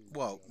 100.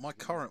 Well, my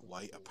current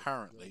weight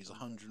apparently is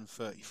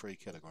 133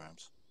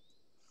 kilograms.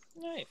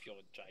 Yeah, if you're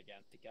a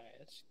gigantic guy,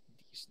 that's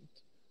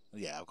decent.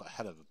 Yeah, I've got a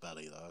hell of a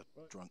belly though.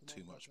 I drunk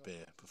too much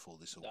beer before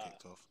this all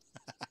kicked off.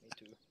 Me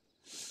too.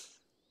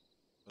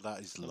 But that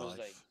is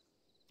life.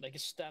 Like a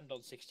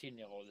standard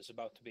 16-year-old is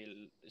about to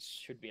be.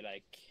 Should be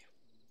like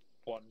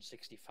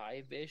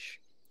 165-ish.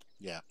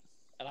 Yeah.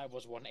 And I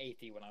was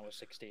 180 when I was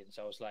 16,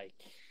 so I was like,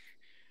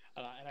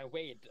 and I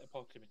weighed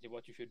approximately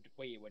what you should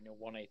weigh when you're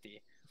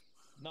 180.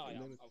 No,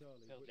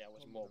 apparently I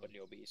was morbidly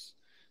obese.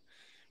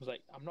 I was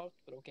like, I'm not,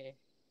 but okay.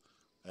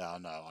 Yeah, I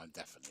know, I'm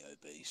definitely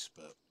obese,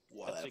 but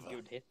whatever. That's a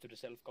good hit to the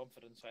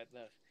self-confidence right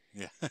there.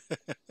 Yeah.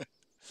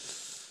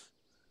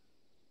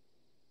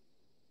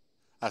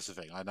 That's the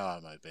thing, I know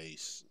I'm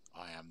obese.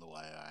 I am the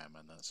way I am,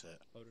 and that's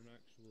it.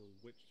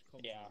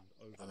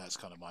 And that's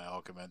kind of my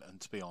argument, and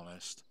to be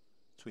honest,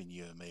 between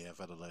you and me, I've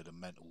had a load of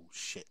mental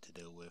shit to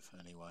deal with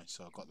anyway,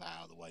 so I've got that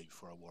out of the way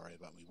before I worry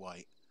about my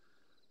weight.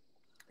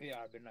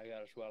 Yeah, I've been like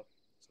that as well.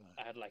 So.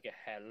 I had like a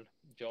hell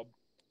job,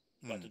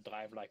 but to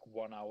drive like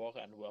 1 hour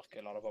and work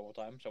a lot of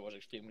overtime, so I was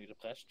extremely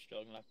depressed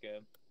during like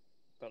a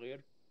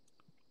period.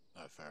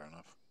 No, fair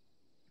enough.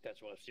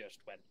 That's where it just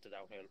went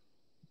downhill.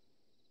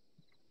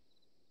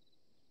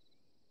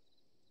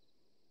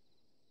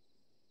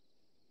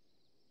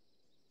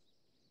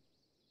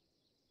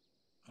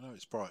 I know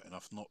it's bright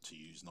enough not to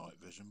use night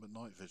vision, but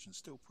night vision's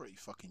still pretty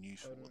fucking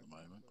useful at the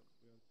moment.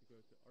 We want to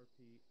go to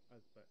RP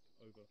Azbek,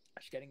 over.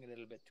 It's getting a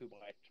little bit too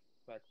bright,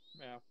 but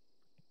yeah.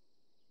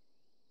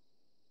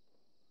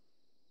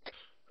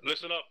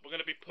 Listen up, we're going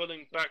to be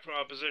pulling back from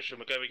our position.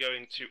 We're going to be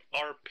going to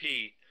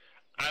RP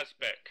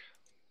Azbek.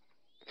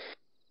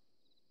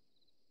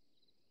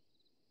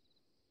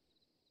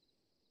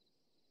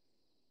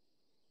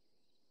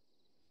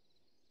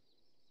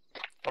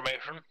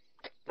 Formation.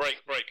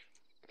 Break.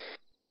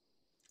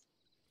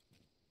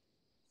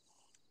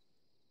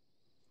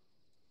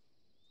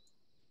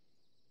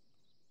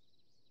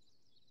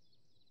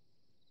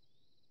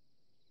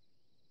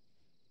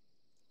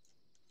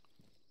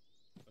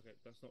 Okay,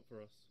 that's not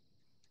for us.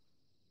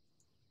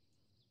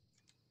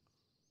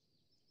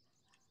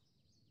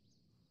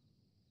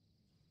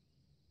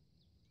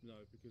 No,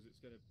 because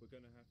we're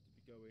gonna have to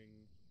be going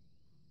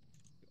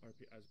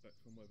RP Azbek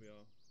from where we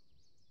are.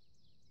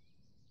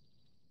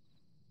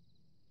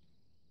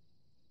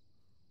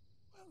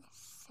 Where the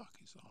fuck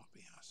is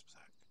RP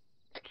Azbek?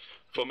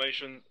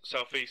 Formation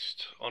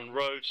southeast on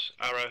road,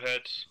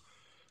 arrowheads,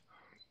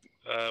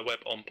 web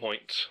on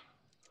point.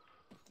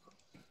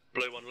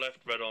 Blue on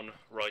left, red on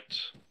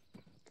right.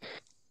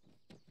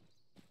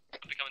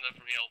 They're coming down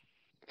from hill.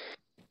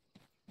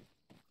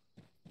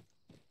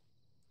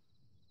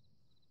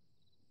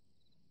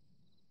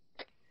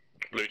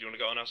 Blue, do you want to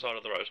go on our side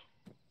of the road?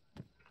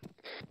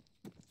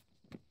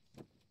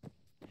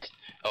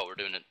 Oh, we're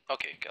doing it.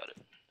 Okay, got it.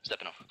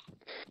 Stepping off.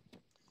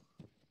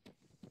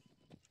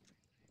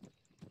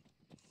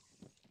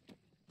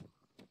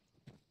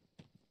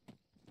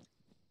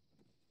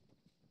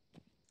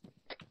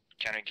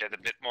 Can we get a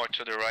bit more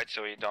to the right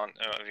so we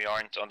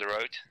aren't on the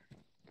road?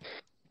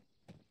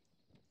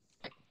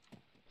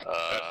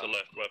 That's the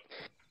left, Web.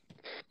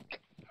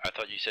 I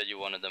thought you said you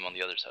wanted them on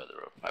the other side of the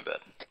road. My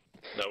bad.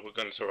 No, we're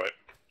going to the right.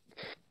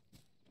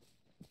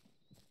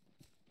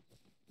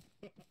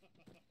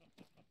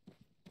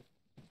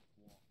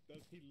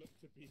 Does he look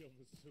to be of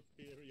a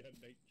superior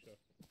nature?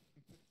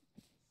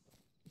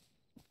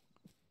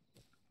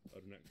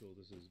 Natural,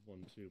 this is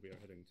 1-2, we are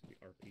heading to the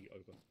RP,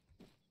 over.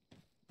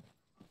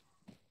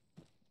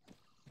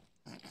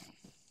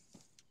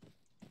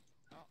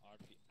 Oh,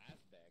 RP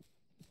Azbek.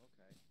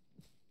 Okay.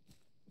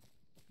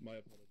 My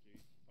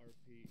apologies.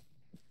 RP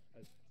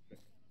Azbek,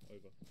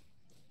 over.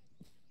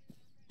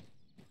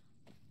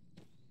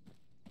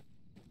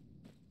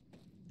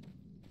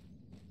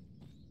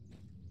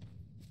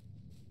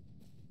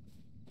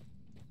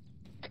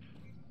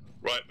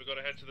 Right, we've got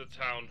to head to the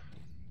town.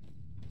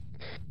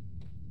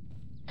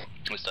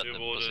 Is that the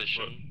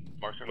position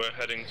marker? We're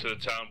heading to the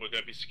town. We're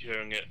going to be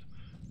securing it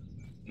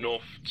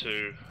north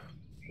to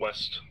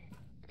west.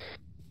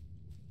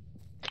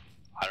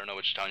 I don't know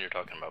which town you're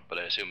talking about, but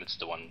I assume it's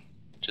the one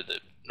to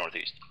the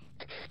northeast.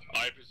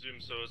 I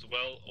presume so as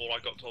well. All I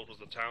got told was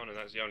the town, and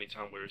that's the only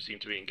town we seem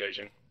to be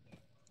engaging.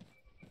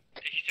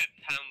 He said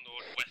town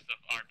northwest of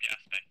RP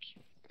Azbek.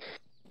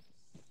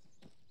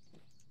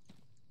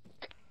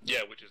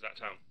 Yeah, which is that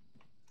town.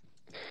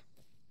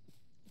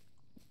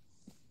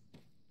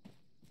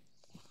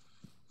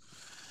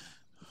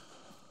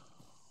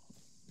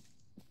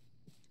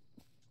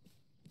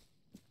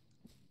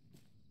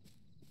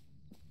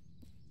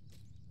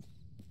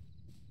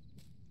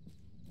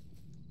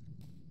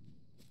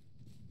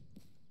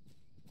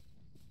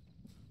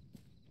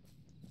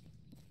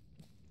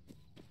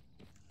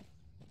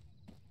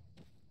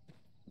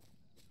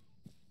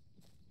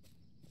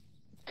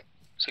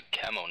 It's a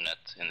camo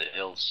net in the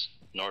hills,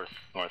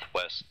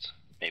 northwest,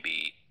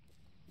 maybe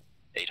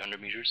 800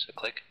 meters a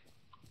click.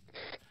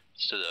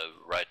 It's to the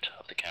right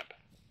of the camp.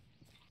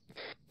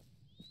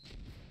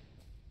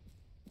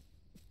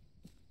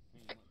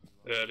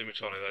 Yeah, leave me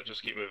Charlie there,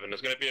 just keep moving.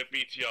 There's going to be a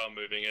BTR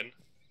moving in.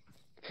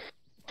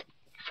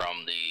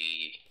 From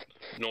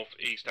the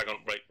northeast, hang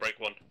on, break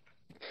one.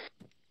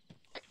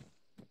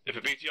 If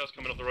a BTR is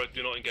coming up the road,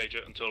 do not engage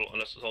it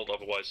unless it's told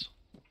otherwise.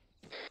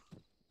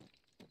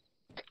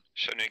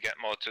 Shouldn't we get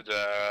more to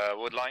the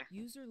wood line?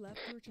 User left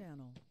your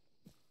channel.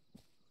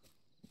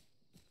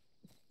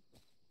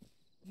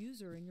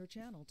 User in your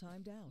channel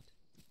timed out.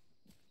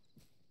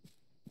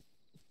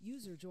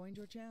 User joined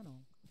your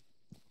channel.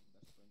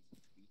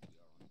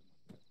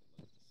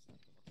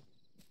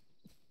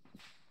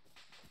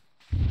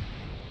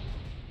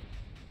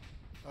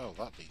 Oh,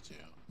 that BTR.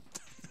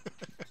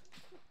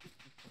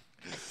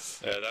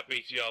 Yeah, that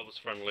BTR was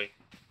friendly.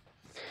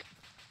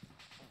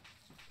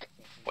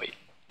 Wait,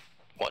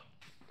 what?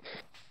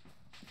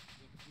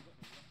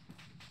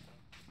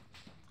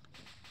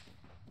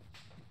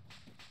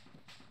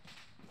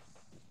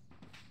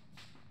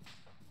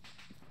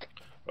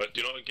 Right,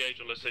 do not engage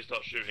unless they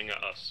start shooting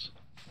at us.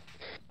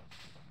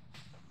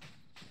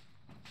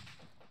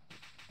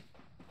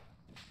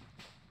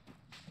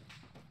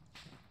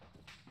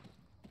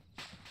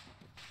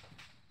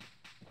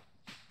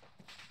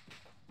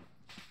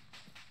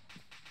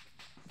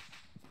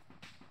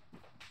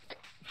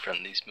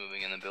 Friendlies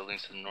moving in the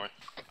buildings to the north.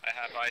 I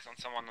have eyes on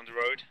someone on the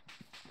road.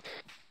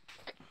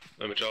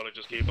 Let me Charlie,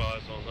 just keep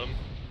eyes on them.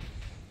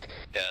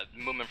 Yeah,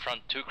 move in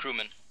front, 2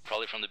 crewmen,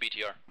 probably from the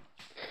BTR.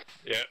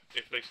 Yeah,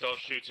 if they start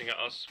shooting at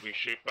us, we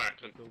shoot back.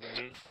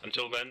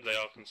 Until then, they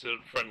are considered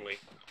friendly.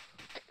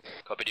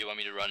 Copy, do you want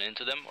me to run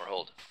into them or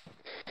hold?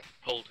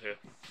 Hold here.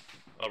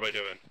 I'll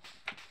radio in.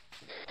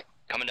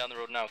 Coming down the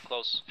road now,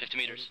 close, 50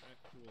 meters.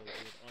 Actual,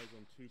 with eyes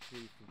on 2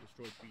 crews from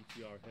destroyed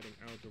BTR heading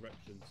our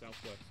direction,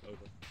 southwest,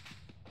 over.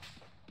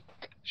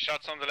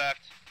 Shots on the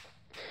left.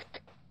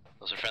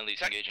 Those are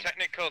friendlies engaging.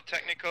 Technical,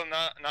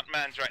 not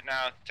manned right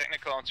now.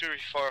 Technical on 2,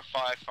 4,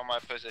 5 from my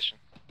position.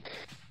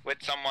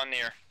 With someone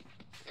near.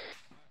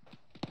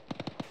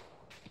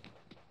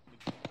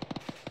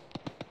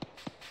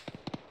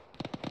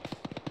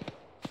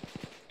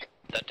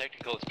 That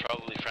technical is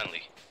probably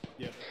friendly.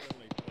 Yeah, they're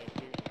friendly. They're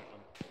shooting at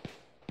them.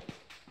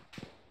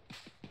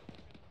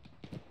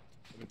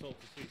 I've been told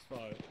to cease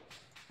fire.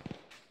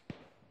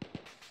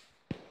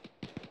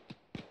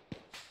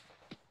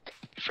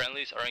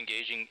 Friendlies are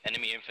engaging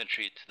enemy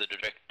infantry to the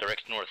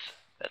direct north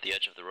at the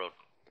edge of the road.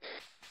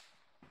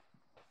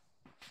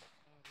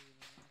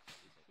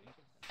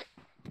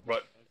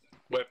 Right,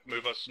 Web,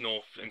 move us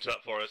north into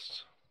that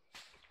forest.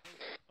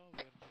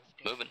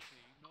 Moving.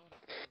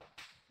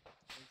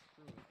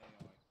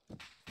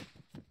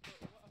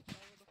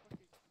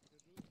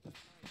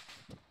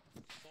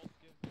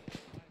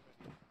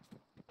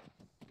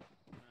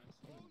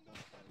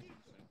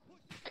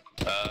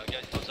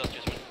 Guys, close up,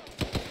 just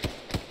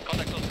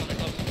contact close.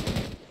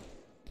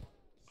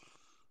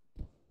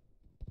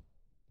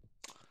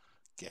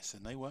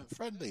 Guessing they weren't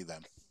friendly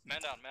then.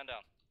 Man down.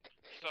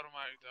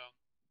 Stormmark down.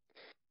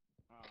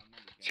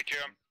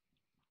 Secure him.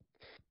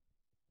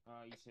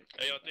 You said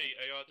ARD.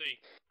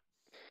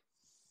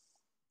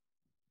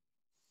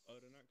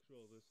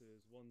 Actual, this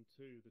is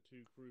 1-2. The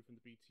 2 crew from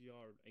the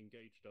BTR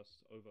engaged us.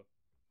 Over.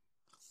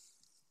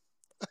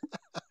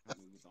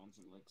 With arms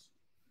and legs.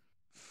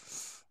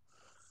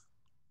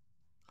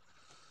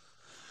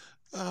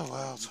 Oh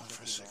well, You time check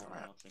for a his arm and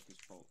cigarette. I'll check his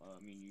pulse.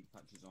 You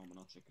patch his arm and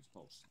I'll check his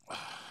pulse.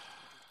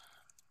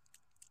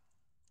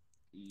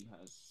 He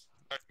has.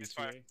 It's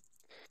fire.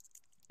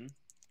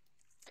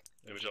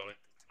 Over, Charlie.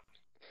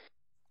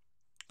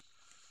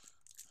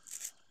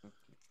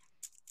 Okay.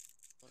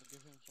 Or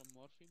give him some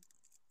morphine?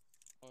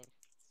 Or... Oh.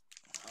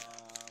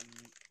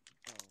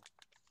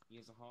 He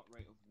has a heart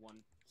rate of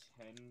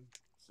 110,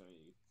 so...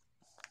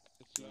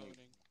 It's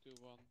lowering to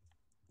 1.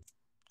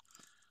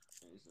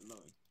 Is it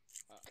lowering?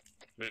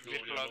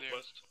 People out here.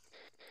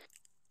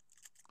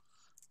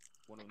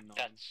 109.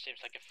 That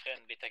seems like a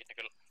friendly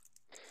technical.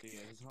 So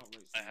yeah, his heart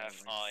rate's I have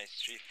lowering. eyes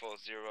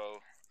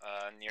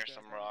 340 near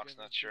some rocks.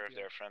 Not sure if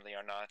they're friendly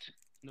or not.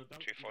 No,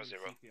 don't give him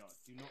 340 CPR.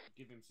 Do not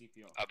give him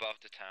CPR. above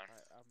the town.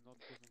 I'm not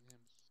giving him.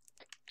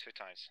 2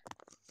 times.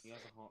 He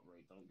has a heart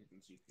rate, don't give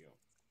him CPR.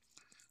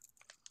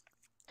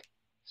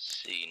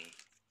 Scene.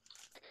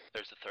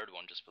 There's the third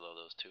one just below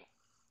those 2.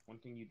 One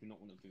thing you do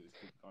not want to do is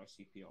give the guy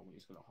CPR when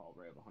he's got a heart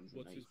rate of 108.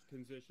 What's his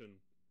condition?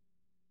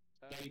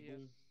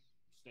 Stable,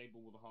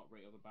 stable with a heart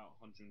rate of about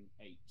 108.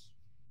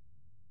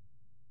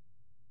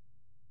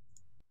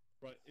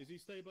 Right, is he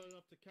stable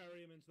enough to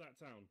carry him into that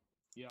town?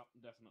 Yeah,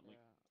 definitely.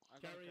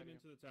 Carry him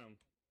into the town.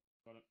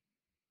 Got it.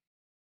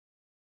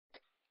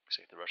 Looks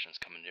like the Russians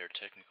coming near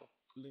technical.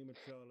 Lima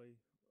Charlie,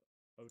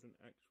 Odin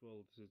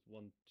Actual, this is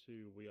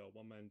 1-2. We are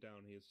 1 man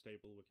down. He is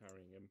stable. We're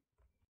carrying him.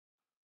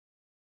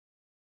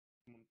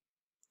 Come on.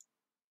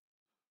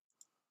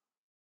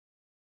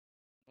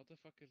 What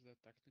the fuck is that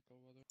technical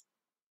weather?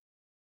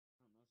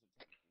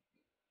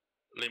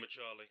 Lima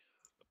Charlie.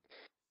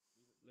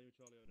 Lima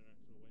Charlie, Odin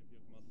Actual. Waiting for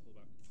your command to pull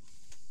back.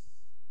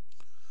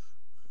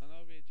 And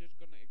now we're just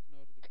gonna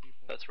ignore the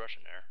people. That's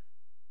Russian air.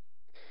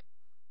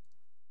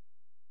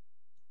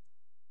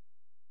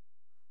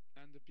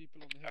 And the people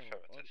on the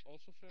hill are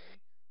also friendly?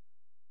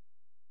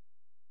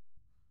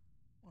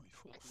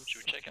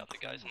 Should we check out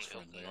the guys on the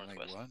hill to the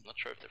northwest? I'm not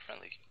sure if they're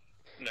friendly.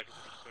 Negative,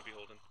 we're just gonna be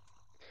holding.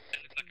 It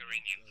looks like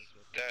Iranians.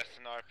 There's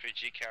an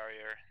RPG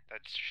carrier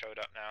that's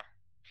showed up now.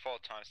 4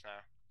 times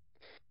now.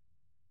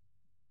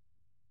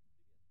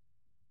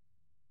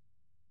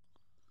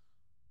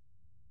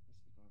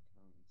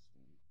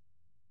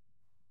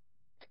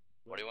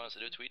 What do you want us to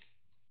do, Tweed?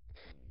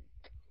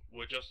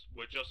 We're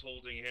just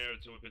holding here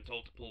until we've been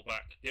told to pull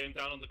back. Get him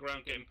down on the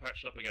ground, get him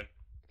patched up again.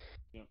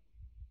 Yeah.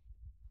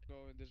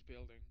 Go in this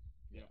building.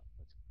 Yeah.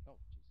 Oh, Jesus Christ.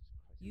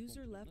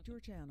 User left your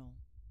channel.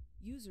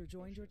 User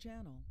joined your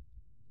channel.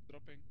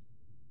 Dropping.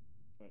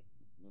 Right,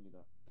 nearly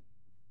that.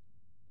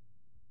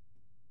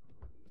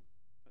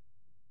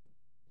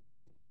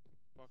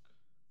 Fuck.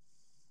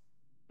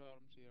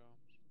 Arms here,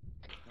 arms.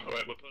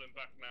 Alright, we're pulling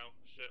back now.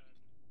 Shit.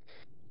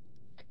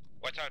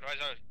 Watch out, watch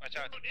out, watch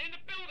out. In the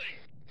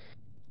building!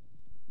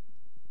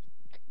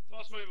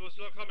 Fast mover was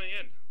not coming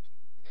in.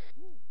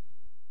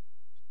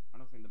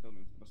 I don't think the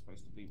building was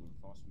supposed to be with a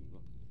fast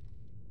mover.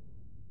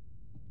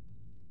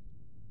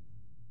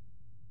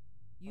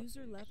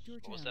 User left your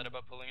channel. What was that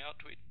about pulling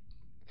out, Tweed?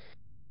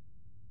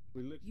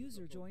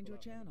 User joined your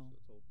channel.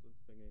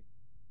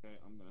 Okay,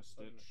 I'm gonna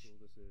stitch.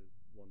 This is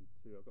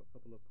 1-2. I've got a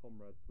couple of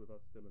comrades with us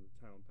still in the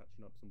town,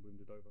 patching up some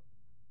wounded over.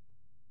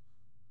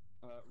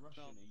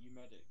 Russian, are you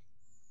medic?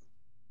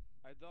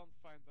 I don't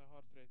find the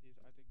heart rate.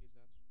 I think he's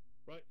dead.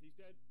 Right, he's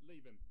dead.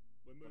 Leave him.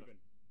 We're moving.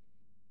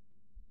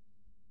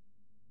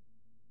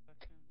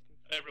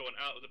 Everyone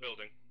out of the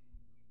building.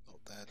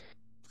 Not dead.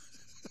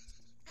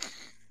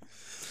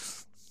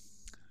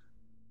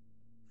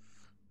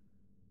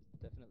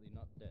 Definitely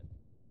not dead.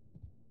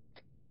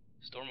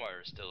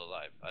 Stormwire is still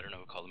alive. I don't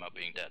know who called him out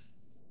being dead.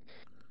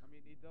 I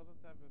mean, he doesn't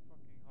have a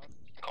fucking heart.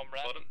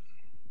 Comrade.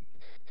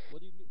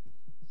 What do you mean?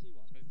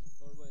 C1.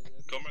 Or wait,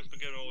 Comrades been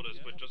given orders.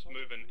 We're just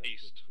moving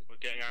east. We're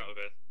getting out of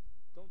here.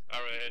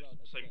 Arrowhead,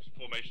 same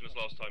formation as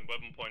last time.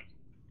 Weapon point.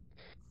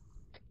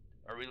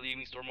 Are we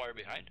leaving Stormwire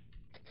behind?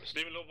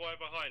 We're leaving Stormwire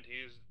behind.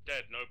 He is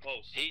dead. No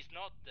pulse. He's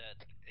not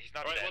dead. He's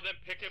not right, dead. well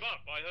then pick him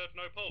up. I heard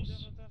no pulse. He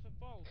doesn't have a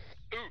pulse.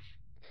 Oof.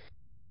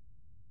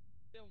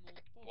 Still no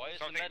pulse. Why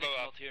is Something the medic blew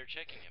up. not here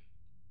checking him?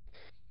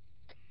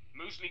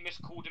 Moosley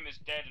miscalled him as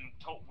dead and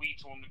we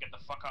told him to get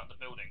the fuck out of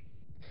the building.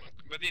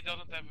 But he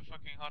doesn't have a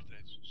fucking heart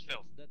rate,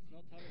 still. That's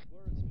not how it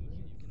works,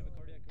 Moosley. You can have a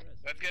cardiac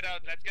arrest. Let's get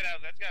out, let's get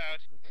out, let's get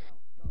out.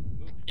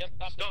 Yep,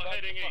 that's Start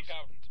heading east.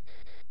 Out.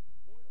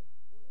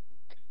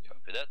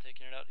 Copy that,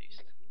 taking it out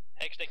east.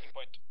 Hex taking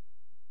point.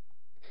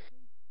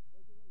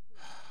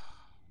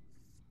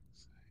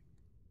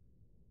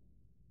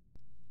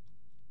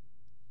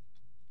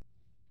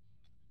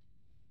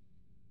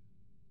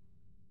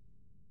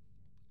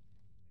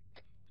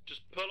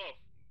 Just pull off.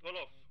 Pull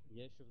off.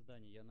 Я еще в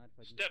здании, я на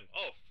Альфа-1. Step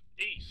off.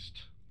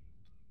 East.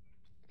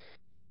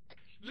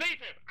 Leave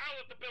him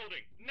out of the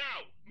building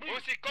now.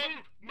 Move.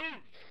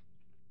 Move.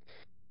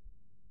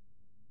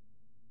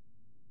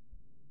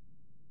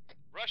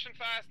 Russian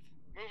fast,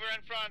 mover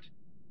in front.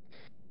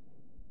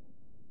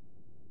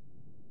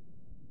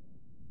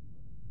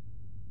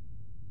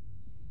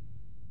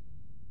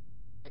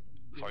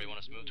 far you want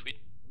us to move,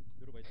 Tweet?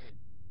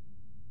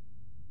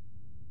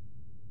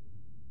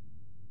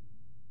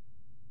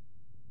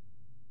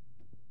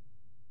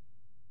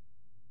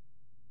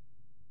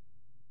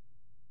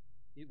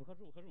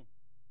 Выхожу.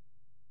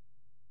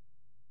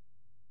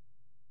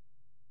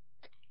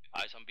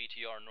 Eyes on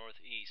BTR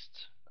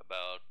northeast,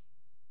 about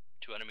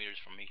 200 meters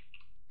from me.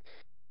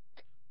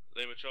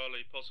 Lima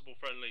Charlie, possible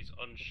friendlies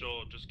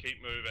unsure, just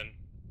keep moving.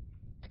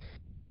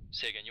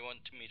 Say again, you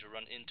want me to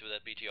run into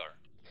that BTR?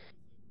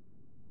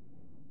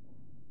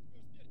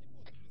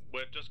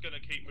 We're just gonna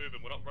keep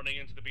moving, we're not running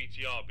into the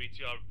BTR.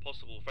 BTR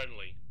possible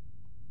friendly.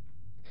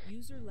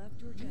 User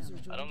left your channel.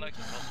 I don't like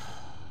the possible.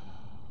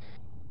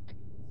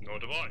 Nor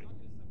do I.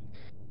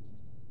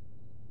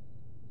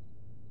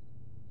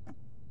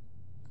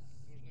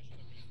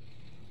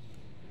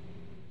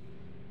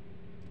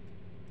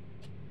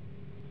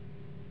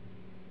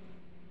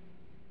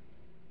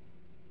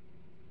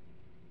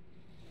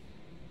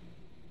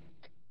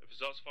 If it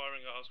starts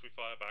firing at us, we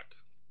fire back.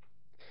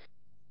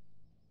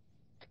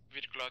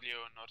 With Gladio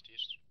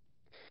northeast.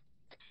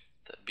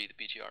 That'd be the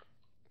BTR.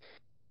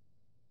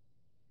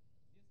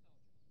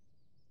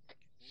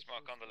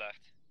 Smoke on the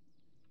left.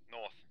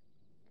 North.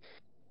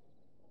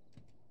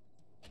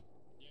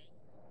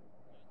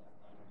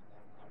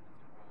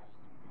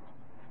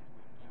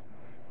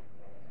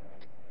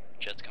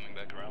 Jet's coming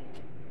back around.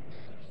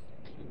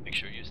 Make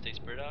sure you stay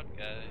spread out,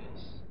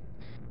 guys.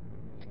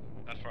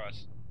 Not for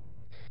us.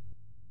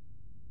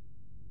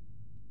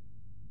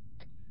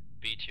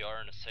 BTR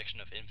and a section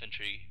of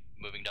infantry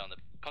moving down the...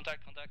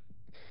 Contact! Contact,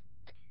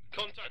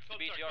 The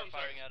BTR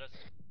firing at us.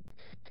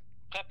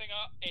 Clapping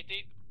up,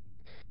 80.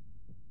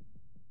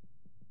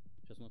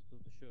 Сейчас у нас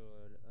тут еще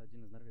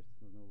один из норвежцев,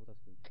 нужно его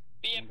вытаскивать.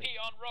 BMP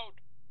on road.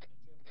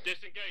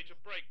 Disengage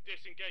and break,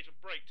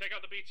 Take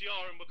out the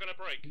BTR and we're gonna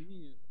break.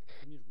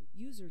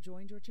 User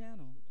joined your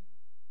channel.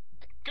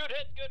 Good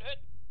hit.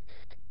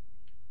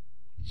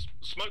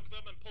 Smoke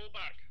them and pull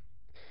back.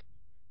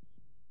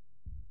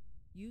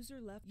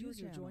 User left your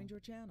channel. Joined your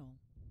channel.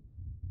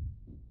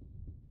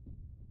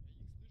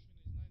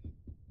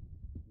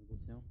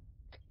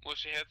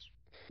 Lucy hits.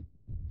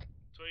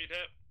 Tweed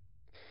hit.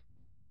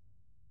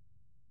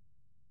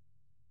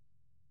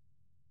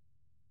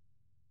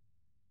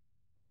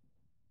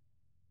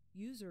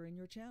 User in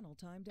your channel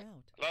timed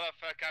out. A lot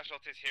of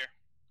casualties here.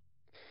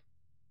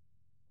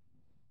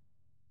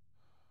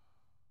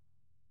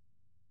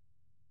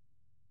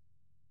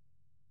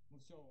 Ну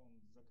все, он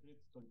закрыт,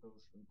 только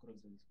уж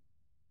кровь зависла.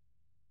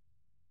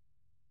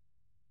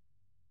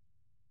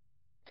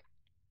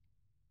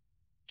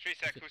 3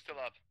 sec, who's still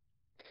up?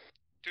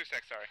 2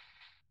 sec, sorry.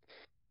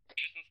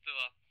 Decision's still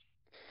up.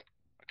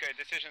 Okay,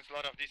 decision's a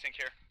lot of desync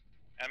here.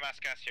 And mass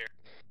gas here.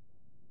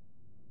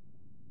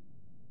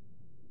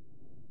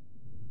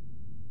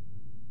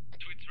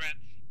 Tweet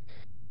threats.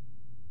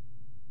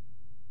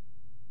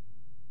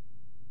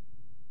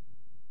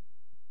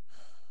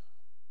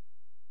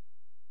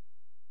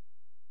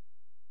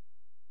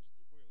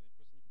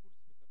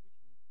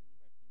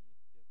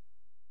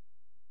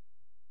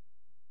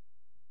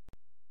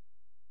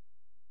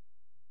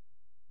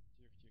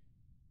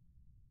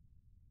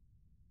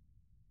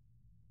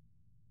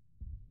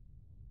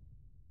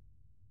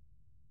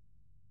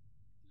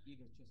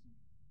 Игорь, честно.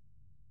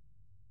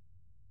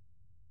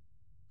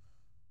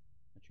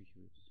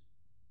 Очухиваются.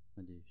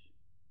 Надеюсь.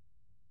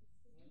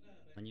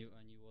 Они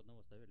его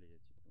одного ставили, я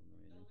типа,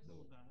 но я не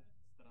Ну да,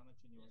 странно,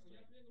 что не его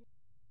ставили.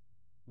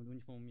 Вот у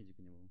них, по-моему,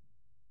 медика не было.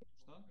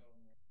 Что?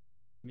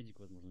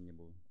 Медика, возможно, не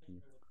было у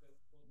них.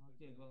 Ну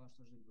окей, главное,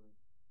 что жить будет.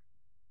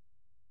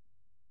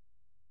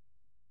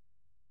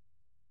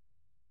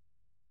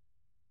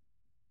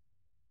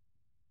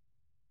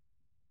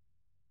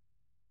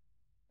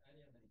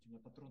 У меня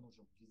патроны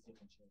уже везде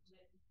кончаются.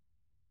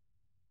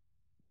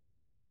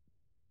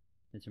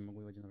 Я тебе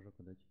могу один рожок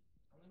отдать.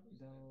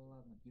 Да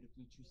ладно,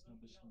 переключусь на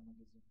обычный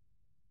магазин.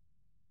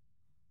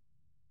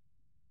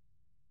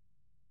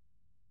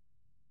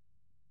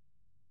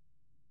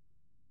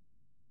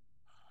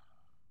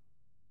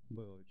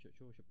 Было,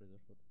 что вообще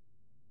произошло?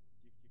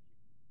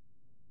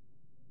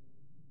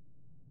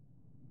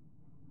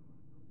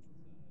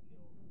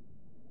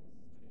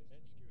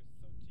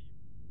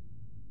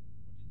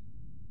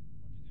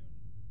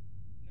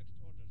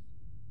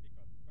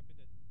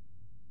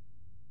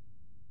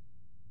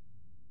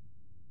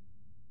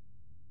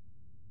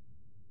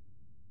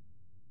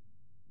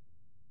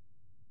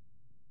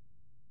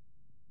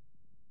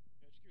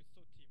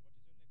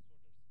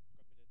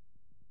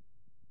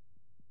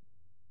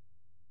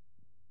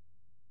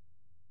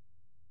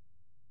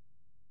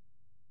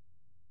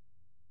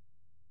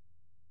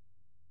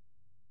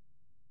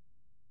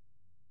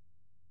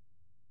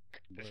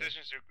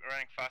 Decisions are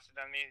running faster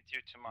than me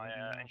due to my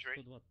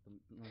injury.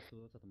 На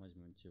 120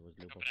 возьмете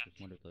возле упавшего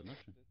самолета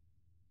наши.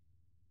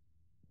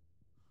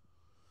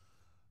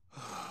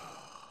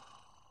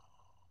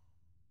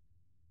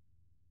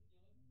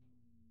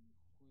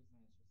 Хуй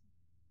знает,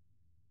 честно.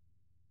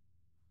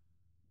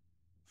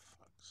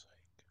 Fuck's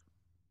sake.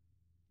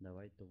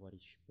 Давай,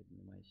 товарищ,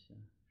 поднимайся.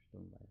 Что,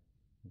 давай.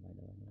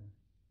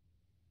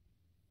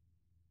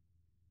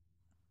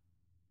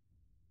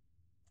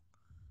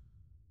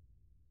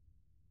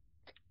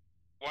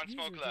 One User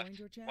smoke left. joined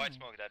your channel. White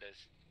smoke, that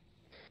is.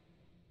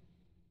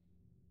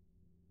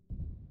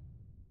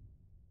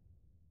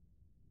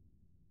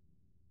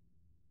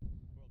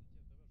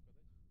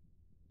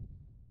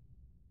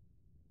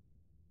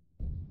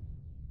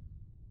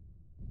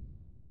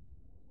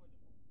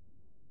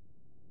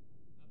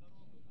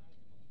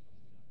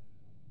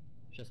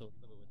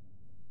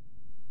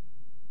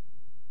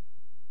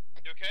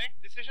 You okay?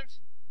 Decisions?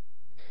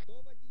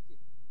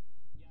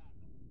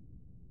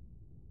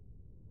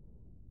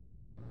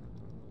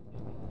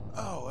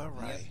 Oh,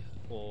 hooray.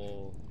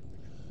 Oh.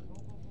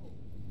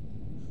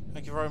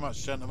 Thank you very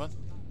much, gentlemen.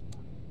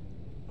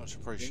 Much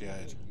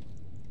appreciated.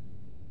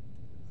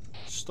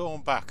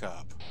 Storm back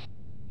up.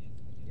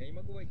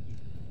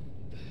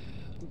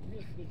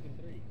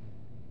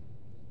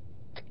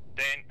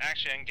 They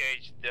actually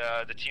engaged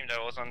the team that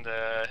was on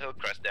the hill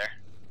crest there.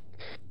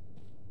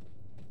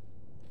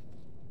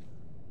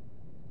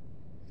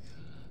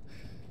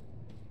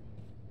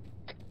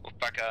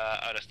 Wolfpack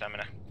out of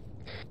stamina.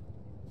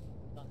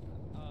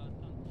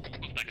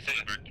 Wolfpack is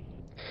injured.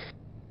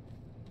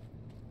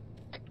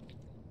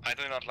 I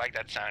do not like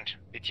that sound.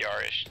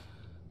 BTR-ish.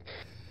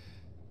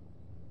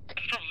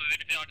 That's probably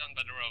the BTR done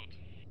by the road.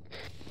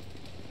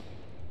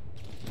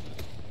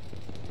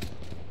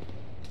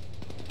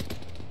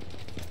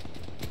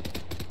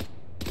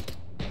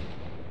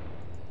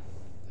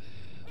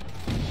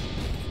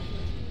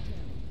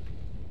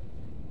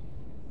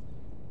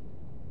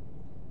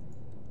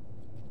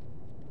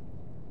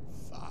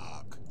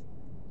 Fuck.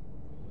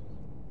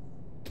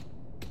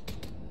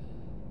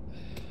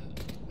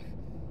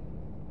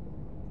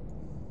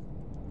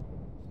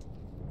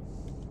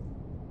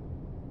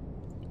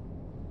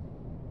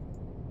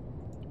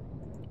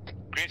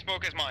 Green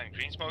smoke is mine.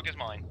 Green smoke is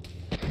mine.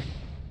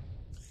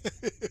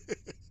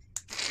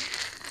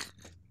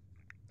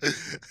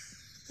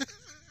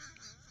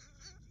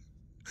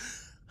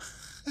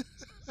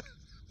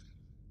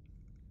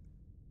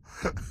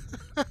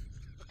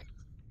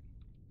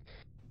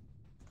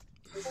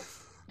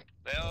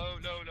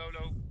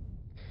 Low.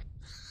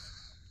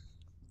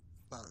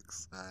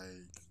 Fuck's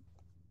sake.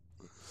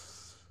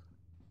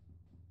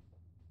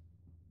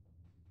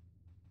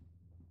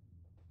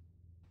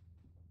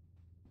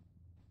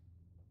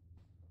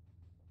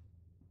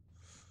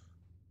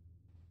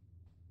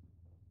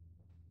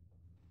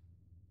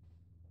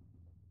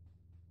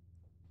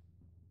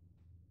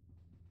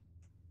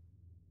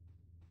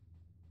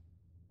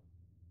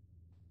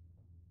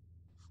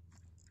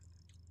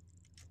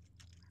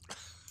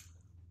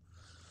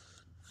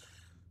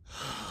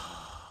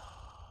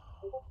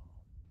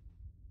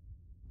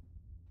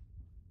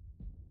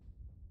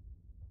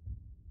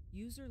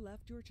 User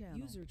left your channel.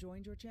 User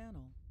joined your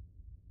channel.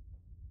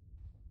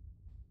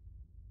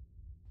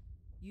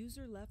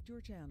 User left your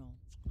channel.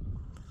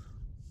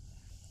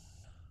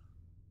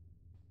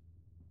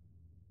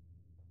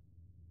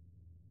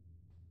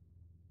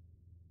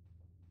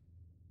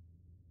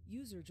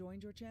 User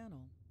joined your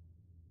channel.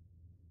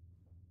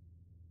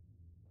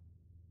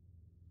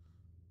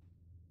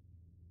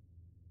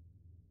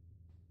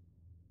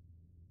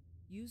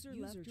 User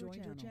left your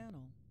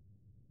channel.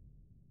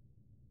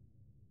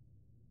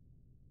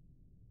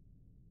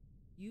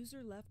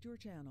 User left your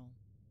channel.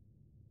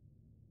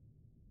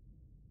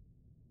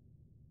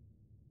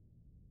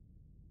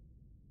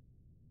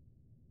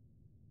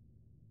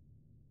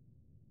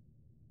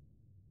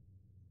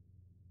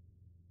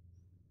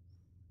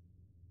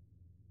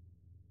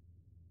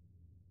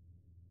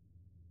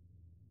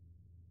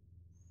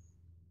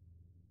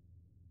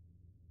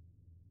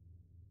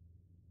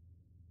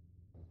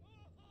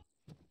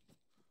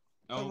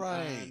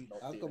 Hooray!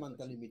 I'll come and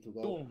telling me to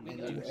go. Storm, And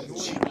enjoy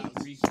everyone that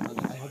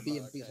respawn I have time.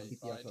 BMPs and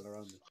BTRs all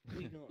around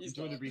me.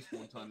 Enjoy the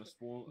respawn time of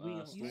Storm.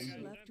 User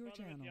left your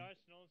channel.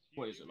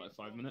 What is it, like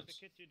 5 minutes?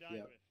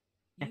 Yeah.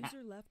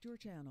 User left your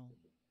channel.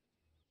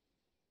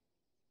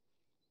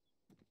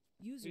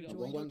 User One joined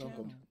your one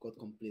channel. got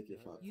completely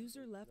fucked.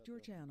 User left your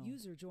channel.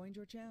 User joined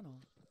your channel.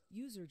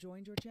 User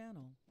joined your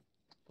channel.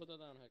 Put that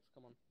down, Hex.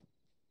 Come on.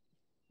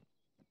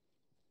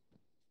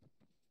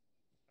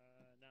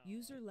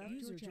 User left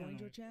your channel.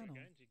 We're going to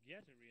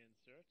get a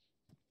reinsert.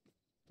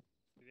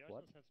 Do the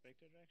Arsenals have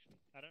spectator action?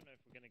 I don't know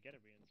if we're going to get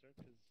a reinsert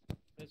because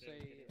There's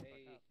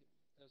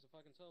there's a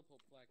fucking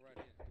teleport flag right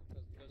here.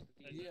 Goes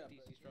to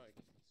DC strike.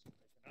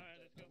 Alright,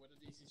 let's go. What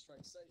did DC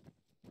strike say?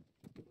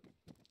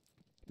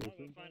 Well,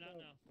 we'll find out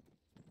now.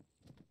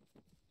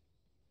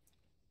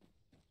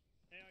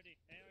 ARD.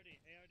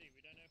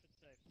 We don't know if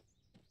it's safe.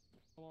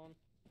 Come on.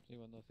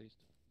 Anyone northeast?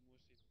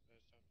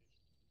 Southeast.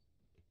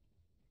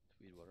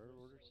 Tweed, what are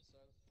orders?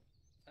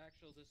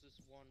 Actual, this is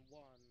 1-1.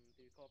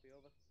 Do you copy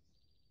over? No,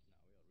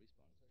 we got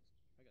respawn.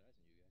 I got eyes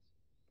on you guys.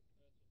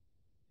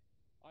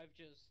 I've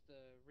just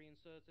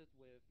reinserted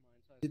with my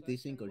entire Is it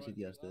section, desync or is it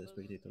right just the others,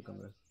 spectator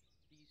camera?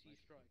 DC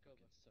strike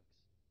over. Sucks.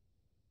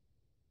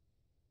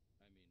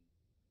 I mean,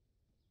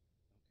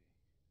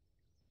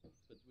 okay.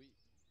 But we...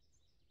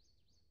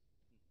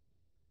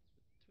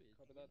 Tweed.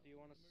 Copy that. Do you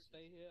want to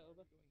stay here,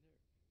 over?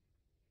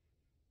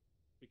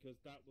 Because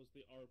that was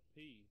the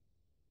RP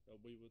that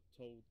we were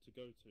told to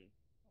go to.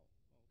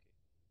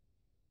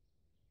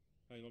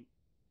 Hang on.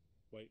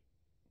 Wait.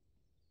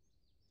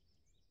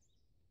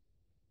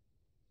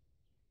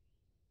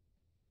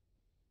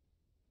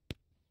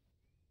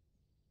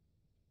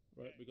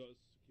 Right, we got a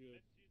secure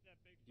Let's use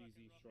that big fucking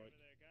DZ rock strike.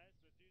 over there, guys.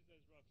 Let's use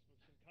those rocks for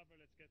some cover.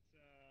 Let's get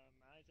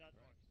eyes out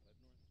north.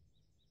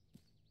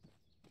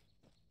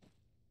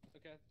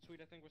 Okay, sweet.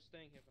 I think we're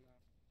staying here for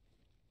now.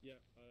 Yeah,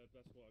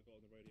 that's what I got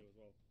on the radio as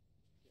well.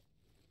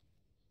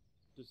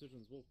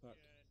 Decisions, Wolfpack.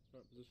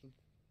 Current position.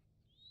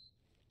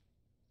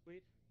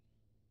 Sweet.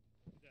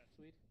 Yeah.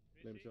 Sweet.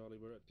 Name Charlie,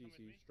 we're at DC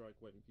strike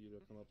waiting for you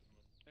to come up.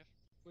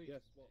 Sweet.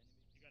 Yes, what?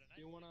 Do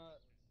you wanna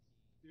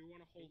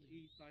hold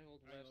east? I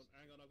hold west.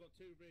 Hang on, I've got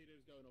 2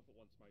 radios going off at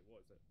once, mate.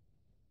 What is it?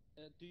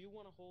 Do you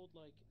wanna hold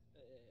like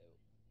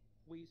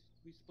we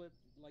split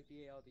like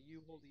the AR? Do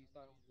you hold east?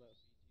 I hold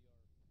west.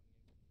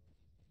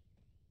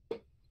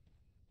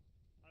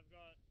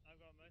 I've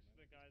got most of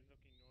the guys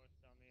looking north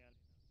down the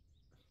alley.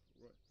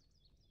 Right.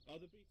 Are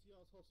the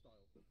BTRs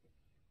hostile?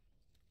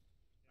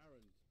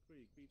 Aaron,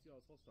 Krieg,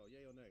 BTRs hostile,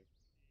 yay or nay?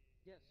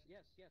 Yes.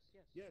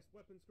 Yes,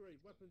 weapon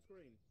screen, weapon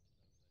screen.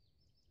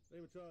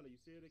 Name of Charlie, you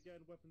see it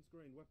again, weapon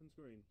screen, weapon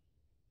screen.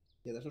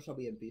 Yeah, that's also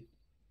BMP.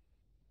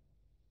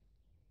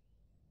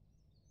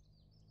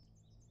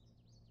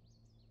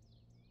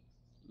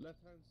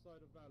 Left hand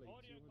side of valley,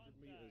 Audio 200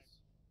 contact. meters.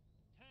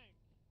 Tank.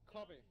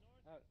 Copy.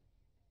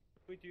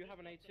 Wait, do you have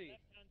an AT?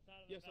 Left-hand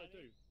side of the Yes, I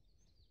valley. do.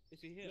 Is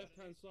he here? Left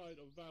hand side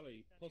of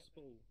valley,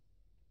 possible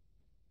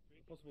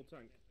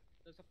tank.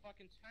 There's a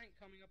fucking tank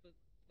coming up the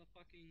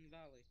fucking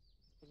valley.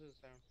 What's this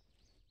sound?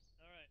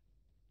 Alright.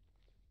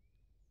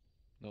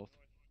 North.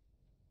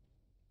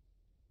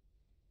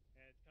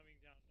 Yeah, it's coming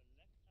down the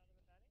left side of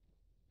the valley.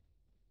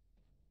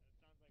 And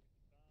it sounds like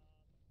it's about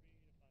 300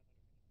 to 500 meters.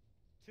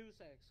 2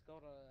 secs.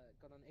 Got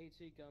an AT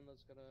gun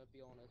that's gonna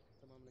be on it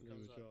the moment it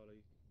Name comes of up.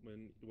 Charlie,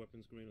 when the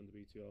weapon screen on the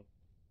BTR.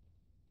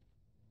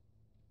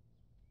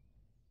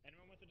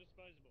 Anyone with a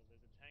disposable?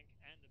 There's a tank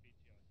and a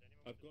BTR. So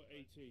anyone I've with got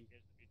a AT. disposable,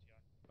 here's the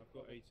BTR. I've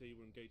got AT,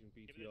 we're engaging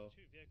Yeah, but BTR. there's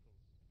 2 vehicles.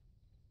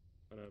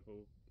 I know,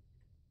 but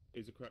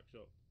it's a crack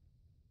shot.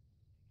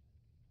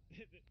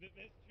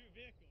 There's 2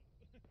 vehicles.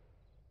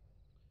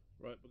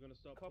 Right, we're gonna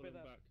start Copy pulling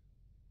that. back.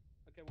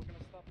 Okay, we're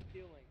gonna stop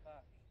peeling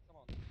back. Come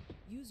on.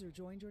 User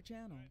joined your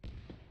channel.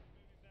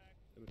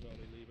 Name of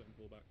Charlie, leave it and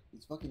pull back.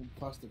 It's fucking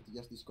faster to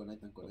just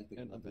disconnect and connect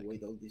again and to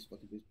wait all this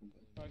fucking respawn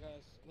time. Alright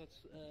guys,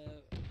 let's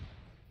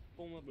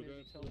form up We're maybe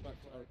going to pull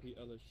back to RP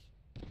Ellish.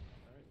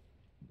 Alright.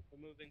 We're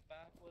moving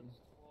backwards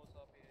towards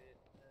RP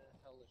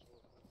Hellish.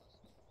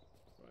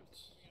 Right,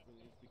 we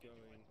need to be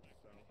going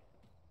south.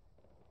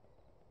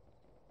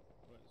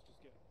 Right, let's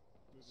just get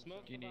moving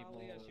Smoke south. the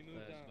valley as you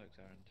move down.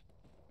 smokes, Aaron?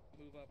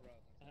 Move up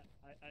rather.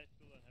 I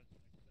still don't have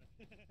smokes.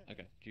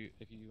 Okay,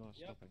 if you want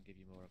to Yep. stop, I can give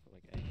you more. I've got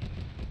like 8.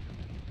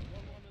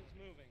 One is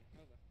moving.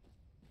 Over.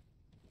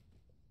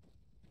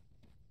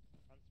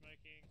 I'm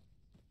smoking.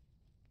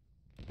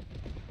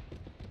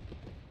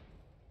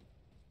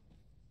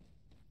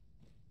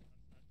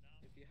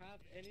 If you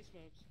have any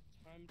smokes,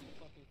 time to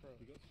fucking throw.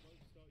 We got smoke,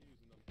 start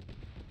using them.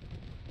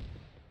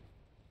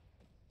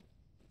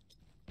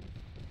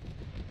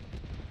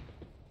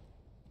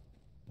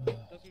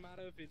 Doesn't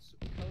matter if it's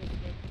colored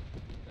smoke,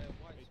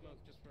 white smoke,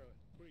 just throw it.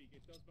 Krieg,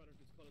 it does matter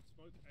if it's coloured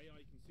smoke.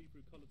 AI can see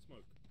through coloured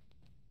smoke.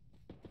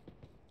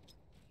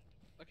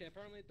 Okay,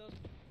 apparently it does.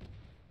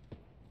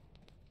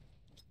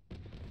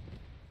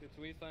 Good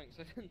sweet, thanks.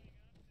 Throwing it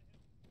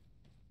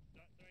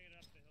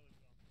up the hill as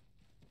well.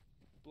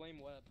 Blame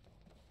Webb.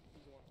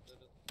 He's the one who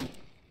did it.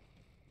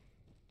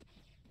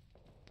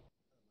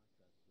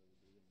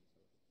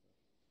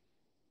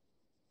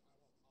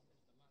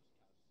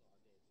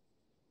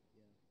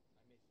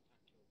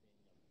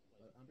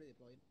 I'm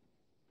redeployed.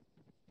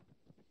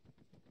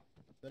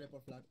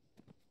 Teleport flag.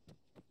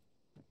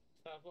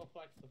 I've got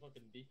flags to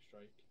fucking deep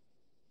strike.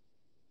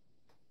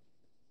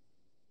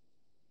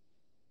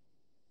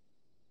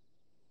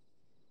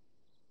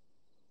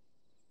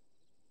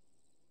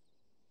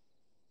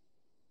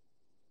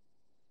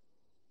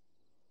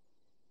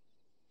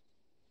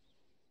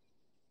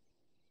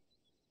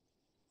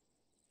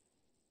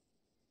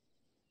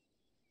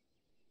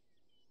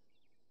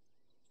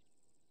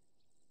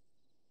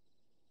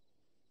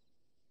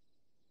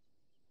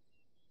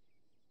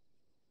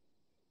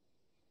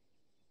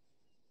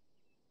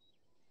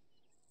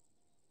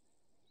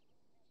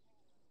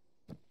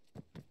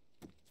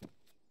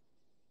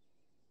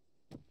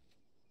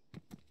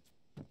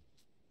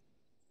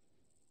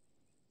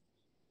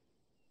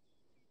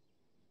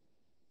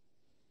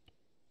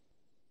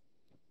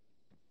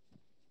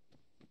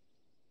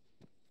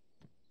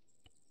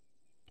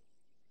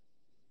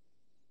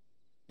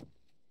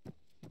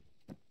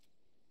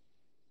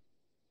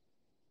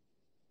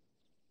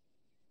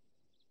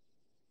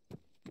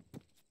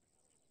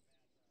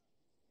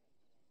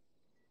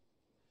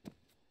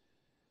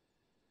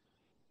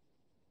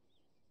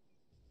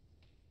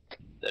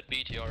 That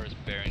BTR is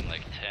bearing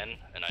like 10,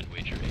 and I'd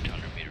wager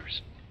 800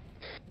 meters.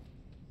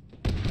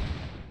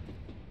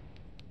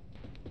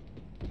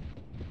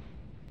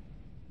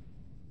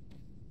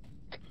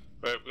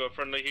 Right, we've got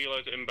friendly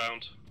helo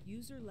inbound.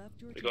 User left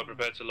your We got channel.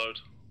 prepared to load.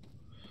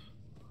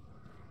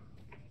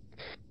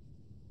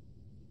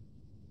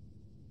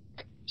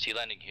 Is he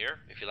landing here?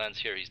 If he lands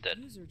here, he's dead.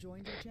 User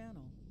joined your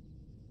channel.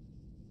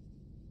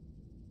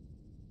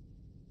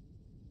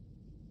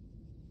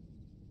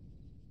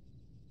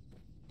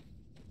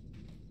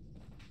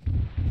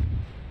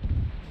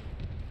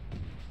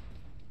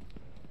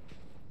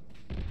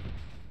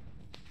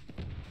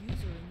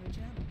 User in your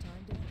channel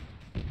timed out.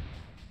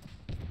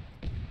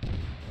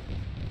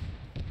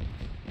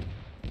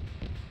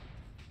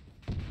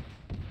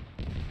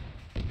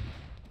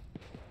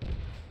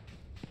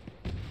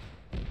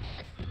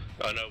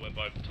 I know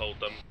I've told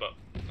them, but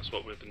that's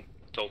what we've been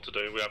told to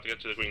do. We have to get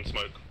to the green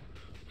smoke,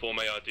 form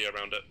AID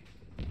around it.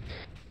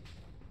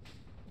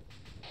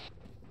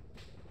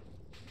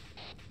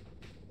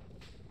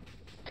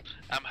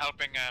 I'm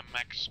helping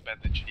Max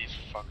bandage, he's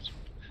fucked.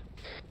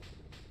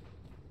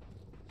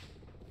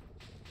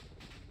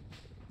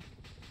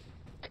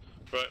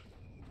 Right,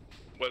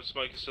 web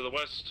smoke is to the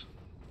west.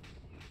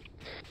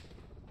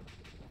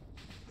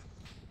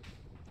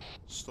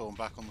 Storm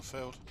back on the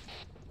field.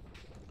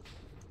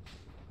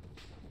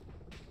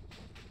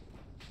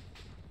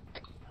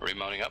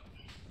 Remounting up.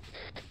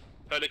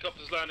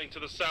 Helicopters landing to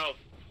the south.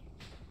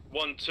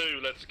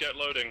 1-2, let's get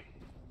loading.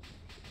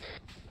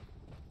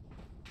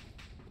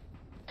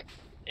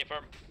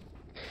 Affirm.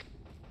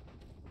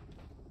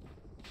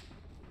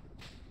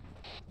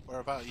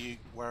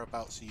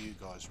 Whereabouts are you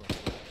guys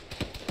roughly?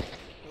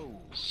 Oh.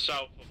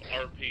 South of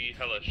RP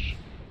Hellish.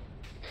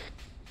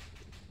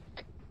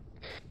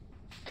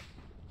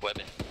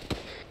 Weapon.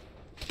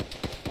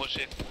 Push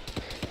it.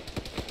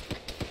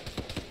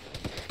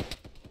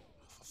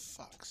 For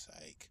fuck's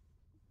sake.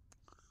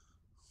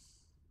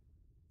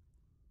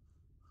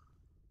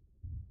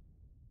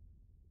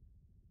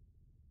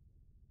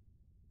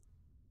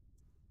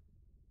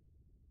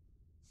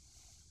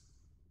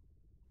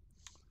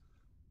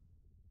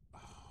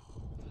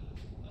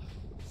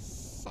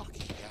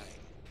 Fucking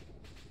game.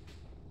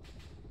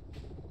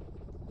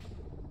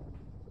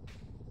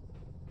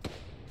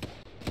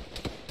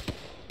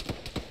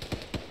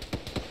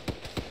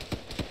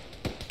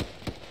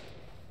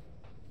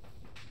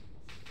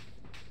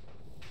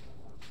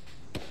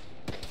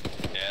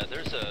 Yeah,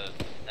 there's a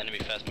enemy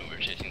fast mover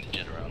chasing the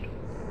jet around.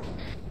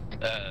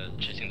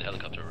 Chasing the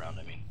helicopter around,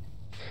 I mean.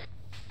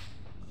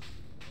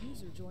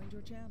 User joined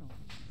your channel.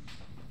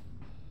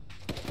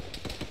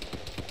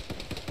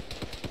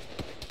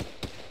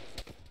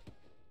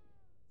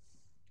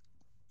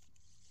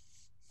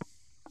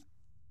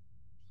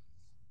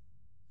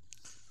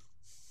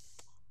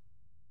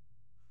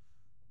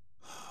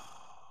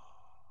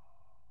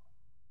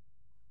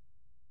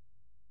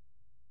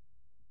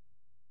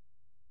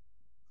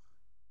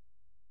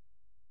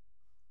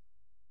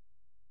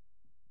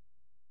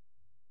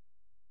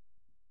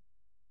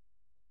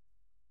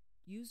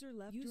 User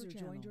left your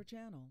channel. Joined your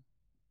channel.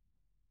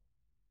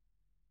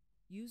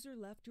 User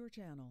left your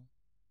channel.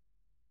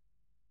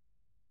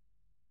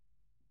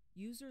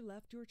 User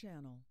left your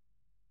channel.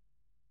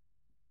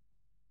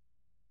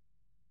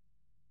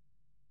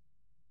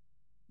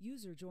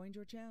 User joined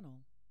your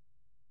channel.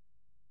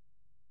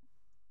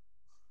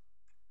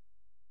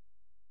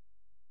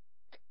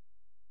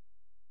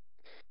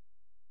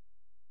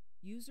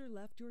 User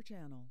left your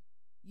channel.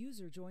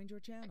 User joined your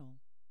channel.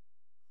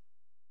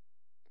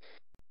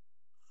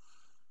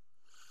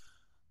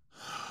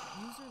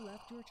 User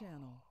left your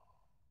channel.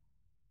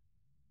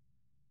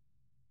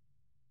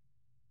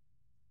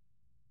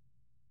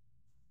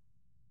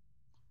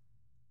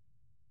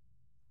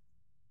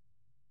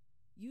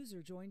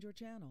 User joined your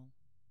channel.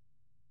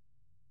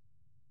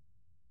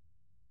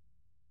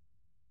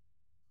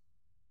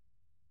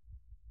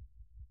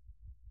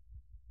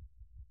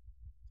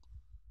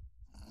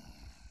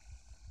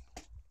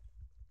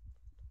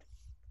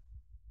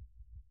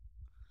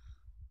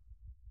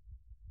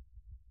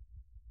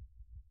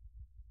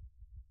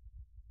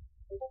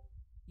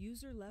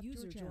 User left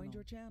your channel. Joined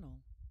your channel.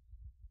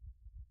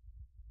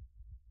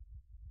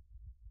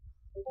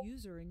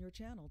 User in your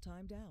channel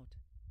timed out.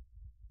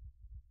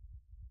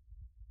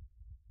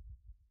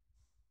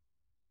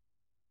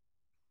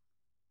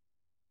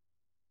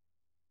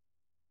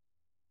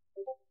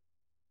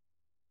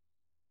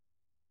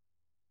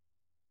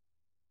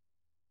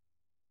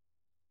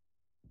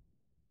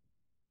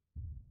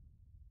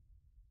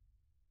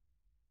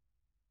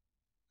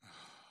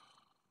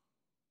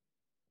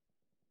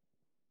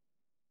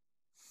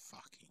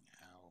 Fucking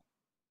hell.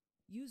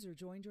 User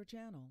joined your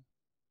channel.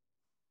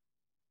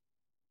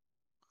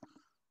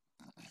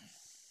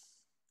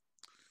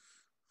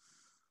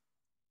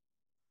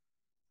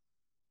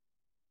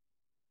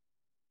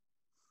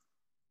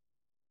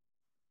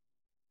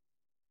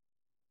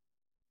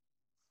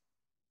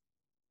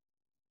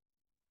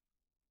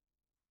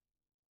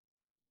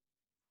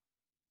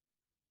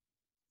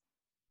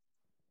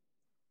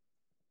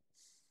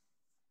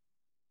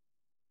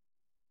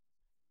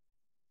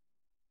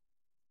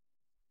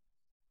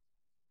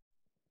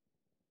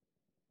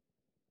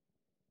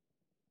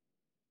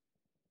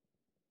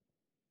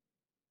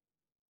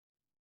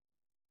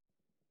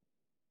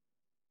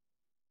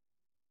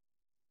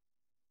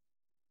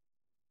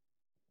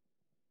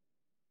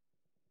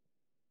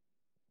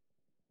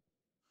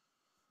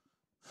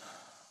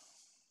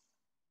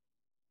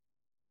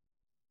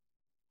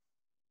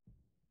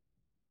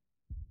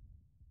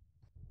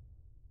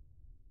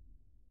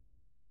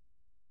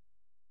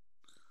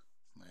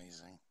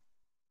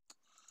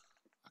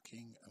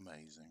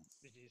 amazing.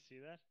 Did you see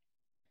that?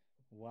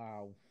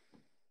 Wow.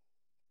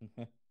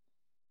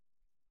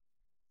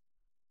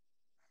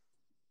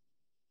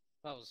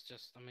 That was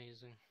just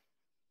amazing.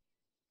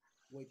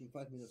 Waiting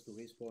 5 minutes to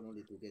respawn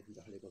only to get in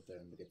the helicopter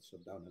and get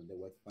shot down, and they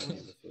wait 5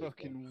 minutes to respawn.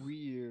 Fucking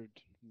weird.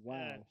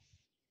 Wow.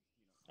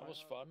 That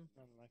was fun.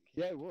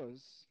 Yeah, it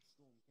was.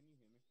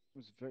 It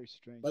was very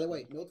strange. By the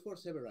way, note for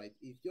Severite,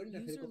 if you're in a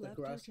User helicopter left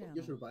your crash, channel.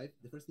 you survive,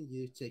 the first thing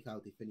you check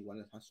out if anyone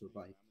else has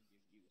survived.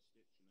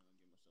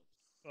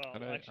 Well, I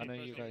know actually,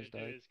 you first thing guys to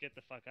do died. is get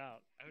the fuck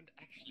out. I don't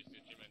actually sit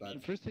him But,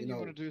 The first thing you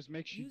know, want to do is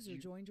make sure User you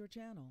joined your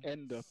channel.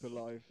 end up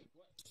alive.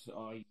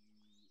 Are you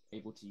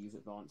able to use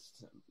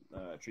advanced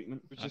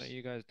treatment? I know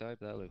you guys died,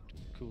 but that looked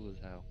cool as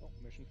hell. Oh,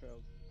 mission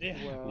failed. Yeah.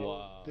 Well,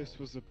 Wow. this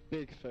was a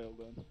big fail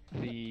then.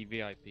 The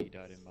VIP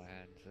died in my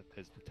hands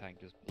because the tank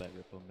just let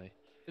rip on me.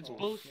 It's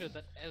bullshit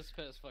that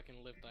SPS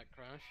fucking lived that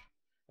crash,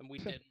 and we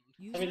didn't.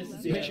 User I mean, left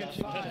it's your mission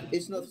channel.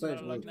 It's not fair.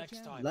 Like Like,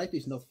 next time. life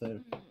is not fair.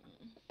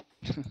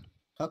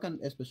 How can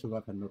Espe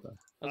survive and not? All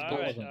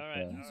right, all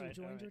right, all User right.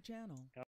 joined your channel.